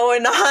is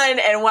going on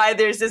and why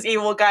there's this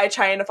evil guy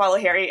trying to follow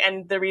Harry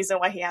and the reason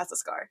why he has a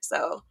scar.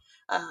 So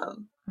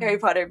Harry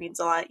Potter means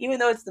a lot, even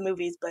though it's the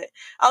movies, but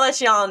I'll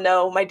let y'all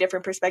know my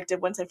different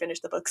perspective once I finish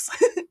the books.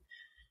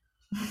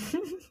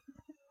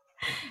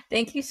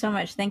 Thank you so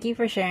much. Thank you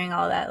for sharing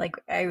all that. Like,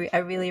 I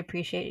really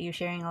appreciate you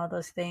sharing all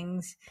those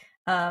things.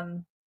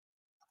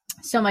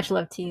 So much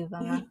love to you,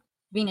 Velma.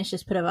 Venus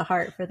just put up a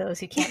heart for those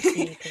who can't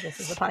see because this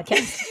is a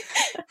podcast.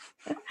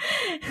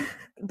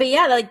 But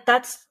yeah, like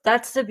that's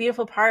the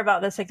beautiful part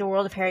about this, like the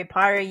world of Harry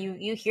Potter.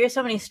 You hear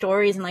so many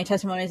stories and like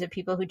testimonies of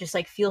people who just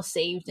like feel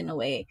saved in a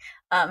way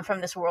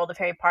from this world of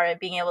Harry Potter,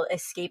 being able to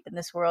escape in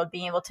this world,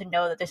 being able to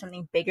know that there's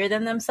something bigger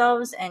than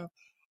themselves and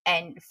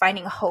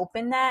finding hope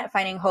in that,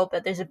 finding hope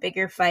that there's a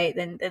bigger fight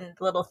than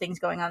little things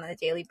going on a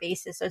daily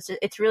basis. So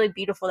it's really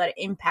beautiful that it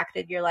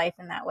impacted your life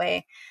in that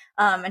way.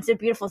 It's a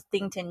beautiful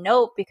thing to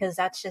note because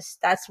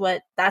that's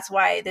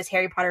why this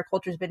Harry Potter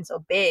culture has been so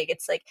big.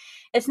 It's like,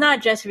 it's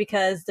not just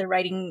because the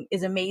writing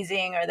is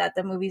amazing or that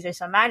the movies are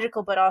so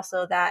magical, but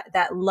also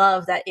that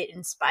love that it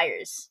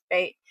inspires,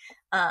 right?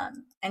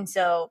 And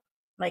so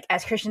like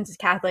as Christians, as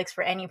Catholics,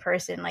 for any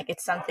person, like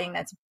it's something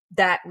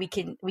that we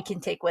can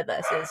take with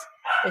us is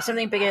there's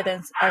something bigger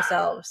than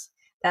ourselves,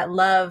 that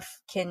love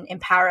can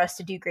empower us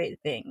to do great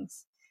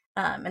things,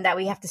 and that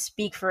we have to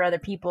speak for other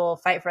people,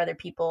 fight for other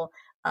people,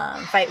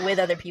 fight with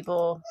other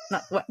people,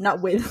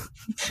 not with,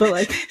 but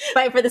like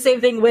fight for the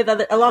same thing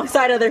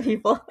alongside other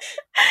people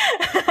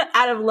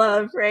out of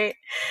love, right?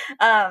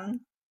 And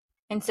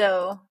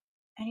so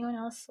anyone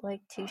else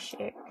like to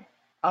share?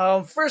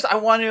 First, I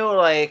want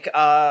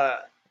to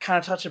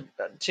kind of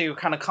to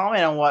kind of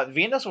comment on what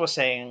Venus was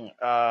saying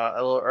a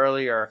little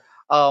earlier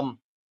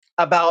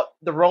about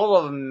the role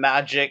of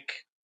magic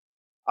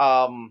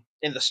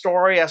in the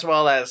story as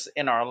well as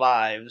in our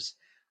lives.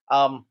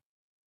 I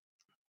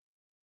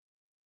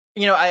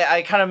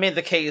kind of made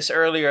the case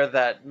earlier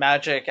that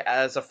magic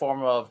as a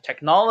form of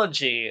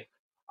technology,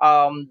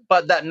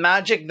 but that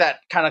magic that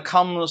kind of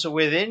comes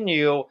within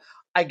you,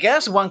 I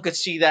guess one could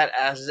see that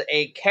as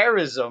a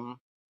charism.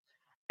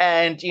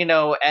 And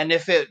and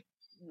if it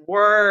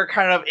were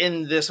kind of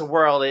in this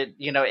world, it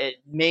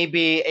may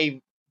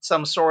be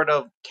some sort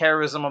of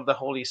charism of the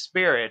Holy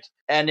Spirit.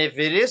 And if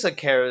it is a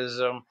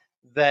charism,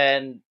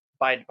 then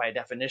by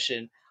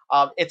definition,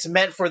 it's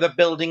meant for the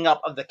building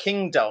up of the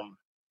kingdom.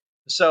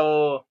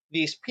 So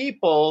these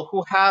people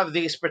who have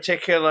these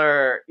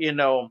particular,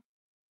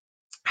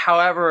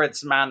 however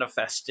it's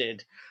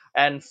manifested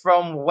and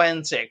from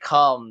whence it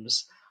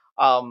comes,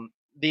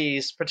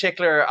 these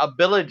particular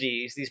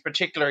abilities, these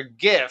particular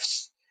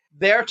gifts,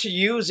 they're to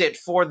use it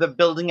for the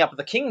building up of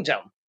the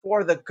kingdom,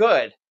 for the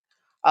good.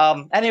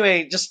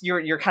 Anyway, just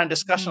your kind of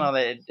discussion on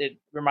it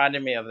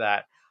reminded me of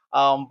that.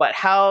 But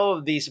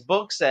how these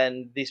books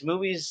and these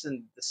movies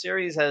and the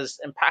series has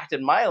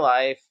impacted my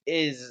life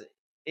is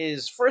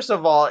first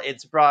of all,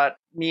 it's brought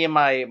me and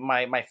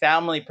my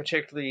family,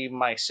 particularly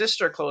my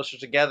sister, closer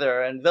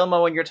together. And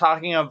Vilma, when you're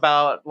talking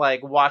about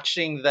like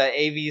watching the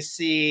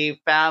ABC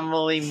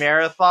family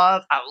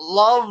marathons, I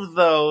love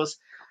those,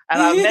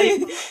 and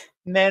I've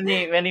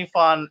many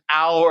fun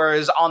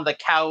hours on the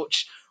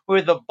couch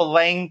with a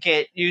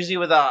blanket, usually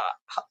with a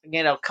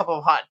cup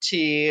of hot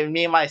tea, and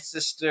me and my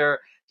sister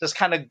just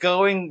kind of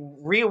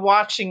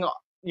rewatching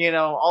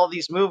all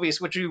these movies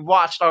which we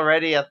watched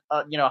already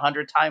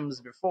 100 times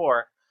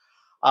before.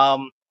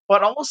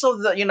 But also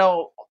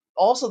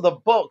the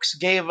books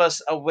gave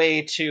us a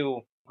way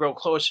to grow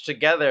closer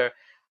together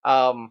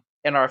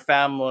in our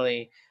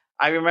family.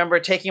 I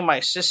remember taking my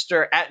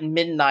sister at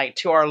midnight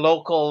to our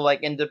local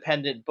like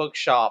independent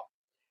bookshop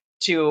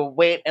to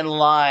wait in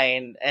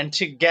line and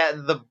to get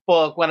the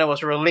book when it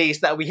was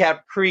released that we had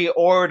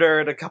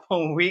pre-ordered a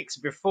couple of weeks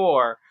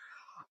before,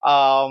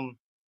 along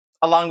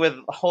with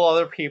whole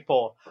other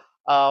people.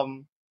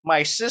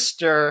 My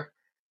sister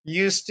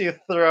used to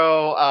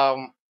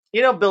throw,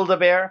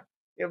 Build-A-Bear.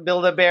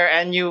 Build-A-Bear,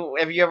 and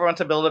if you ever want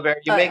to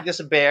Build-A-Bear, you make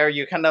this bear,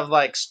 you kind of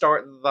like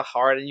start the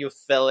heart and you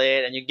fill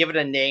it and you give it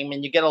a name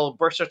and you get a little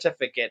birth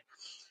certificate.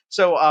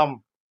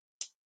 So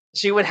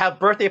she would have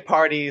birthday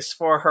parties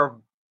for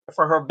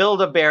her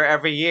Build-A-Bear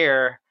every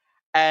year.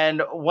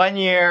 And one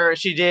year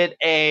she did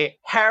a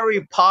Harry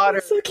Potter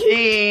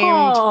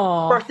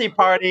themed birthday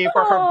party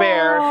for her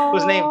bear,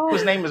 whose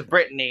name was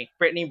Brittany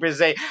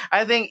Brizet.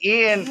 I think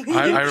Ian.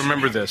 I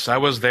remember this. I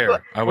was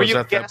there. I was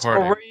at that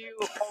party.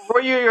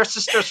 Were you your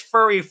sister's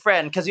furry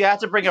friend? Because you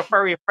had to bring a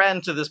furry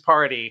friend to this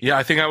party. Yeah,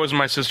 I think I was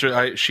my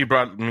sister. She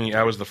brought me.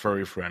 I was the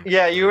furry friend.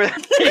 Yeah, you were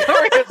his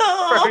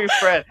furry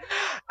friend.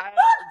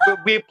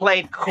 We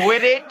played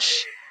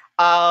Quidditch.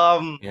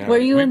 Were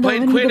you in the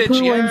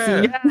Quidditch?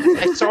 Yeah,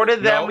 I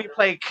sorted them. No. We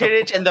played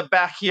Quidditch in the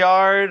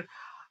backyard.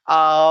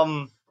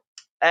 And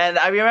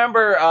I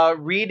remember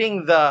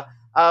reading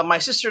my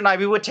sister and I,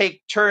 we would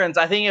take turns.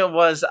 I think it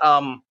was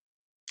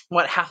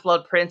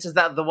Half-Blood Prince? Is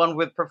that the one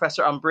with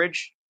Professor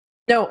Umbridge?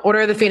 No,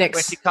 Order of the Phoenix.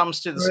 When he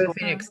comes to the school.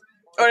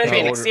 Order of the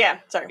Phoenix, yeah.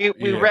 Sorry.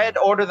 We read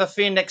Order of the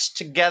Phoenix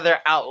together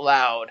out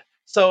loud.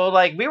 So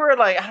like we were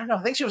like, I don't know,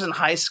 I think she was in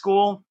high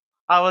school.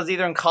 I was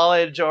either in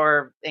college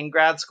or in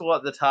grad school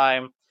at the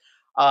time.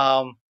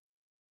 And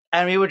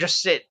we would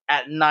just sit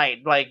at night,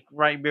 like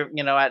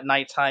at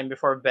nighttime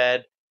before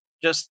bed,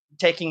 just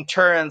taking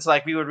turns.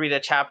 Like we would read a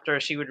chapter,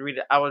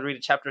 I would read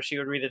a chapter, she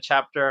would read a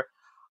chapter.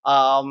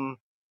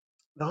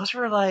 Those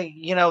were like,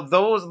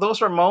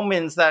 those were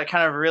moments that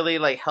kind of really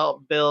like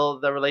helped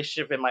build the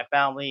relationship in my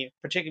family,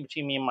 particularly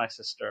between me and my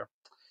sister.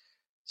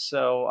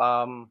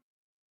 So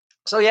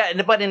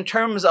yeah, but in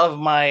terms of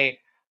my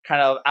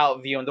kind of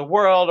out view in the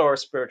world or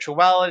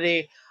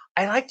spirituality,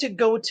 I like to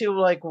go to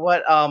like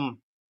what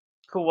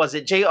who was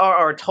it?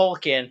 J.R.R.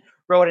 Tolkien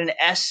wrote an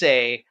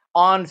essay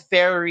on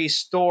fairy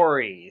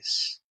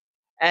stories,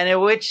 and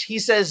in which he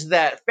says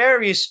that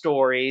fairy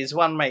stories,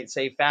 one might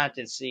say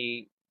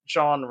fantasy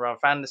genre,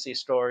 fantasy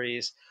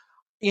stories,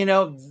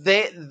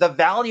 the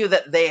value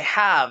that they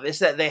have is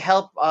that they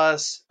help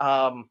us.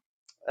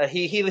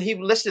 He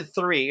listed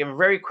three, and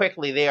very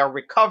quickly they are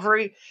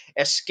recovery,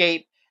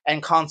 escape,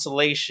 and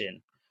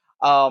consolation.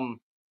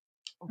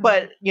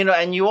 But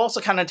and you also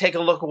kind of take a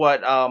look at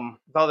what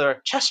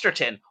Brother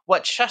Chesterton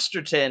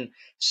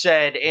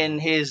said in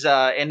his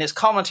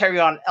commentary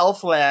on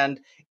Elfland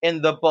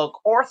in the book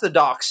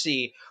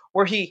Orthodoxy,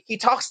 where he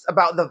talks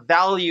about the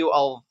value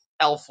of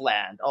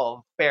Elfland,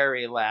 of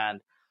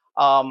fairyland,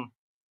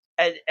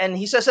 and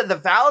he says that the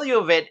value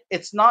of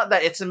it's not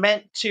that it's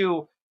meant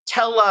to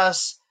tell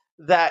us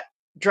that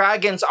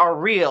dragons are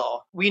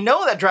real. We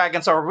know that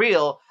dragons are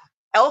real.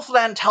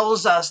 Elfland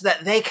tells us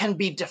that they can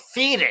be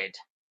defeated.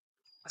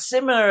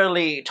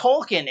 Similarly,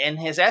 Tolkien, in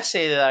his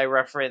essay that I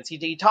referenced,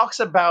 he talks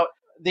about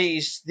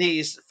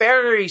these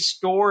fairy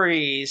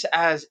stories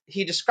as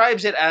he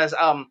describes it as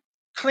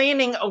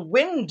cleaning a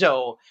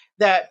window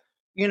that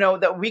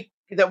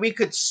we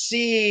could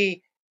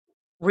see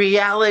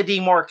reality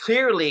more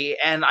clearly.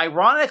 And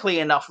ironically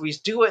enough, we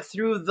do it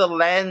through the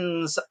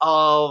lens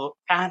of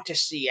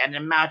fantasy and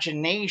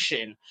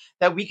imagination,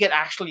 that we could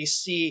actually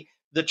see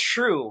the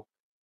true,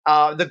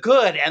 the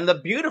good and the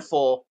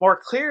beautiful more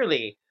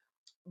clearly.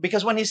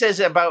 Because when he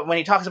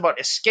talks about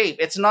escape,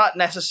 it's not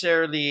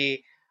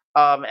necessarily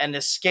an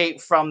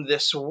escape from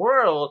this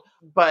world,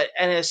 but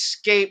an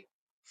escape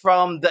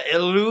from the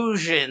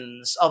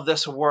illusions of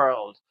this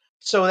world,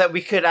 so that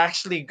we could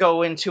actually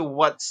go into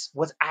what's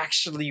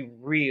actually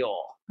real.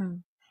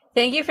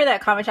 Thank you for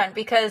that comment, John,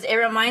 because it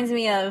reminds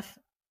me of,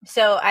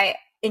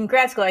 in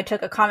grad school, I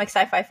took a comic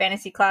sci-fi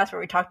fantasy class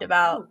where we talked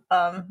about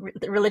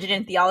religion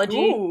and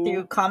theology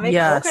through comics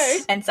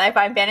and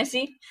sci-fi and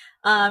fantasy.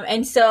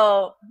 And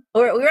so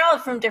we were all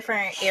from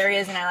different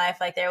areas in our life.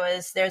 Like there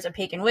was a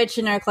pagan witch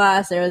in our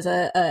class. There was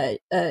a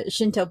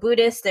Shinto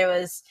Buddhist. There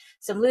was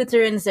some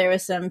Lutherans. There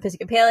was some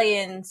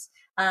Episcopalians.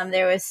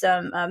 There was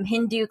some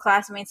Hindu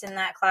classmates in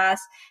that class.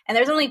 And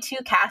there was only 2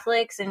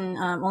 Catholics and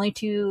only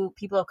 2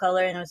 people of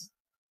color. And it was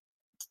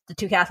the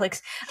 2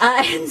 Catholics.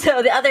 And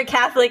so the other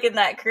Catholic in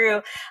that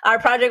crew, our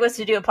project was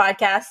to do a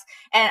podcast.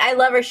 And I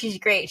love her. She's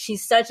great.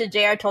 She's such a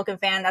J.R. Tolkien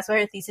fan. That's what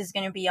her thesis is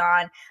going to be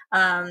on.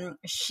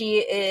 She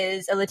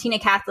is a Latina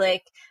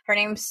Catholic. Her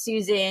name's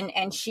Susan.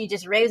 And she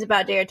just raves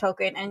about J.R.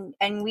 Tolkien.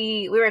 And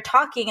we were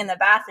talking in the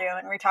bathroom,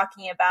 and we were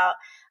talking about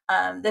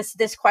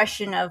this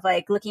question of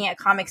like looking at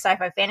comic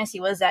sci-fi fantasy.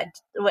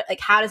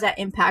 How does that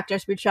impact our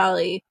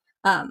spirituality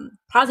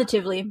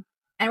positively?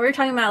 And we were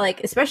talking about,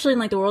 like, especially in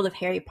like the world of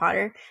Harry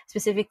Potter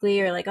specifically,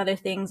 or like other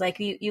things,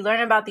 like you learn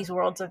about these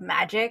worlds of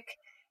magic,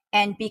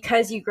 and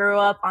because you grow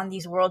up on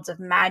these worlds of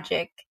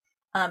magic,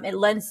 it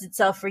lends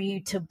itself for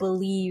you to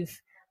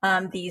believe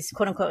these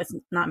quote unquote, it's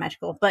not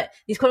magical, but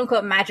these quote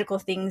unquote magical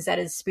things, that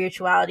is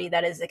spirituality,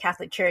 that is the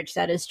Catholic Church,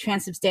 that is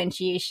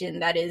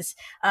transubstantiation, that is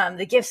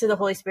the gifts of the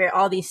Holy Spirit,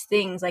 all these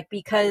things, like,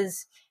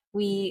 because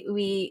we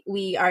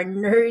are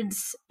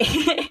nerds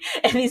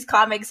in these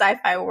comic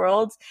sci-fi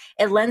worlds,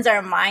 it lends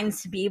our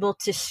minds to be able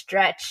to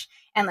stretch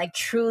and like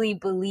truly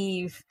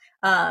believe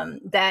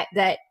that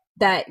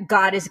that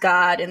God is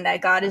God and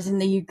that God is in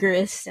the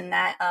Eucharist and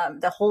that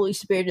the Holy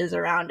Spirit is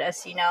around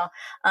us, you know?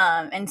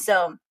 And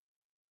so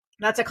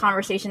that's a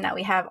conversation that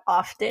we have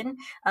often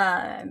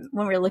when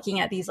we're looking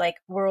at these like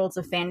worlds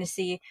of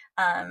fantasy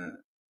and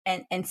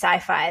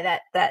sci-fi,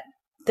 that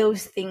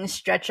those things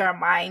stretch our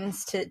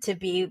minds to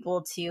be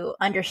able to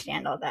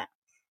understand all that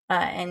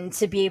and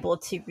to be able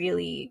to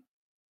really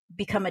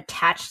become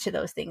attached to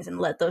those things and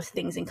let those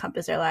things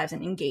encompass our lives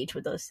and engage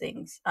with those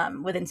things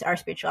within our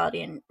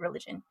spirituality and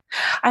religion.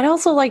 I'd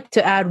also like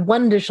to add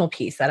one additional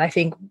piece that I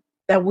think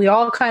that we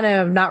all kind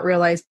of not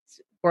realized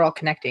we're all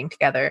connecting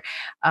together.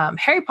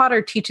 Harry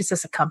Potter teaches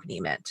us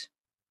accompaniment.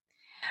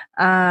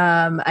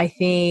 I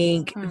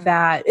think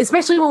that,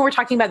 especially when we're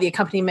talking about the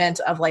accompaniment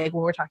of like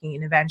when we're talking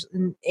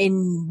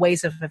in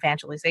ways of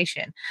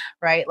evangelization,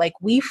 right? Like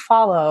we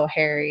follow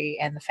Harry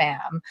and the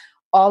fam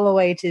all the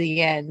way to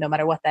the end, no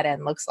matter what that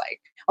end looks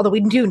like. Although we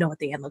do know what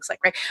the end looks like,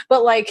 right?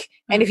 But like,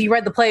 and if you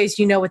read the plays,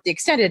 you know what the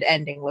extended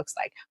ending looks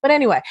like. But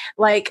anyway,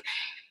 like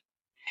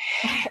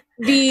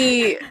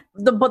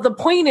but the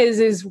point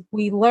is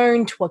we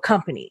learn to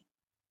accompany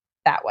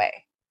that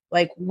way.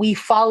 Like we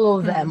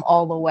follow them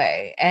all the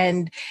way.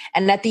 And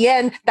at the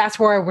end, that's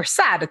where we're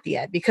sad at the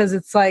end, because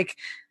it's like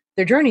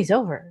their journey's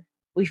over.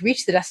 We've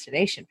reached the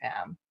destination,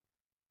 fam.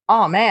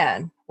 Oh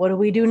man, what do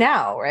we do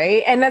now?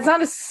 Right. And that's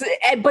not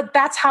but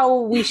that's how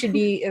we should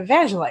be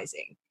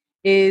evangelizing,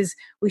 is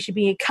we should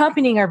be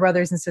accompanying our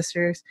brothers and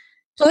sisters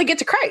till they get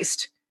to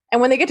Christ.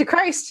 And when they get to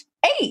Christ,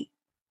 hey,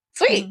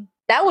 sweet.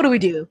 Now what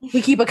do?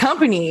 We keep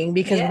accompanying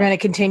because we're going to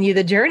continue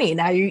the journey.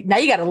 Now you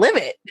got to live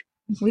it.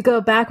 We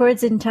go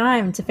backwards in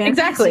time to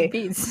Fantastic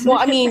Beasts. Well,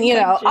 I mean, you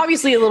know,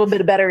 obviously a little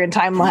bit better in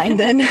timeline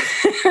than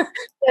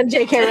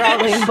J.K.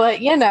 Rowling,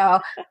 but you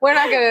know, we're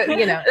not gonna,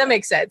 you know, that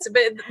makes sense.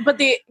 But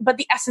the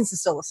essence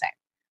is still the same,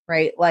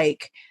 right?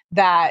 Like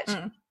that,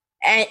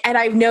 and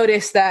I've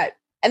noticed that,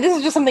 and this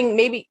is just something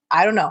maybe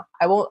I don't know.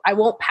 I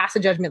won't pass a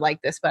judgment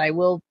like this, but I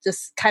will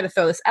just kind of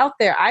throw this out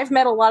there. I've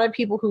met a lot of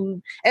people who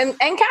and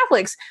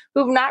Catholics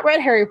who've not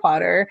read Harry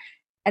Potter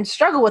and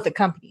struggle with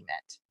accompaniment,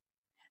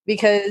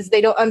 because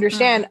they don't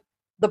understand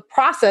the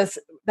process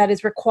that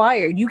is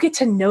required. You get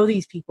to know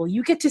these people.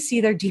 You get to see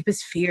their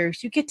deepest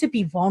fears. You get to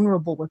be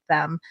vulnerable with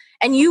them,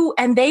 and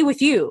they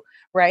with you,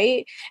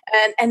 right?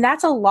 And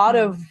that's a lot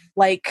of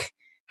like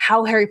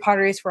how Harry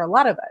Potter is for a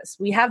lot of us.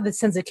 We have the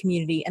sense of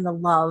community and the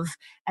love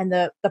and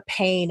the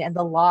pain and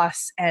the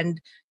loss, and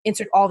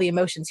insert all the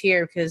emotions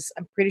here, because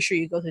I'm pretty sure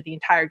you go through the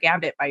entire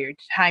gambit by your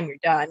time you're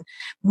done.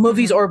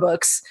 Movies or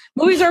books.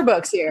 Movies or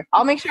books here.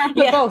 I'll make sure I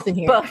put both in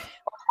here. Both.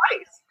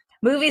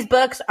 Movies,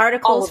 books,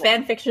 articles,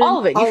 fan fiction. All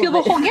of it. You feel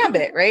the whole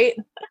gambit, right?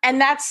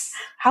 And that's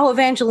how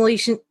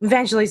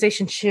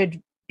evangelization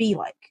should be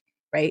like,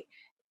 right?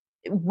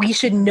 We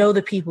should know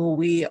the people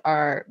we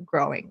are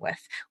growing with.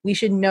 We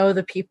should know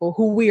the people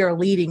who we are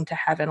leading to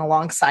heaven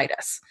alongside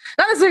us.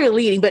 Not necessarily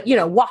leading, but, you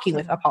know, walking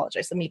with.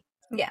 Apologize.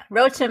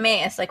 Road to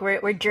Emmaus. Like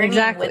we're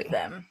journeying with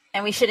them.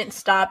 And we shouldn't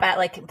stop at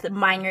like the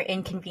minor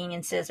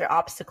inconveniences or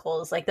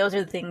obstacles. Like those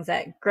are the things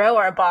that grow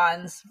our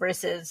bonds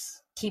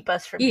versus keep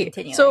us from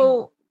continuing.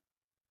 So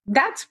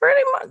that's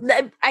pretty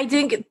much, I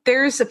think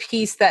there's a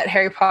piece that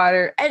Harry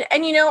Potter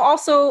and you know,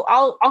 also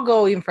I'll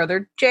go even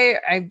further.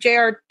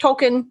 J.R.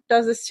 Tolkien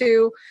does this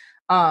too.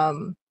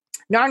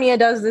 Narnia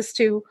does this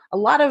too. A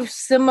lot of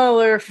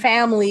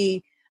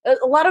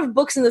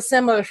books in the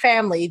similar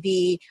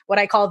family, what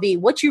I call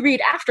what you read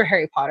after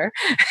Harry Potter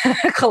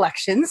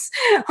collections,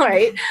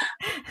 right?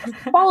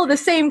 Follow the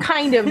same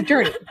kind of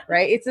journey,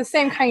 right? It's the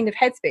same kind of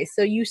headspace.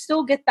 So you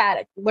still get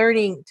that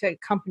learning to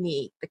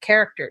accompany the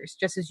characters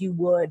just as you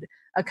would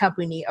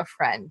accompany a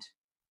friend.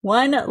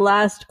 One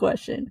last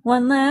question.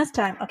 One last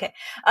time. Okay.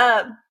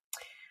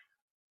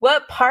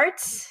 What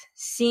parts,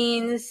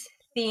 scenes,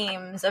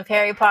 themes of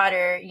Harry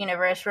Potter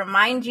universe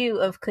remind you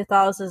of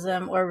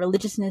Catholicism or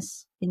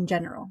religiousness in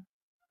general?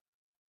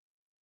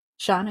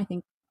 Sean, I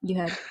think you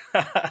had.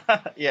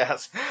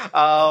 Yes.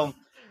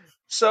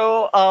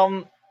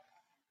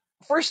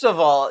 First of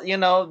all, you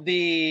know,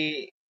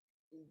 a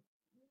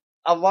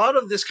lot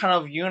of this kind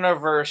of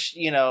universe,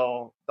 you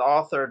know, the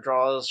author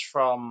draws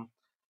from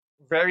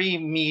very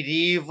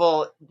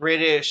medieval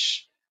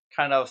British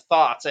kind of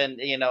thoughts and,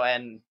 you know,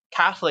 and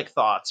Catholic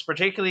thoughts,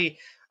 particularly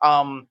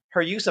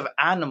her use of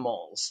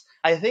animals.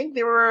 I think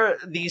there were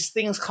these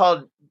things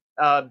called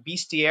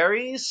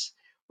bestiaries,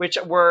 which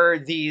were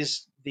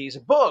these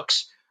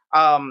books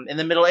in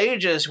the Middle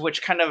Ages,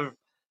 which kind of,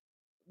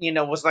 you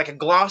know, was like a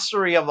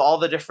glossary of all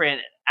the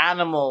different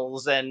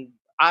animals and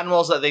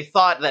animals that they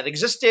thought that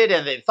existed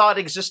and they thought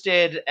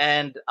existed,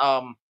 and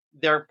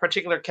their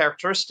particular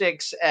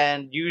characteristics,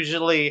 and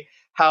usually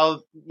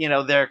how, you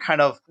know, their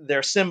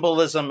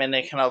symbolism and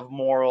a kind of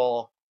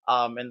moral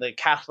in the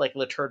Catholic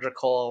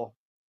liturgical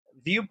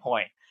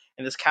viewpoint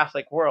in this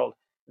Catholic world,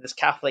 this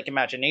Catholic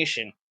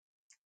imagination.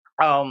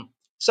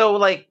 So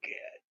like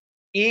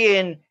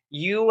Ian,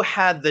 you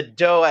had the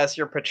doe as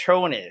your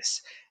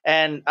Patronus,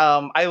 and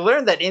I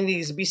learned that in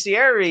these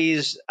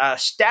bestiaries,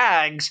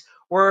 stags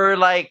were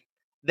like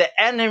the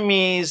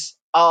enemies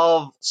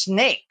of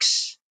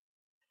snakes.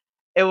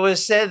 it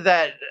was said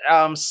that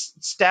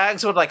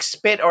stags would like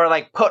spit or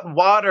like put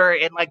water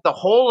in like the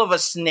hole of a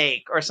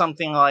snake or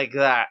something like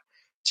that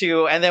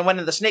and then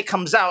when the snake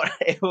comes out,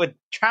 it would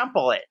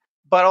trample it.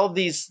 But all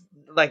these,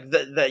 like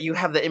you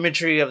have the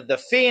imagery of the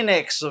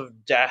phoenix,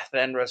 of death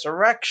and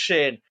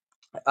resurrection,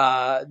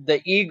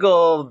 the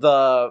eagle,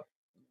 the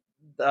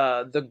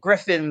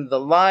griffin, the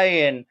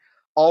lion,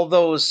 all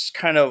those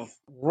kind of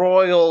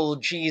royal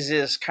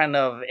Jesus kind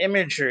of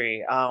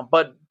imagery.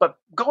 But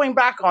going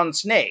back on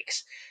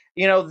snakes,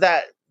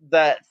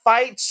 that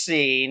fight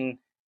scene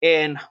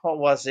in, what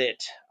was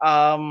it?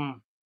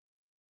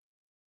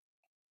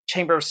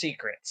 Chamber of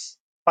Secrets,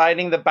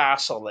 fighting the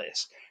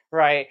basilisk,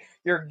 right?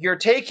 You're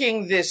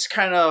taking this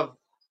kind of,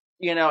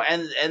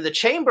 and the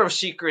Chamber of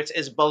Secrets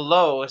is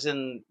below,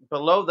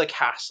 below the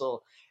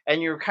castle,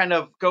 and you're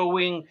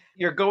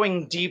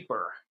going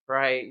deeper,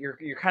 right?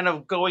 You're kind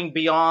of going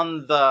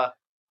beyond the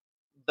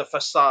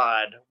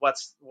facade,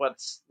 what's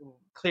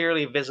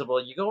clearly visible.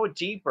 You go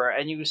deeper,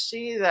 and you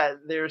see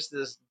that there's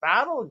this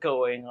battle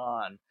going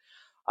on.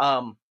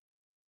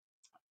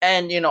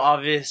 And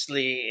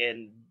obviously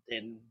in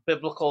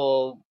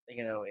biblical,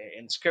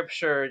 in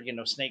scripture,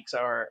 snakes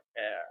are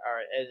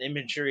an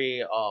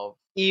imagery of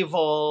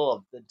evil,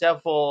 of the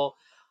devil,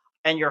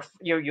 and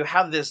you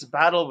have this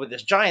battle with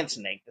this giant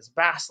snake, this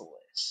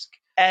basilisk,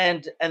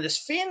 and this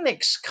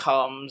phoenix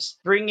comes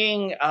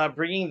bringing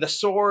the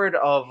sword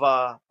of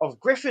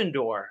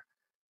Gryffindor,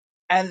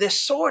 and this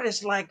sword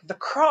is like the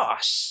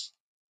cross,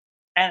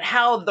 and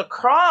how the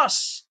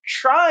cross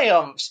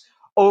triumphs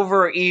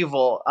over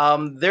evil.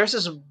 There's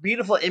this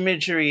beautiful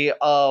imagery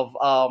of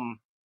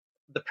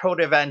the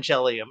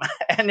Proto-Evangelium.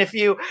 And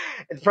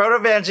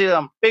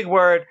Proto-Evangelium, big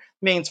word,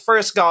 means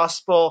first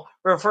gospel,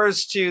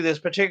 refers to this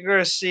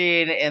particular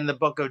scene in the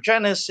book of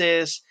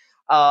Genesis,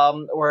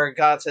 where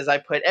God says,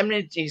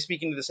 he's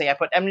speaking to the saying, I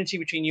put enmity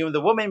between you and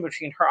the woman,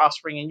 between her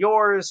offspring and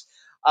yours.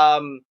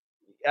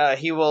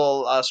 He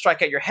will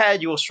strike at your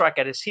head, you will strike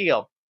at his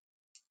heel.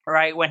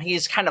 Right, when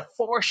he's kind of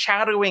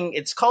foreshadowing,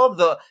 it's called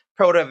the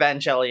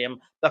Proto-Evangelium,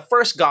 the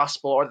first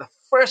gospel, or the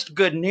first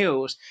good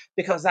news,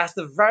 because that's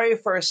the very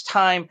first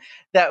time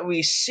that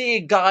we see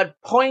God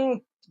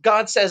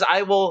says,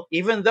 I will,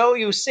 even though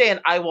you sin,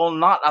 I will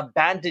not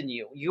abandon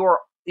you.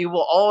 You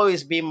will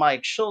always be my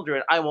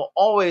children. I will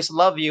always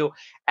love you,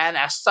 and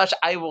as such,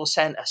 I will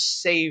send a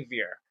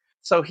savior.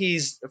 So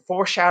he's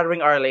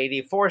foreshadowing Our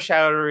Lady,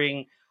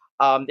 foreshadowing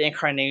the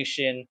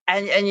incarnation,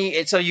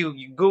 so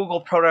you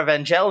Google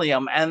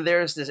Proto-Evangelium, and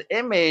there's this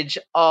image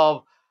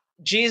of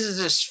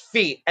Jesus's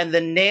feet, and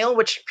the nail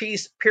which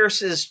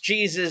pierces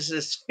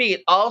Jesus's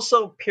feet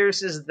also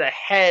pierces the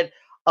head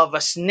of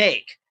a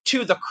snake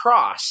to the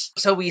cross.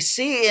 So we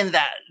see in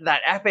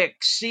that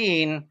epic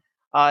scene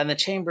in the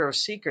Chamber of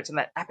Secrets, in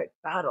that epic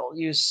battle,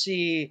 you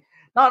see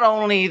not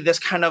only this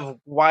kind of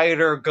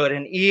wider good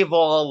and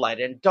evil, light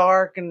and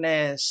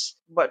darkness,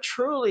 but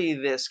truly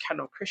this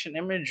kind of Christian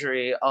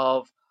imagery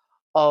of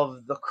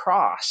the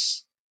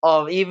cross,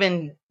 of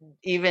even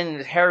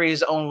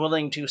Harry's own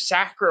willing to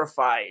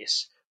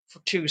sacrifice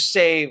to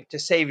save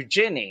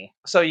Ginny.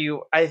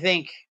 So I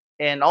think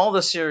in all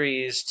the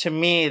series, to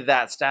me,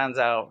 that stands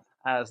out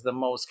as the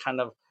most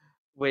kind of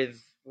with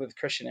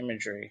Christian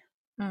imagery.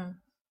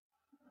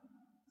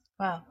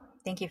 Wow,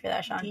 thank you for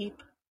that, Sean.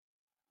 Deep.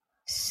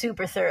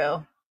 Super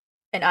thorough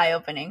and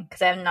eye-opening,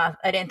 because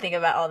I didn't think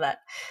about all that.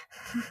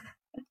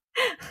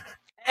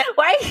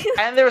 Why?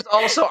 And there's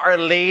also Our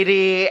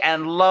Lady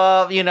and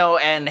love,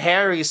 and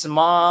Harry's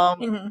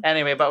mom. Mm-hmm.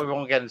 Anyway, but we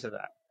won't get into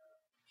that.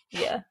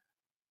 Yeah.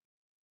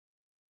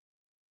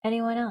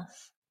 Anyone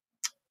else?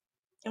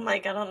 I'm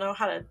like, I don't know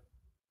how to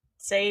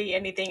say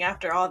anything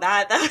after all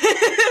that. That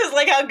was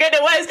like how good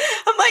it was.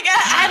 I'm like,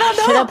 I don't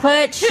know. Should have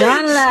put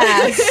Sean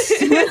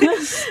last.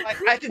 Like,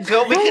 I could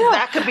go because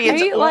that could be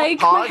its own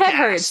podcast. My head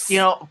hurts.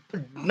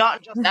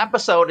 Not just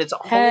episode; it's a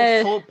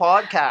whole full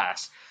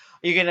podcast.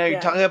 You're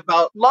talking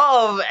about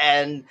love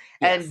and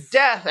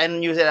death,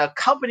 and you said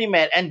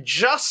accompaniment and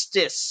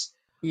justice.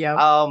 Yeah.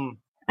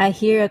 I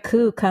hear a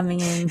coup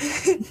coming in.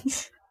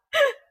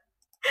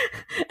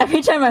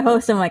 Every time I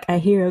host, I'm like, I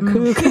hear a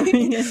coup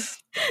coming in.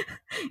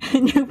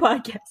 New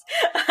podcast.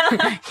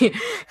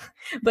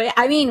 But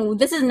I mean,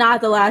 this is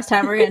not the last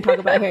time we're going to talk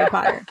about Harry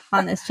Potter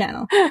on this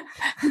channel.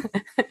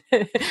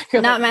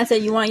 Not Matt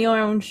said, you want your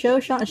own show,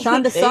 Sean?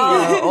 Sean the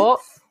Saw.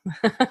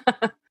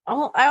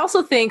 I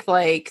also think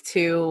and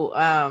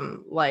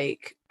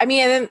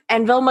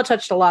Velma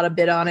touched a lot of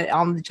bit on it,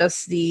 on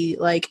just the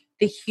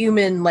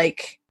human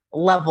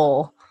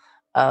level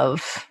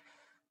of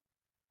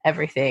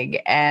everything,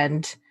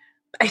 and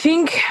I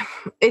think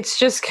it's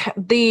just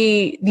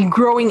the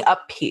growing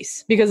up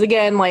piece, because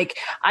again,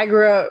 I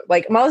grew up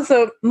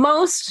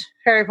most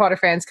Harry Potter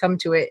fans come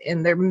to it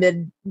in their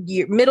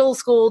middle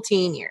school,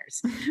 teen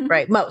years,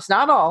 right? Most,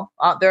 not all.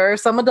 There are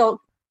some adult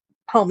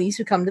homies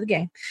who come to the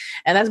game,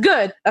 and that's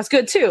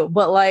good too,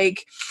 but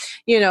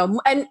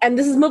and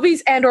this is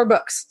movies and or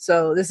books,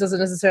 so this doesn't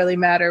necessarily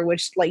matter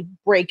which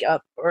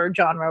breakup or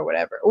genre or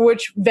whatever, or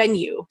which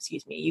venue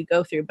you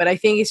go through, but I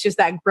think it's just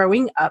that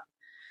growing up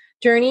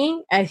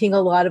journey. I think a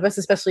lot of us,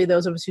 especially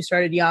those of us who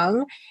started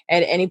young,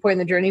 at any point in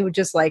the journey would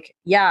just like,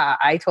 yeah,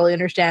 I totally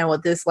understand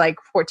what this like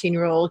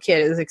 14-year-old kid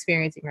is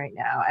experiencing right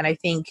now. And I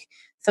think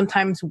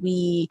sometimes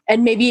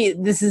and maybe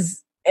this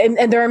is,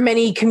 and there are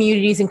many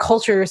communities and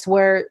cultures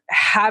where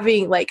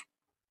having like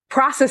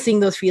processing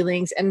those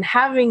feelings and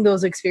having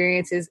those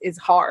experiences is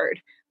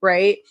hard.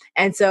 Right.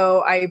 And so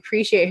I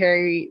appreciate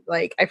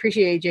I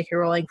appreciate J.K.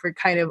 Rowling for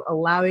kind of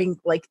allowing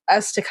like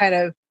us to kind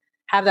of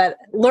have that,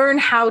 learn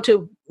how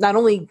to not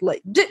only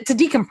like to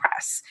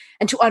decompress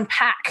and to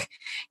unpack,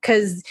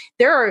 because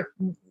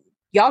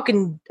y'all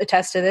can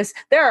attest to this.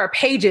 There are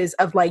pages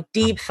of like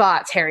deep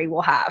thoughts Harry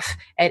will have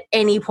at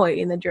any point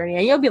in the journey.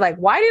 And you'll be like,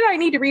 why did I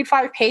need to read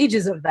 5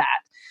 pages of that?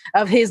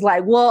 Of his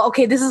like, well,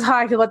 okay, this is how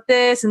I feel about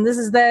this, and this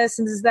is this,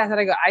 and this is that. And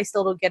I go, I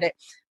still don't get it.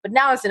 But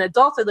now as an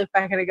adult, I look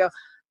back and I go,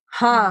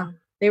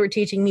 they were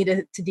teaching me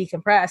to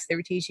decompress. They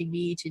were teaching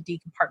me to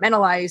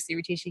decompartmentalize. They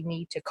were teaching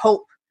me to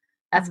cope.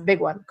 That's a big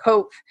one.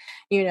 Cope,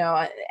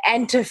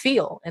 and to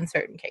feel in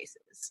certain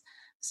cases.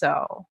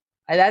 So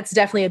that's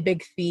definitely a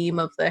big theme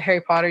of the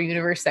Harry Potter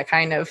universe, that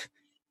kind of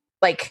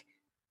like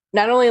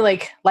not only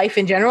like life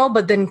in general,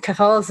 but then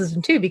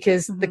Catholicism too,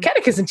 because the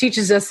Catechism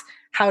teaches us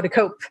how to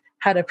cope,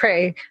 how to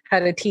pray, how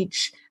to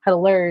teach, how to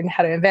learn,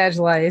 how to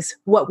evangelize,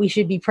 what we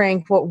should be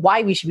praying for,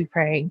 why we should be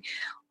praying,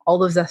 all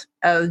those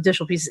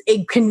additional pieces.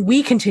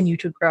 We continue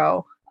to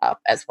grow up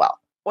as well.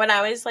 When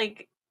I was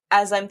like,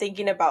 as I'm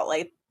thinking about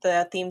like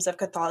the themes of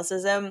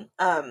Catholicism,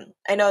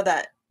 I know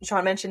that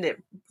Sean mentioned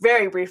it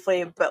very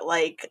briefly, but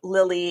like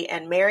Lily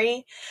and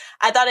Mary,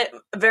 I thought it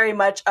very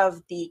much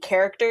of the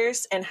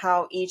characters and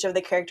how each of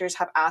the characters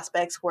have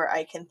aspects where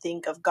I can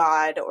think of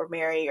God or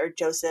Mary or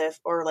Joseph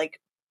or like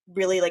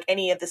really like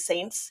any of the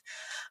saints.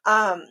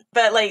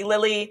 But like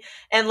Lily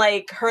and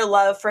like her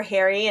love for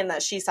Harry and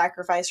that she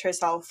sacrificed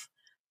herself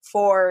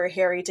for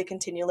Harry to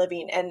continue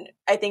living. And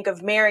I think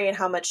of Mary and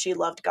how much she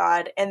loved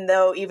God. And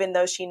even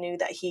though she knew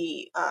that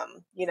he,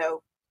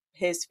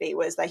 his fate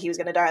was that he was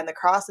going to die on the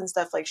cross and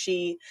stuff, like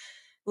she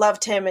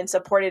loved him and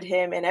supported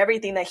him and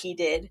everything that he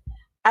did.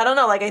 I don't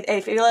know, like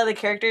I feel like the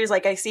characters,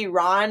 like I see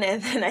Ron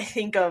and then I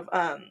think of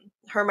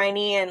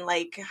Hermione and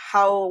like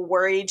how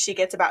worried she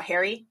gets about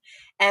Harry.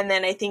 And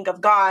then I think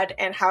of God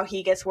and how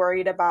he gets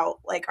worried about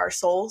like our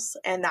souls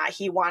and that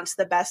he wants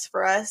the best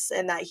for us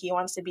and that he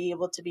wants to be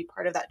able to be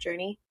part of that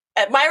journey.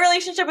 My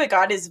relationship with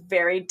God is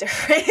very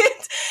different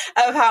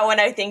of how when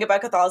I think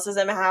about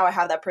Catholicism and how I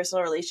have that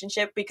personal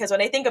relationship, because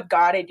when I think of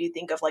God, I do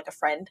think of like a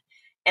friend.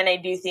 And I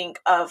do think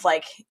of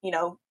like,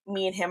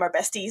 me and him are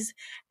besties.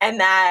 And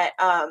that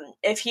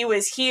if he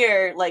was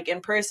here, like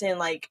in person,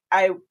 like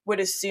I would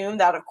assume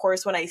that, of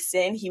course, when I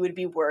sin, he would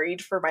be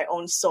worried for my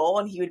own soul.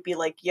 And he would be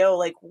like, yo,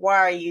 like, why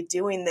are you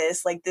doing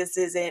this? Like, this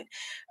isn't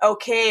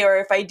okay. Or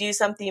if I do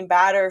something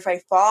bad or if I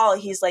fall,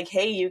 he's like,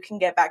 hey, you can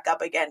get back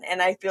up again.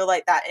 And I feel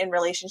like that in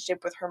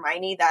relationship with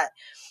Hermione, that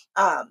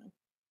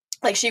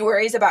like she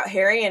worries about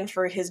Harry and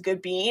for his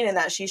good being, and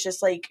that she's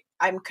just like,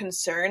 I'm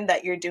concerned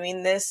that you're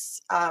doing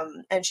this.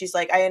 And she's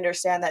like, I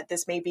understand that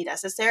this may be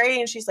necessary.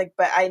 And she's like,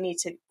 but I need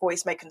to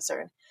voice my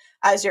concern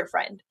as your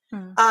friend.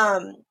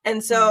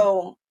 And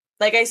so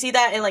like, I see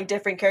that in like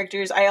different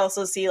characters. I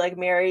also see like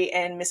Mary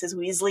and Mrs.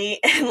 Weasley,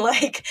 and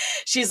like,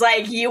 she's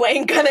like, you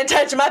ain't gonna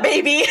touch my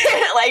baby,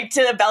 like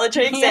to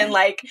Bellatrix. Yeah. And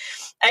like,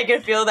 I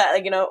can feel that,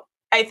 like,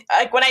 I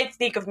like when I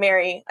think of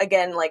Mary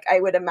again, like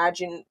I would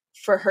imagine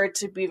for her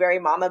to be very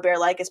mama bear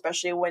like,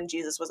 especially when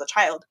Jesus was a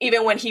child.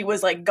 Even when he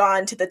was like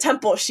gone to the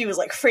temple, she was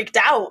like freaked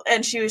out,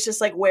 and she was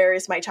just like, where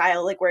is my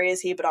child? Like, where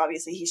is he? But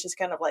obviously he's just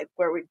kind of like,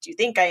 where would you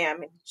think I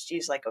am? And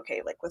she's like,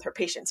 okay, like with her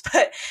patience.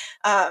 But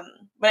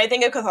when I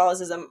think of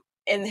Catholicism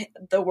in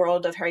the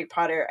world of Harry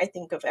Potter, I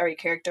think of every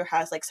character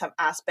has like some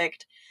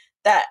aspect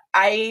that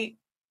I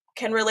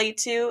can relate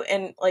to,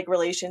 and like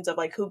relations of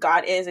like who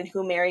God is and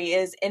who Mary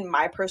is in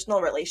my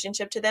personal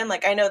relationship to them.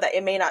 Like, I know that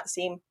it may not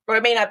seem, or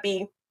it may not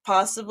be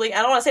possibly,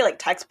 I don't want to say like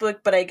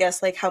textbook, but I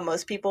guess like how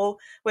most people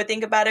would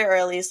think about it, or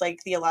at least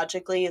like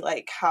theologically,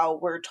 like how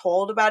we're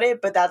told about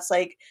it. But that's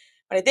like,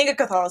 when I think of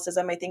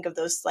Catholicism, I think of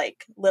those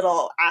like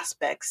little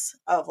aspects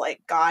of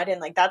like God,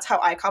 and like that's how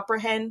I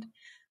comprehend.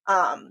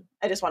 I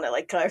just want to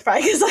like clarify,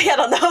 because like I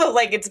don't know,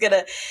 like it's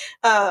gonna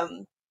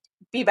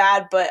be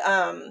bad, but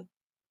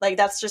like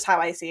that's just how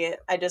I see it.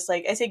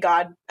 I see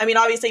God. I mean,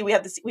 obviously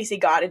we see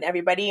God in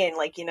everybody, and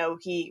like,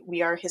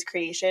 we are his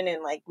creation,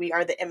 and like we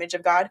are the image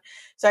of God.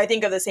 So I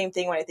think of the same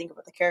thing when I think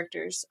about the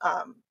characters.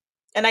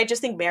 And I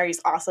just think Mary's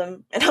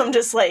awesome. And I'm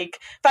just like,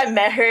 if I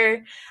met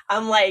her,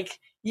 I'm like,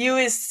 you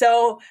is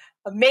so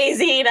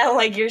amazing. I'm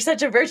like, you're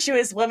such a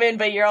virtuous woman,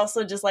 but you're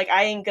also just like,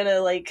 I ain't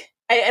gonna like,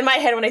 in my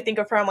head, when I think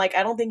of her, I'm like,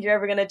 I don't think you're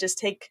ever going to just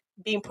take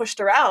being pushed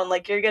around.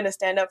 Like, you're going to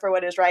stand up for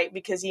what is right,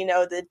 because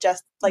the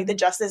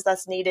justice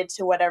that's needed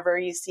to whatever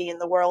you see in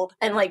the world.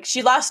 And like,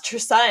 she lost her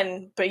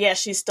son, but yeah,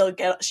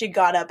 she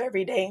got up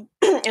every day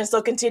and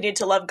still continued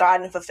to love God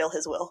and fulfill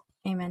his will.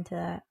 Amen to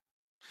that.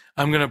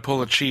 I'm going to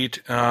pull a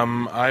cheat.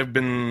 I've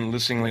been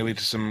listening lately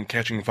to some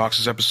Catching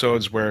Foxes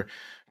episodes where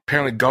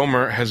apparently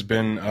Gomer has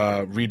been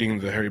reading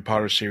the Harry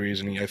Potter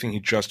series, and I think he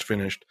just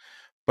finished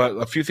But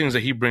a few things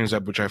that he brings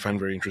up, which I find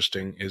very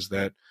interesting, is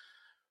that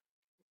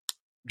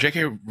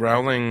J.K.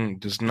 Rowling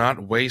does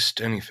not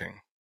waste anything.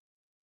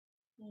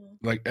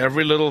 Like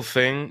every little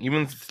thing,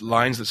 even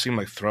lines that seem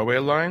like throwaway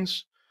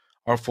lines,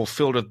 are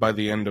fulfilled by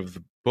the end of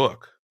the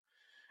book.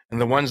 And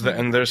the ones that,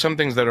 and there are some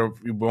things that are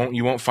you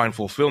won't find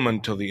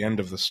fulfillment till the end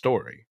of the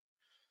story.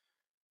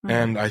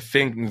 And I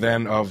think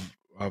then of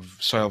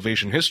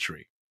Salvation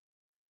history,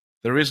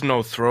 there is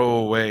no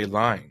throwaway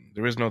line.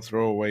 There is no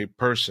throwaway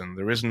person.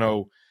 There is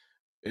no.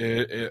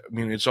 I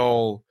mean, it's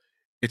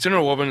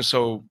interwoven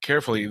so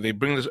carefully. They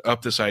bring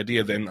up this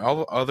idea that in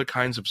all other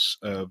kinds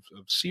of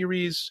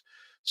series,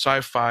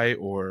 sci-fi,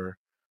 or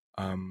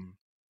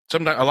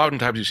sometimes a lot of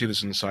times you see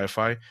this in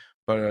sci-fi,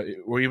 but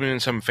or even in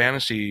some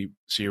fantasy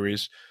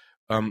series,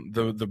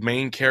 the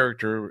main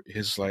character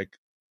is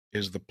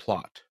the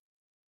plot.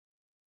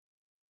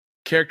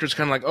 Characters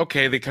kind of like,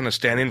 okay, they kind of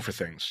stand in for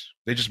things.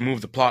 They just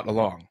move the plot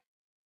along,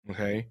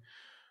 okay?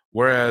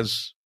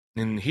 Whereas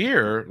in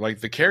here,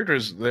 like the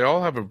characters, they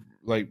all have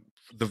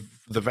the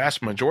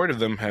vast majority of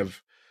them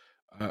have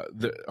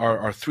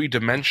are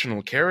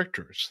three-dimensional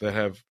characters that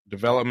have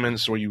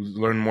developments where you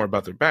learn more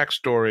about their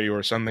backstory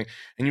or something,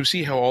 and you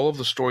see how all of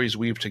the stories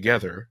weave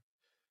together.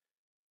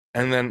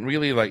 And then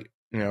really, it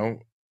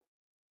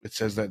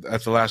says that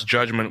at the last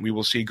judgment, we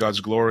will see God's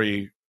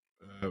glory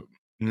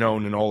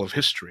known in all of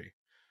history,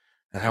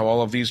 and how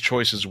all of these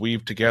choices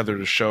weave together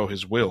to show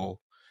his will.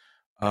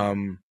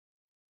 And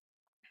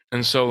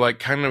so,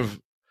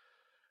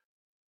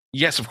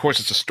 yes, of course,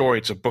 it's a story.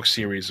 It's a book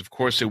series. Of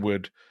course, it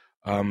would,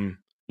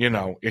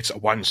 it's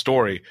one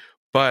story.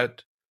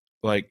 But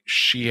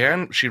she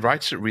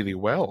writes it really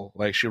well.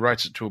 Like she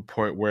writes it to a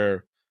point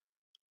where,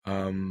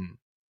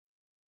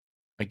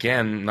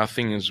 again,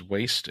 nothing is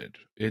wasted.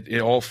 It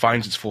all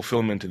finds its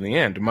fulfillment in the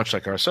end, much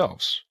like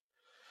ourselves.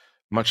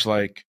 Much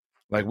like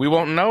we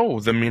won't know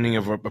the meaning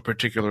of a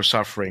particular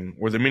suffering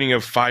or the meaning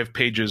of 5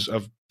 pages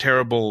of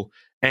terrible,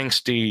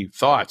 angsty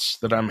thoughts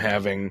that I'm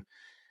having.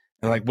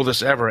 And will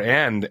this ever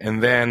end?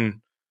 And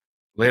then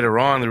later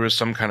on, there is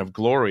some kind of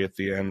glory at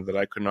the end that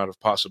I could not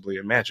have possibly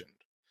imagined.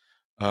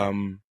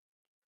 For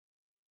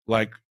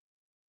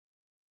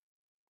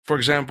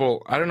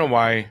example, I don't know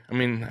why. I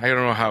mean, I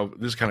don't know how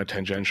this is kind of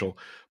tangential,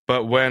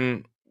 but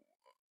when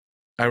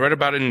I read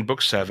about it in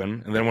book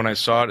 7, and then when I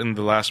saw it in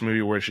the last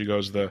movie where she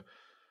goes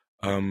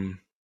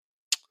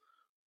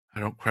I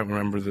don't quite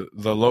remember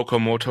the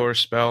locomotor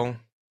spell,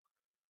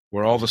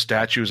 where all the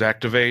statues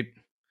activate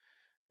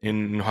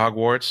in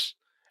Hogwarts.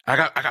 I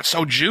got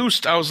so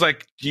juiced. I was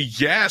like,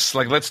 yes,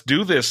 let's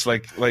do this.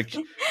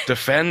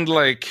 Defend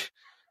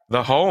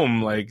the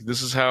home.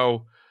 This is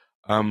how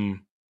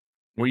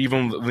where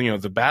even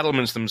the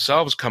battlements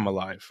themselves come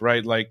alive,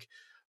 right?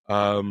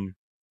 All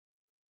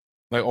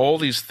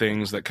these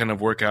things that kind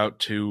of work out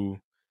to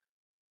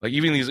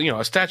even these,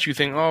 a statue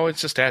thing, oh,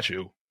 it's a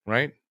statue,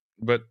 right?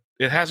 But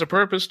it has a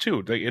purpose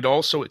too. It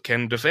also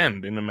can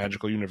defend in a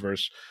magical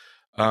universe.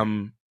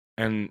 And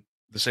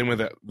the same way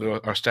that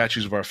our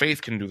statues of our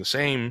faith can do the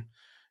same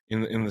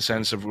in the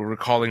sense of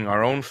recalling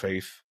our own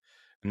faith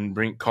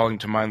and calling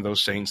to mind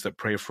those saints that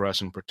pray for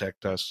us and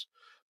protect us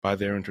by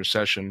their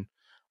intercession.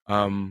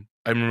 I'm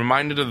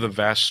reminded of the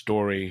vast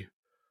story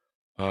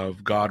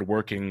of God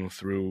working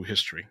through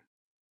history.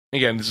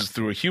 Again, this is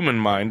through a human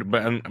mind,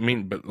 but a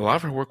lot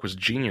of her work was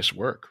genius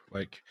work.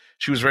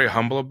 She was very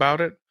humble about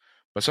it,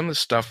 but some of the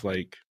stuff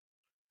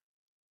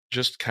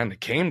just kind of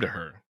came to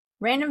her.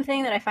 Random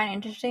thing that I find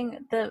interesting,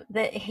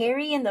 the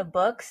Harry in the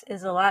books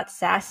is a lot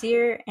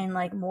sassier and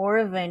more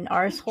of an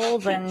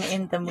arsehole than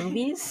in the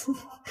movies.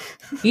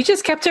 You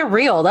just kept it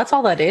real. That's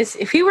all that is.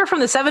 If he were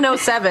from the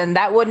 707,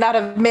 that would not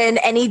have been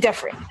any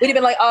different. We'd have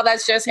been like, oh,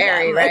 that's just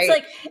Harry, right?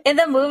 It's in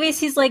the movies,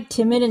 he's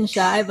timid and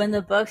shy, but in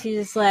the books,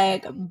 he's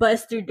just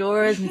busts through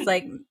doors and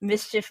it's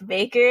mischief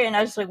maker. And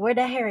I was just like, where'd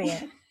that Harry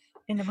at?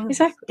 In the movies,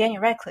 exactly.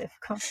 Daniel Radcliffe.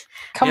 Come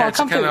on, it's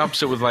kind of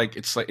opposite with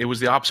it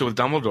was the opposite with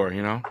Dumbledore,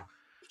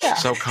 Yeah.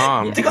 So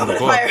calm in the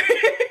book,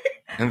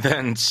 and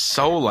then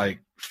so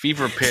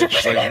fever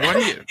pitch. What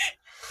do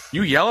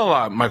you yell a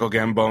lot, Michael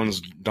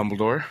Gambone's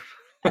Dumbledore?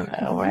 I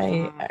know,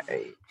 right? All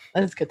right.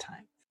 That's a good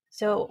time.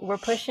 So we're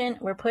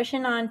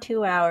pushing on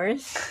 2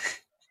 hours.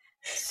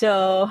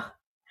 So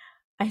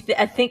I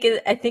think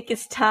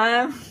it's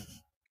time.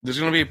 There's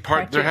going to be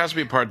part. There has to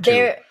be part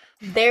 2.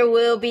 There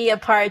will be a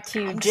part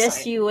 2.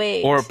 Just you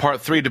wait. Or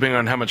part 3, depending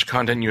on how much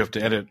content you have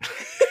to edit.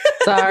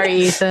 Sorry,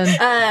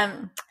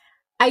 Ethan.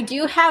 I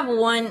do have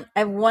one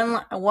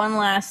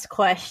last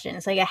question.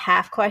 It's a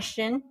half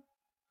question,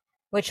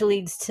 which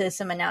leads to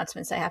some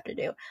announcements I have to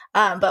do.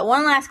 But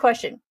one last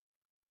question.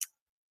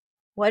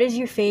 What is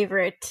your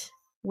favorite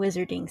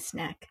wizarding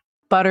snack?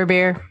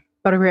 Butterbeer.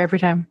 Butterbeer every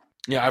time.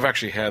 Yeah, I've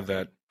actually had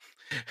that.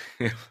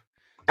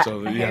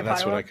 So yeah,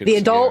 that's what I could. The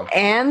adult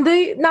and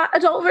the not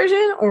adult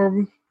version,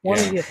 or one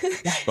of you?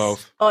 Nice.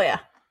 Both. Oh yeah.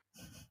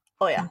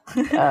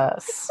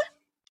 Yes.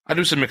 I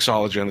do some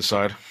mixology on the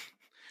side.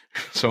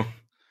 So.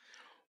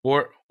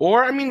 Or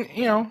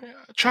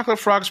chocolate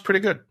frog's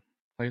pretty good.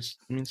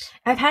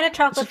 I've had a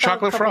chocolate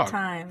frog a couple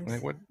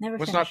times.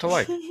 What's not to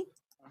like?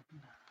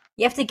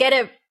 You have to get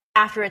it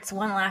after its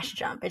one last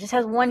jump. It just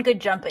has one good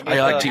jump in it.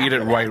 I like to eat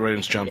it right when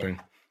it's jumping.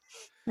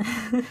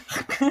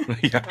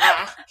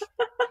 Yeah.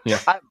 Yeah.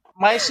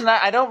 My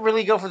snack, I don't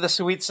really go for the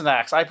sweet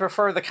snacks. I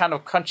prefer the kind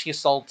of crunchy,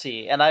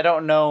 salty, and I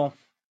don't know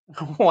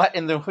what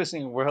in the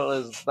Wizarding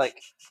World is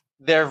like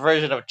their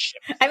version of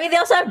chips. I mean, they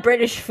also have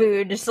British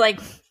food, just like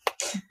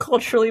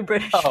culturally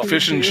British food.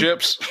 Fish and too.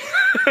 chips.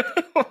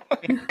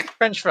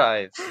 French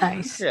fries.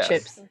 Nice Yes.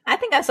 chips. I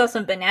think I saw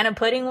some banana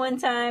pudding one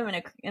time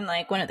in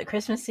like one of the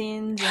Christmas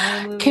scenes. In one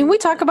of the movies. Can we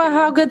talk about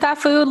how good that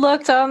food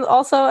looked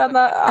also on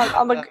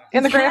the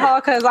in the Great Hall?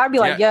 Because I'd be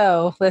like,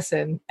 yo,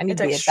 listen, I need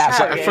to be at that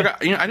So party. I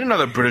forgot. I didn't know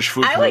that British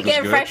food. I would was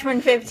get good.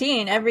 freshman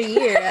 15 every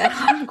year at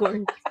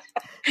Hogwarts.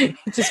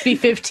 Just be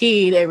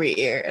 15 every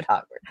year at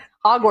Hogwarts.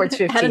 Hogwarts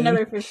 15. Had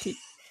another 15.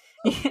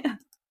 Yeah.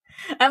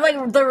 I'm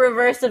like the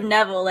reverse of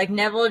Neville. Like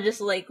Neville just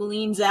like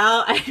leans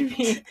out. I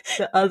mean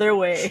the other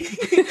way.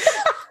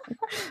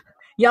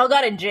 Y'all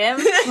got a gym?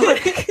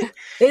 Like,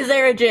 is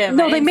there a gym?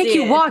 No, I they didn't make see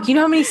you it. walk. You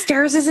know how many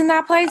stairs is in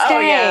that place? Oh,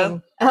 yeah.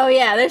 Dang. Oh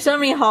yeah, there's so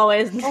many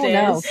hallways and Oh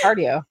no, stairs.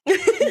 cardio.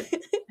 I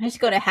just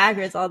go to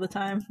Hagrid's all the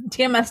time to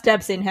get my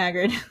steps in,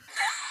 Hagrid.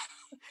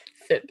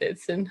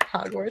 Fitbits in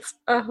Hogwarts.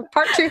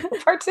 Part two.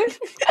 Part two.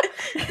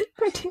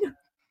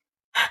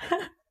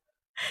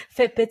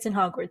 Fitbits in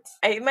Hogwarts.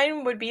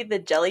 Mine would be the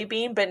jelly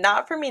bean, but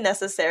not for me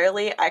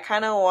necessarily. I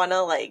kind of want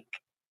to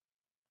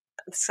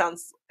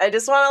I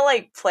just want to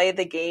like play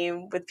the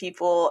game with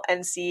people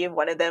and see if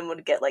one of them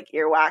would get like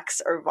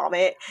earwax or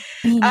vomit.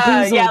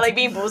 Yeah, like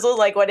being boozled,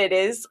 like what it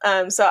is.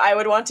 So I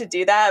would want to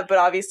do that, but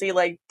obviously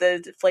like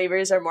the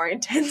flavors are more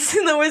intense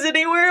in the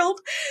Wizarding World.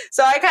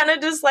 So I kind of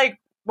just like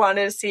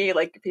wanted to see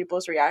like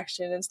people's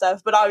reaction and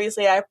stuff. But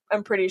obviously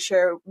I'm pretty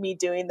sure me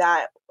doing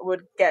that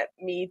would get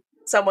me,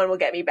 someone will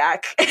get me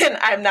back. And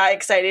I'm not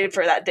excited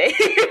for that day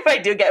if I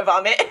do get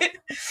vomit.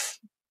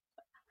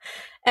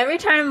 Every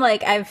time,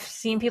 like I've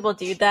seen people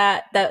do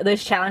that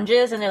those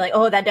challenges, and they're like,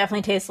 "Oh, that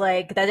definitely tastes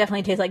like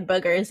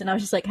boogers," and I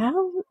was just like, "How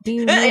do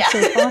you know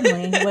so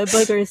fondly what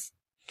boogers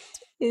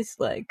taste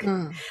like?"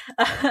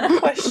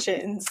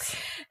 Questions.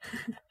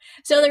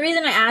 So the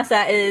reason I asked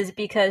that is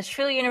because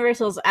Truly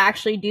Universal is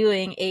actually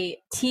doing a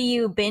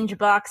TU binge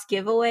box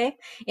giveaway.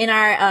 In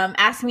our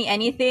Ask Me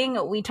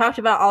Anything, we talked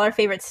about all our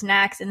favorite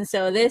snacks, and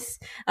so this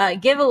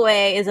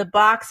giveaway is a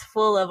box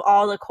full of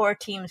all the core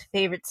team's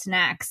favorite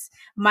snacks,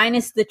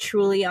 minus the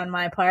Truly on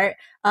my part,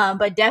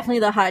 but definitely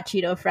the hot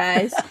Cheeto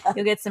fries.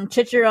 You'll get some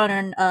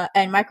chicharron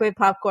and microwave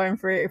popcorn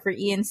for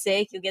Ian's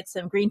sake. You'll get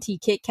some green tea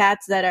Kit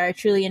Kats that our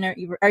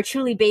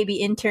Truly baby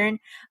intern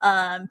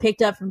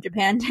picked up from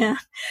Japantown.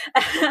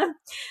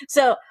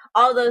 So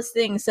all those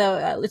things.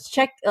 So let's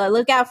check.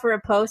 Look out for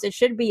a post. It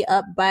should be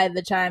up by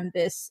the time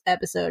this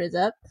episode is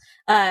up.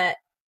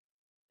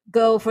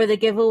 Go for the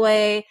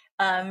giveaway.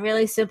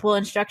 Really simple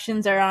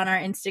instructions are on our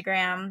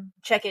Instagram.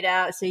 Check it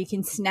out so you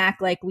can snack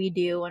like we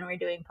do when we're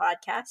doing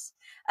podcasts.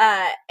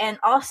 And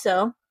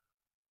also,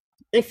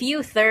 if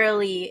you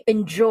thoroughly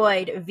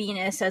enjoyed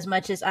Venus as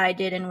much as I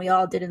did and we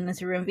all did in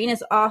this room,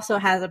 Venus also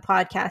has a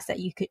podcast that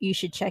you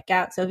should check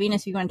out. So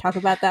Venus, you want to talk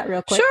about that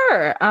real quick?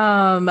 Sure.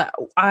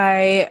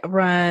 I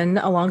run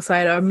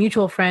alongside a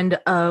mutual friend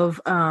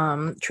of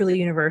Truly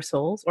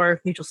Universals,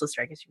 or mutual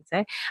sister, I guess you could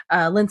say,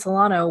 Lynn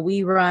Solano.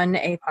 We run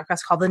a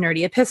podcast called The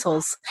Nerdy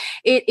Epistles.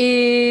 It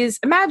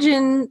is,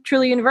 imagine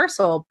Truly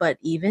Universal, but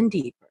even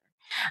deeper.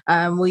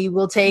 We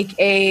will take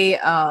a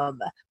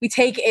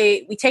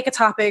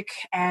topic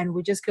and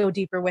we just go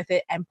deeper with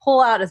it and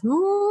pull out as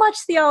much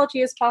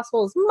theology as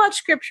possible, as much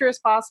scripture as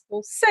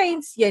possible,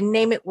 saints, you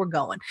name it, we're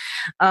going.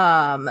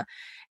 And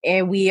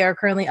we are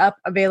currently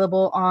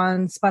available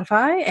on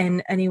Spotify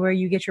and anywhere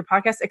you get your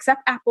podcast,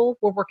 except Apple.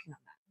 We're working on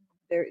that.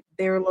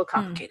 They're a little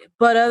complicated,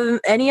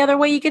 but any other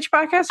way you get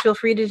your podcast, feel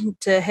free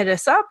to hit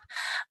us up.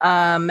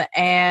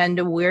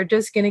 And we're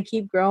just going to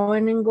keep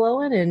growing and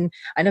glowing. And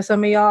I know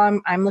some of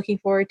y'all I'm looking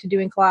forward to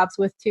doing collabs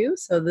with too.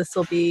 So this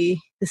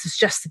is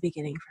just the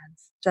beginning,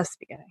 friends. Just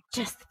the beginning.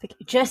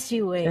 Just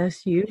you wait.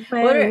 Just you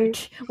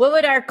wait. What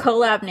would our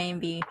collab name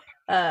be?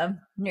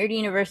 Nerdy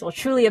Universal,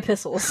 Truly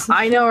Epistles.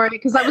 I know, right?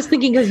 Because I was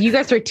thinking, because you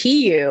guys are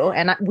TU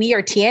and we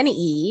are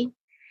TNE.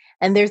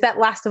 And there's that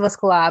Last of Us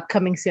collab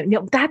coming soon.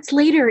 No, that's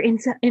later in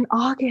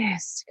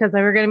August, because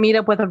we're going to meet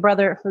up with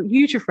a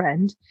future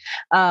friend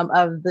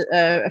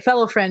a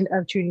fellow friend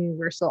of True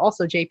Universal,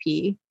 also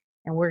JP.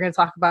 And we're going to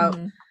talk about,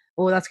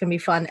 that's going to be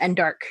fun and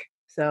dark.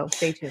 So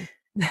stay tuned.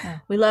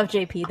 We love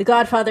JP, the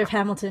godfather of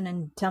Hamilton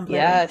and Tumblr.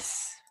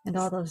 Yes. And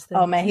all those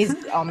things. Oh, man.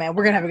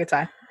 We're going to have a good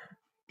time.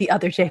 The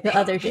other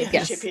JP.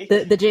 Yes.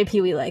 JP. The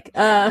JP we like.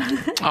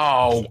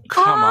 Oh,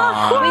 come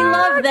on. We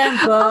love them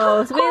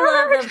both.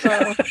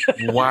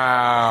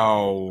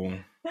 Wow.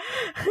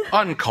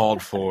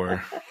 Uncalled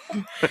for.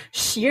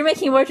 Shh, you're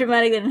making it more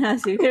dramatic than it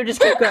has to. You could have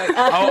just kept going.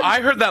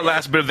 I heard that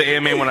last bit of the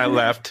AMA when I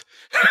left.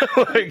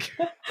 Like,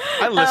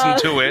 I listened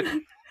to it.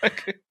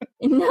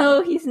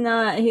 No, he's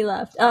not. He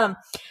left.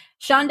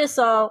 Sean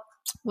DeSaul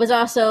was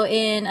also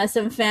in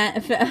some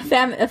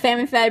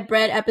Famine Fed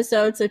Bread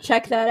episode, so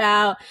check that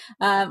out.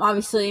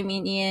 Obviously, me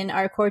and Ian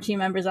are core team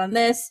members on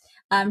this.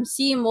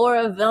 see more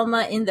of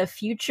Velma in the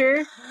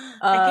future.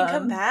 I can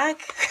come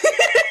back.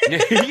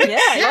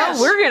 Yeah,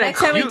 we're gonna. Next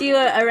time we do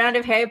a round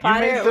of Harry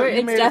Potter,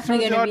 it's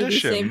definitely through the going to be the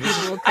same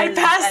audition. people. I 'cause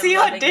passed the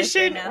I'm loving this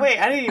audition. right now. Wait,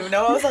 I didn't even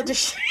know I was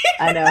auditioning.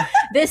 I know.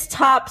 This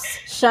tops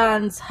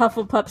Sean's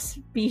Hufflepuff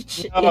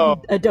speech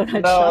No, in a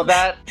donut No, shop.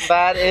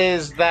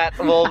 that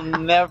will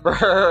never.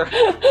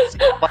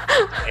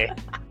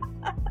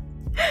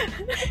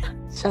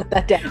 Shut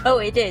that down. Oh,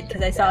 it did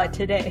because I saw it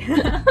today.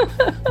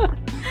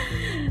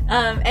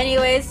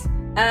 Anyways,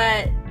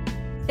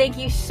 thank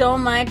you so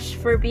much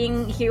for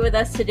being here with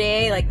us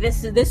today. Like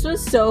this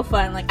was so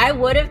fun. Like I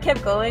would have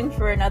kept going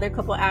for another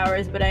couple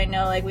hours, but I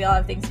know like we all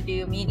have things to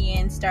do. Me and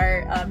Ian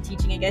start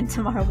teaching again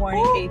tomorrow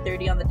morning,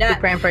 8:30 on the We're dot.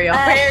 praying for you.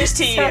 Prayers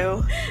to so-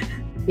 you.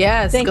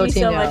 Yes, Thank go you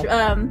team so go. much.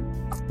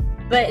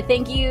 But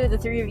thank you, the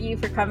three of you,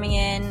 for coming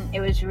in. It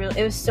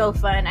was so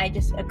fun. I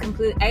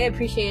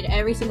appreciated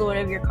every single one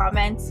of your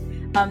comments.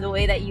 The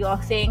way that you all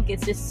think,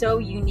 it's just so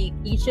unique.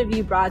 Each of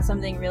you brought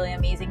something really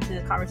amazing to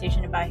the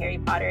conversation about Harry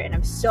Potter, and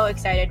I'm so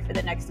excited for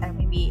the next time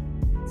we meet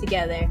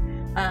together.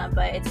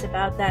 But it's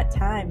about that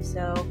time.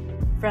 So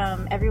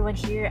from everyone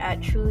here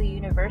at Truly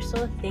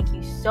Universal, thank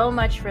you so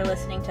much for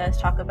listening to us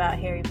talk about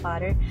Harry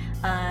Potter.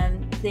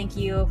 Thank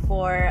you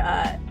for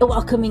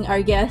welcoming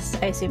our guests.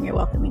 I assume you're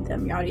welcoming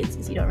them, your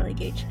audiences, you don't really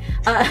gauge.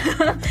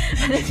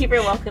 Thank you for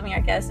welcoming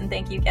our guests, and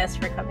thank you, guests,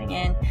 for coming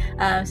in.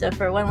 So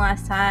for one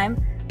last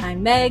time,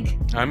 I'm Meg,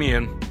 I'm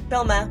Ian.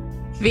 Velma.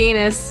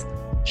 Venus.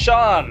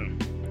 Sean.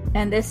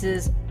 and this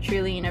is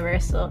Truly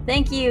Universal.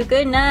 Thank you.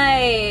 Good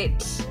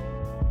night.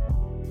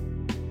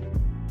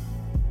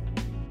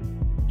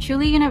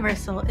 Truly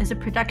Universal is a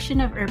production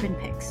of Urban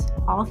Picks,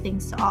 All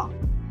Things to All.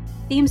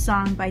 Theme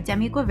song by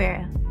Demi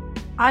Guevara.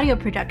 Audio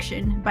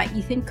production by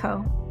Ethan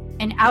Coe.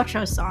 And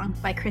outro song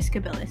by Chris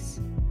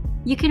Kabilis.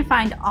 You can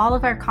find all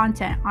of our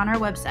content on our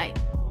website,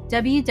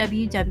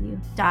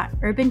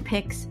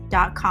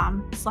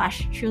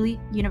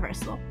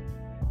 www.urbanpicks.com/trulyuniversal.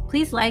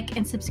 Please like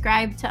and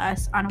subscribe to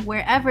us on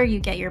wherever you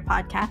get your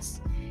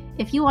podcasts.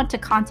 If you want to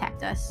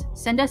contact us,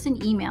 send us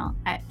an email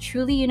at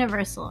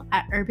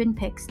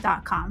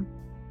trulyuniversal@urbanpicks.com.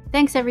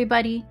 Thanks,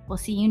 everybody. We'll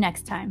see you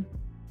next time.